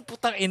 man.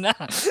 Putang ina.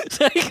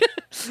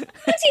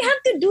 Because you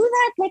have to do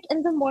that. Like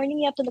in the morning,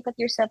 you have to look at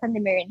yourself in the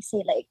mirror and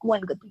say like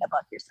one good thing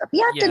about yourself.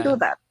 You have to do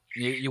that.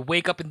 You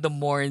wake up in the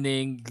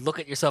morning, look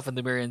at yourself in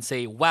the mirror and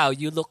say, wow,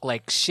 you look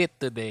like shit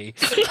today.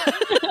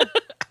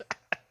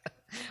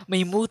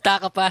 May muta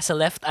ka pa sa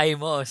left eye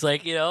mo. It's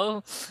like,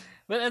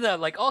 But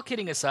like all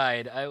kidding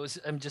aside,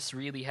 I'm just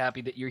really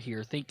happy that you're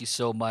here. Thank you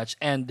so much.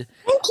 And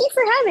thank you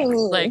for having me.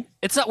 Like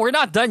we're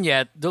not done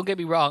yet. Don't get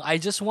me wrong. I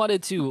just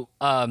wanted to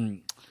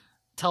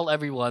tell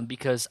everyone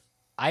because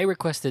I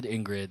requested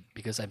Ingrid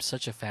because I'm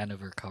such a fan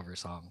of her cover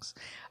songs.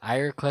 I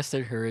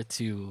requested her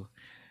to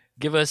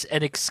give us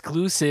an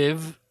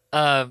exclusive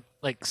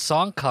like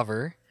song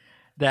cover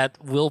that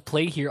we'll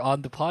play here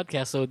on the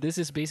podcast. So this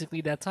is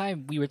basically that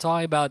time. We were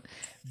talking about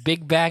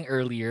Big Bang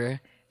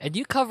earlier, and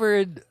you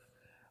covered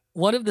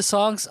one of the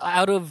songs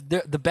out of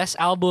the best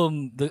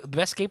album, the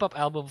best K-pop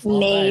album of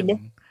all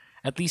time.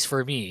 At least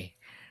for me.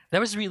 That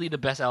was really the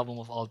best album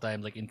of all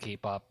time, like in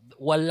K-pop.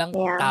 Walang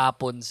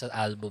tapon sa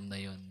album na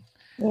yun.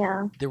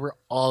 Yeah. They were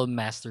all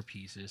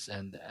masterpieces,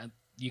 and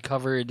you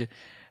covered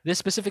this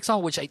specific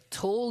song, which I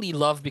totally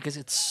love because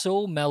it's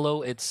so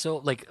mellow. It's so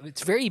like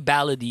it's very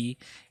ballady.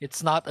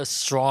 It's not a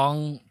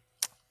strong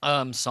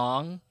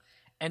song,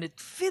 and it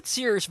fits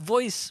your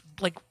voice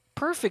like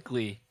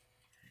perfectly.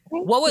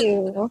 Thank What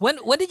you.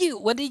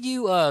 when did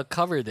you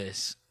cover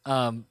this?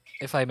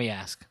 If I may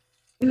ask.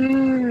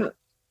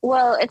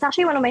 Well, it's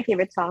actually one of my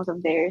favorite songs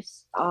of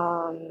theirs.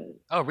 Oh,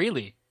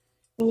 really?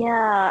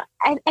 Yeah,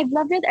 I've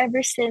loved it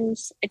ever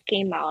since it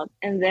came out.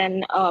 And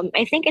then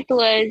I think it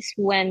was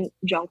when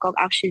Jungkook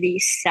actually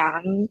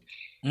sang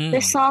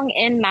the song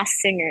in Masked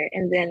Singer.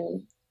 And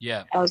then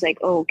I was like,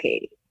 oh,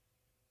 okay.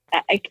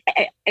 I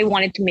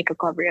wanted to make a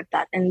cover of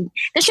that. And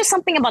there's just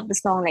something about the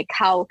song, like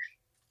how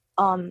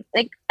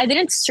like I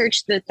didn't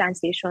search the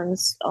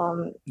translations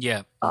when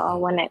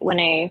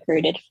I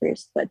heard it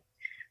first, but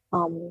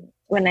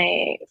when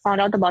I found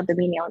out about the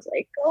meaning, I was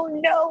like, oh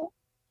no.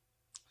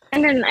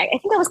 And then I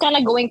think I was kind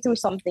of going through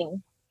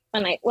something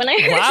when I heard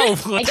it.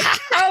 I guess,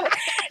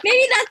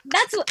 maybe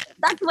that's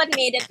what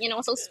made it,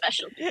 so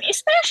special to me.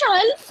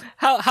 Special?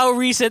 How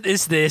recent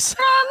is this?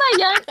 Tama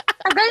yan.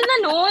 Tagal na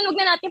noon. Huwag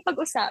na natin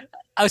pag-usapan.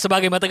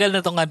 Sabagay, matagal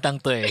na tong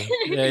kantang to eh.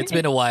 Yeah, it's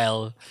been a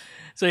while.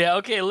 So yeah,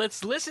 okay,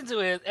 let's listen to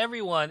it.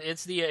 Everyone,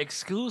 it's the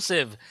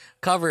exclusive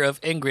cover of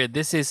Ingrid.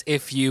 This is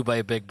If You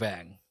by Big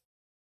Bang.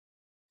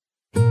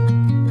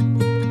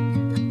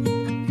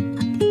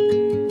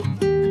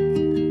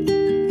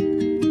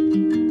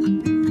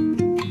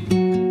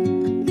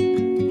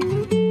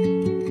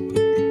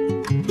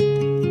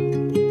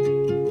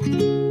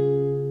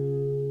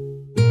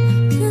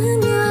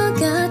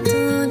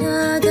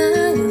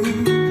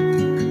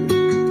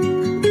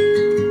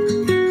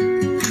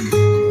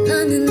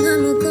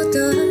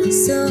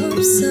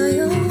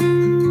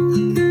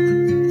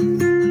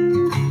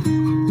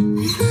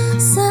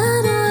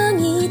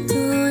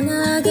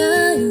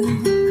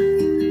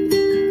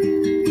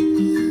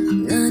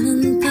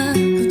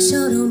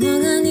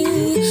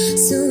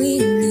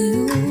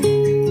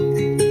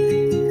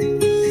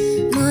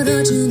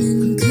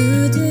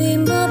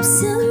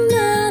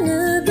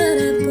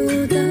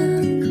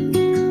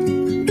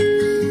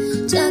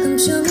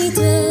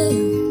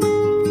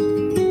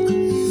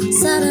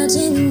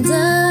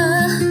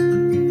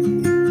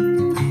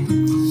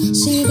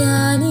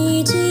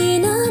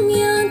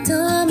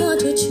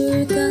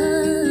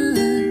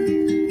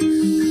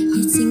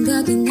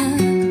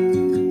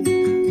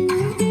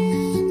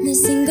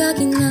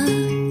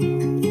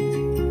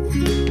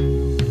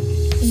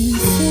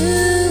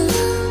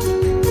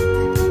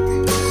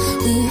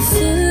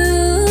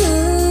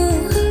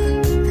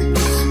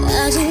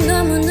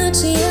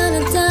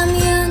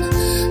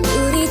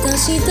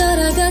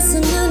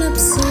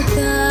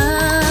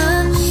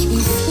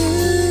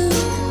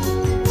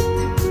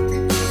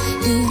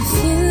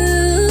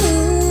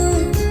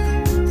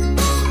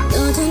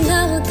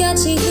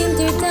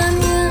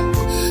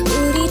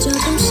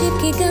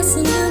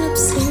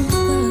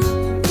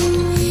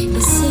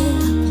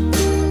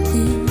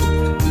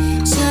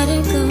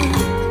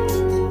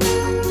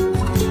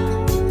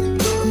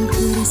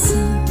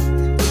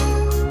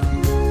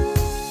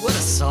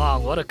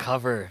 What a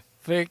cover.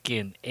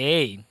 Freaking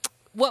A.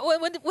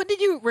 When did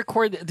you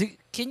record?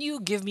 Can you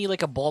give me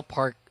like a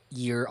ballpark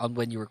year on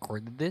when you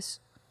recorded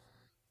this?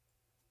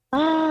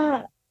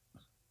 I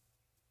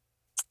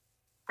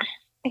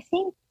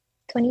think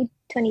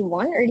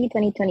 2021, early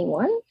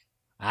 2021.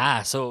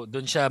 So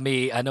dun siya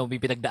may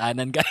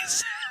pinagdaanan,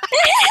 guys.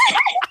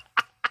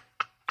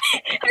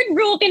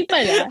 Heartbroken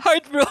pala.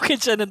 Heartbroken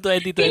siya ng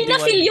 2021. Feel na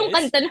feel yung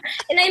kanta.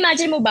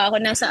 Na-imagine mo ba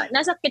ako, nasa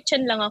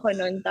kitchen lang ako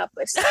noon,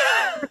 tapos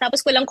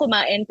ko lang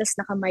kumain, tapos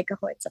naka-mic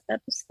ako,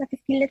 tapos na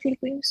feel ko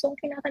yung song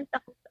kinakanta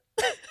ko.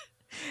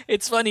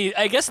 It's funny.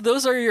 I guess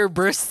those are your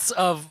bursts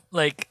of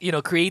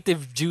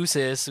creative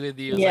juices with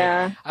you.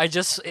 Yeah. Like, I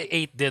just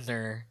ate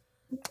dinner.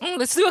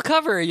 Let's do a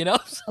cover, Yeah.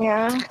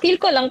 Feel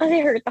ko lang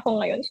kasi hurt ako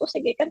ngayon. So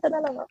sige, kanta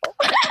na lang ako.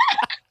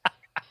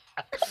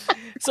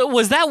 So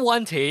was that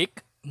one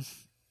take?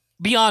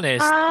 Be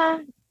honest.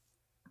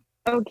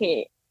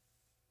 Okay.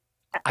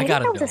 I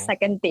gotta know. That was a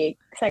second take.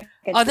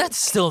 That's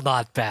still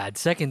not bad.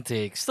 Second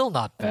take, still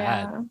not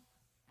bad. Yeah.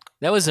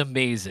 That was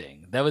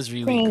amazing. That was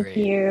really great.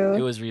 Thank you.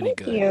 It was really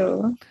good. Thank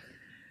you.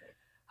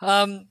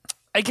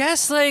 I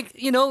guess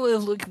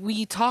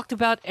we talked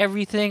about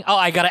everything. Oh,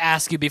 I gotta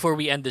ask you before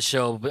we end the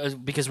show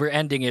because we're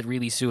ending it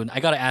really soon. I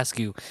gotta ask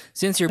you,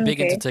 since you're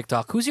big into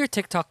TikTok, who's your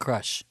TikTok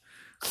crush?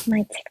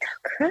 My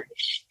TikTok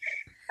crush?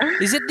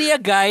 Is it the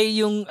guy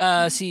yung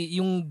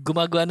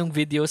gumagawa ng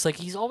videos, like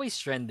he's always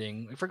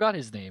trending? I forgot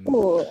his name.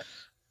 Ooh.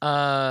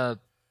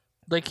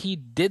 Like he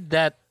did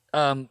that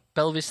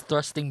pelvis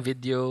thrusting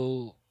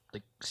video,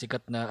 like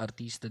sikat na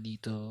artista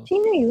dito.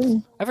 Sino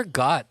yun? I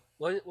forgot.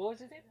 What was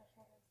his name?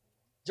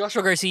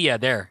 Joshua Garcia.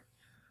 There.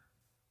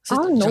 Is it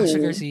Oh, no. Joshua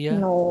Garcia?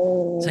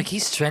 No. It's like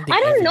he's trending. I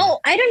don't everywhere. know.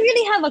 I don't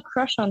really have a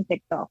crush on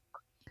TikTok.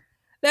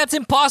 That's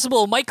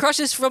impossible. My crush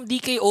is from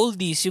DK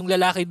Oldies, yung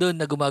lalaki doon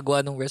na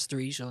gumagawa ng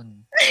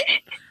restoration.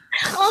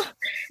 Oh,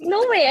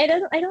 no way. I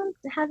don't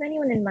have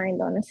anyone in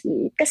mind,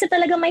 honestly. Kasi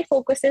talaga my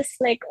focus is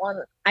like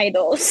on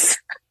idols.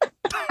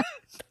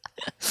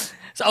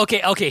 So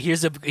okay.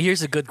 Here's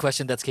a good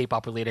question that's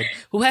K-pop related.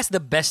 Who has the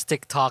best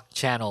TikTok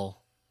channel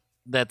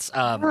that's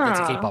a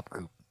K-pop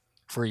group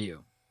for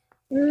you?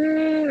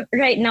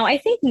 Right now, I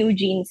think New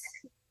Jeans.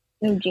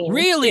 New Jeans.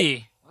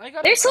 Really?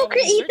 They're so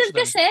creative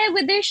kasi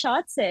with their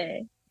shots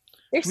eh.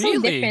 They're so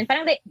Really? different.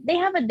 Parang they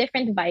have a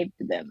different vibe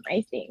to them,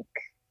 I think.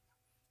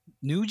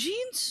 New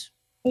Jeans?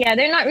 Yeah,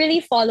 they're not really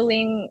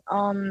following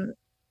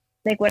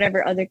like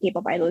whatever other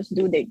K-pop idols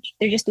do.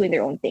 They're just doing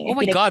their own thing. Oh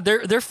my god,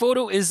 their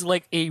photo is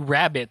like a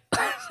rabbit.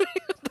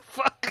 What the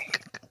fuck?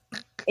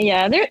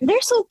 Yeah,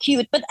 they're so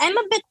cute, but I'm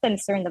a bit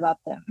concerned about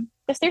them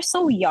because they're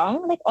so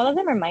young. Like all of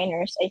them are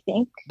minors, I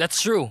think.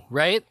 That's true,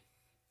 right?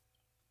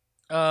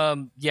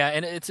 Yeah,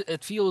 and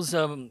it feels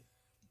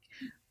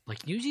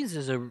like New Jeans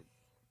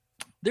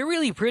they're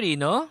really pretty,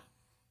 no?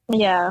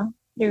 Yeah,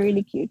 they're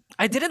really cute.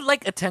 I didn't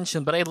like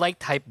Attention, but I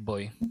liked Hype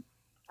Boy.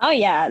 Oh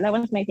yeah, that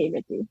one's my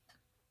favorite too.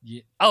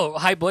 Yeah. Oh,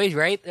 Hype Boy,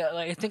 right?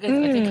 I think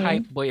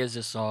Hype Boy as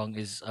a song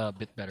is a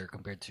bit better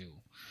compared to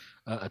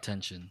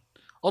Attention.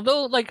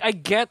 Although, like, I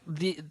get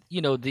the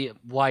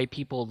why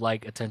people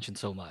like Attention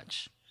so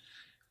much,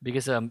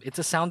 because it's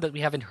a sound that we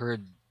haven't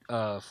heard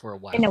for a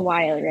while. In a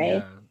while,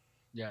 right?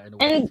 Yeah, in a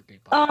while.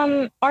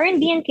 And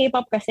R&B and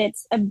K-pop kasi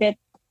it's a bit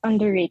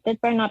underrated,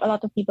 but not a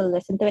lot of people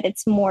listen to it.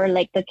 It's more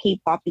like the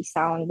K-poppy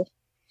sound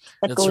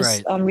that That's goes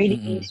right. really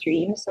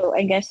mainstream. So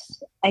I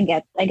guess I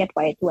get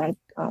why it went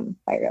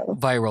viral.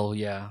 Viral,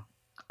 yeah.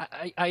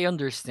 I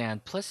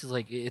understand. Plus, it's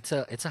like it's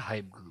a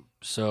hype group,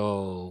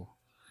 so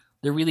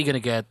they're really gonna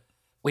get.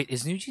 Wait,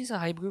 is New Jeans a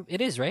hype group? It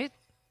is, right?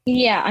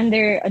 Yeah,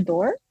 under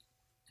Adore.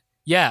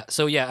 Yeah.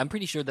 So yeah, I'm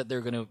pretty sure that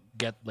they're gonna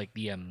get like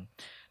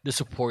the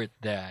support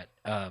that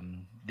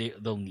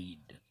they'll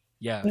need.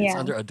 Yeah, it's Yeah.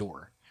 under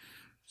Adore.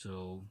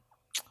 So,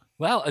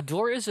 wow,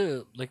 Adore is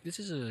this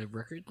is a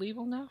record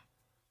label now.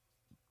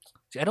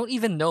 See, I don't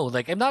even know.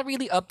 Like, I'm not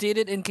really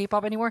updated in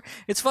K-pop anymore.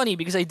 It's funny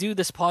because I do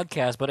this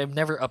podcast, but I'm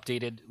never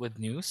updated with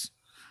news,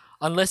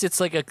 unless it's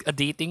like a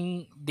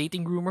dating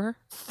rumor.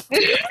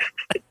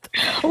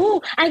 Oh,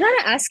 I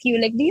gotta ask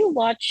you, like, do you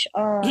watch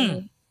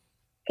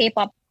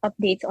K-pop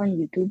updates on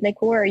YouTube? Like,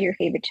 who are your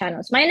favorite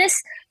channels? Mine is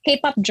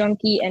K-pop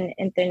Junkie and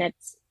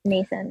Internet's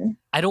Nathan.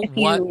 I don't If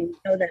watch. you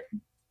know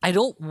them. I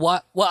don't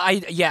watch. Well,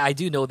 I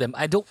do know them.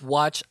 I don't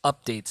watch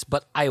updates,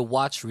 but I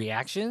watch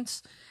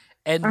reactions.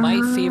 And my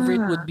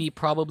favorite would be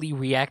probably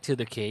React to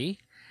the K,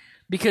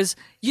 because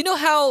you know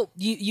how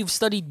you've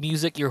studied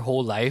music your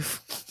whole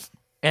life,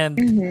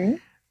 and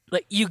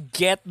like you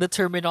get the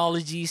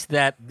terminologies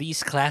that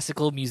these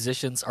classical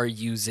musicians are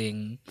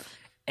using,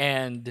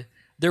 and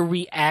they're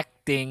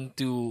reacting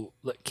to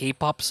like,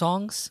 K-pop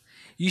songs.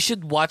 You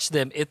should watch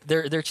them.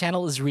 Their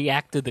channel is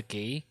React to the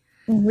K.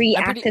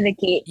 React to the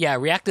K. Yeah,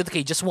 React to the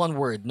K. Just one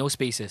word, no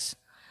spaces.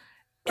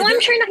 Oh,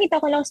 I'm sure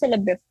nakita ko lang sila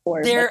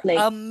before. They're but like,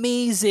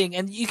 amazing,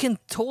 and you can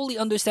totally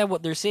understand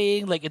what they're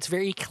saying. Like, it's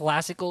very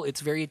classical,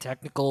 it's very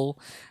technical,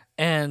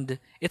 and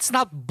it's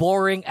not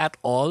boring at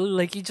all.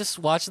 Like, you just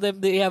watch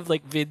them. They have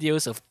like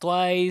videos of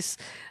Twice,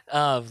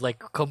 of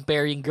like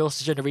comparing Girls'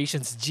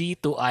 Generation's G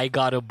to I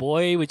Got a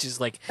Boy, which is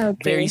like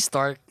very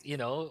stark.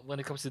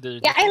 When it comes to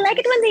the yeah, I like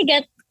it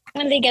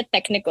when they get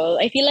technical.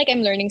 I feel like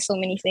I'm learning so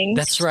many things.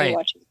 That's just by right.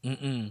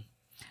 watching.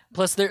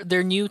 Plus,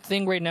 their new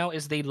thing right now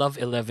is they love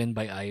 11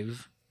 by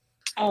IVE.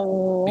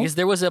 Oh, Because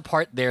there was a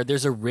part there.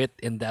 There's a writ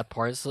in that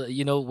part, so,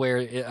 where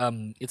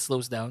it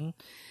slows down.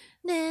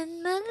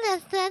 Sana,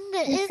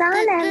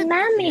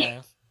 mami.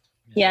 Yeah.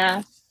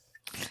 Yeah.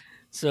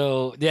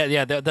 So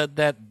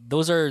that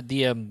those are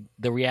the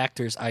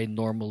reactors I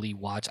normally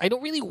watch. I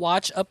don't really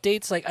watch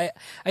updates. Like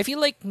I feel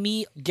like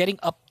me getting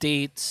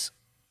updates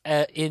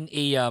in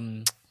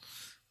a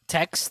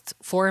text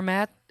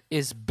format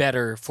is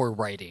better for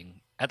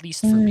writing, at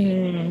least for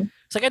me.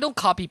 It's like I don't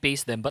copy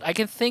paste them, but I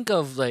can think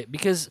of like,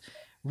 because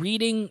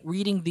reading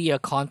the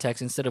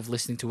context instead of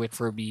listening to it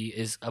for me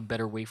is a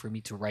better way for me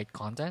to write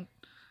content.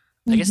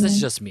 I guess that's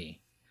just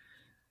me.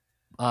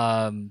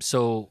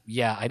 So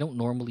yeah, I don't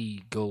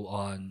normally go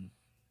on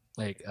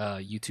like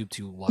YouTube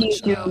to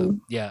watch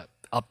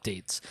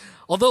updates.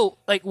 Although,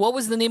 like, what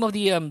was the name of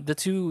the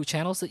two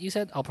channels that you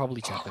said? I'll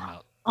probably check them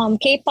out.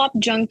 K-pop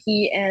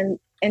Junkie and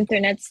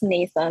Internet's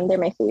Nathan. They're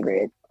my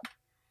favorite.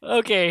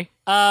 Okay.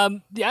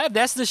 Yeah,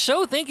 that's the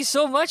show. Thank you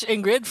so much,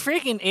 Ingrid.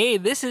 Freaking A.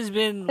 This has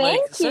been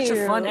Thank such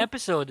a fun you.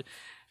 episode.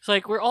 It's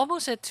like we're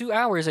almost at 2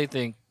 hours, I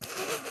think.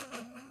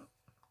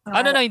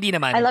 I don't know, hindi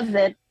naman. I loved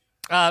it.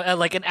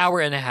 Like an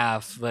hour and a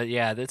half, but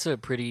yeah, that's a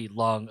pretty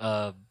long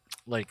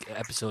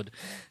episode.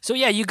 So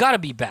yeah, you gotta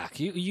be back.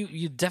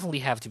 You definitely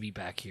have to be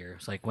back here.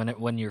 It's like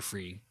when you're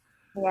free.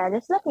 Yeah,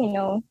 just let me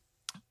know.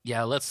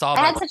 Yeah, let's talk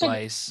I had about such a-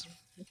 Twice.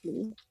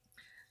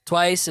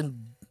 Twice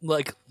and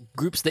like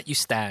groups that you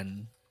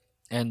stan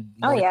and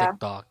Oh, more yeah.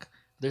 TikTok.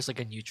 There's like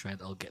a new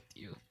trend I'll get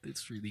you.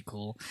 It's really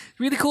cool.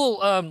 Really cool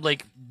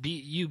like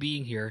you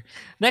being here.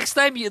 Next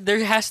time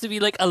there has to be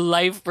like a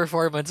live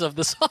performance of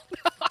the song.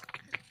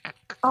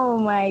 Oh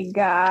my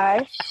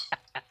gosh.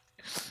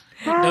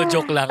 No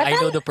joke lang. I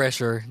know the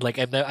pressure. Like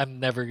I'm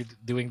never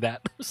doing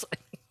that.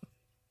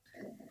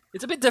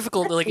 It's a bit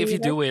difficult like if you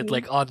do it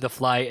like on the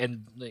fly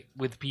and like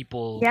with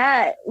people.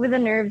 Yeah, with the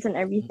nerves and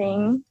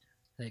everything.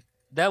 Like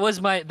that was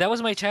my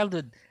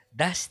childhood.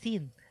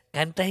 Dustin,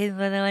 kantahin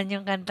mo naman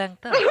yung kantang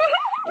to.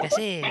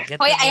 Kasi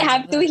Oh, yeah, I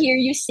have to hear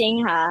you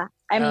sing, ha?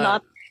 I'm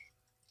not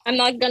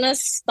gonna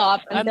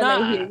stop until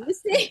I hear you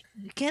sing.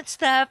 You can't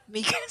stop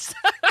me. Can't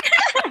stop.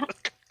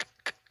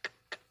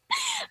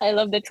 I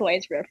love the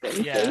Twice reference.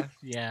 Yeah.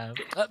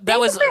 Thank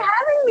you for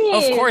having me.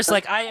 Of course,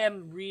 like I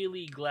am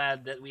really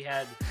glad that we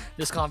had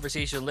this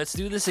conversation. Let's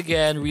do this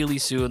again really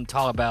soon.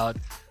 Talk about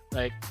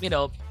like,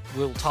 we'll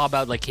talk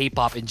about like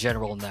K-pop in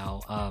general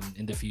now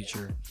in the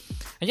future.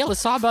 And yeah,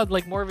 let's talk about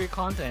like more of your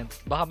content.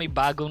 Baka may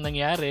bagong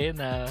nangyari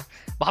na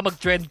baka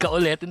mag-trend ka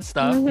ulit and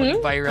stuff.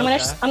 Maging viral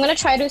ka. I'm gonna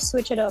try to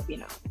switch it up,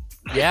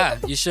 Yeah,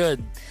 you should.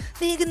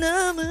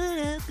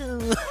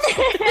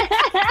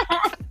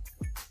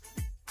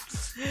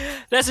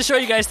 That's the show,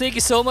 you guys. Thank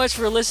you so much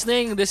for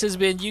listening. This has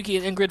been Yuki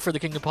and Ingrid for the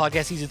Kingdom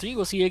Podcast Season 3.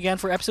 We'll see you again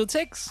for Episode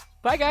 6.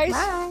 Bye, guys.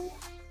 Bye.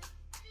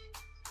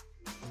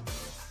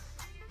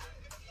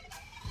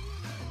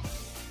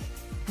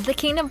 The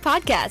Kingdom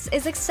Podcast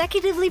is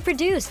executively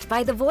produced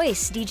by The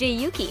Voice, DJ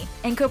Yuki,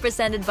 and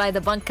co-presented by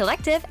The Bunk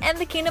Collective and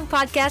the Kingdom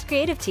Podcast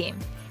creative team.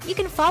 You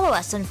can follow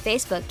us on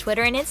Facebook,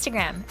 Twitter, and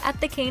Instagram at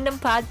The Kingdom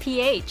Pod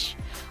PH.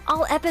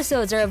 All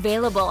episodes are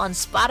available on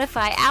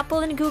Spotify, Apple,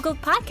 and Google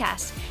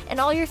Podcasts, and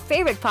all your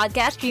favorite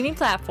podcast streaming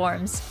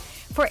platforms.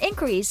 For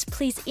inquiries,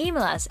 please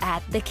email us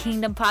at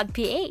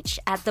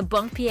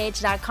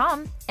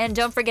thekingdompodph@thebunkph.com, and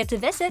don't forget to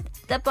visit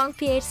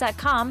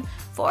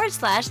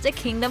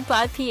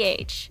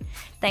thebunkph.com/thekingdompodph.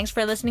 Thanks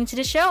for listening to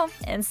the show,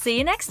 and see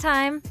you next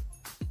time!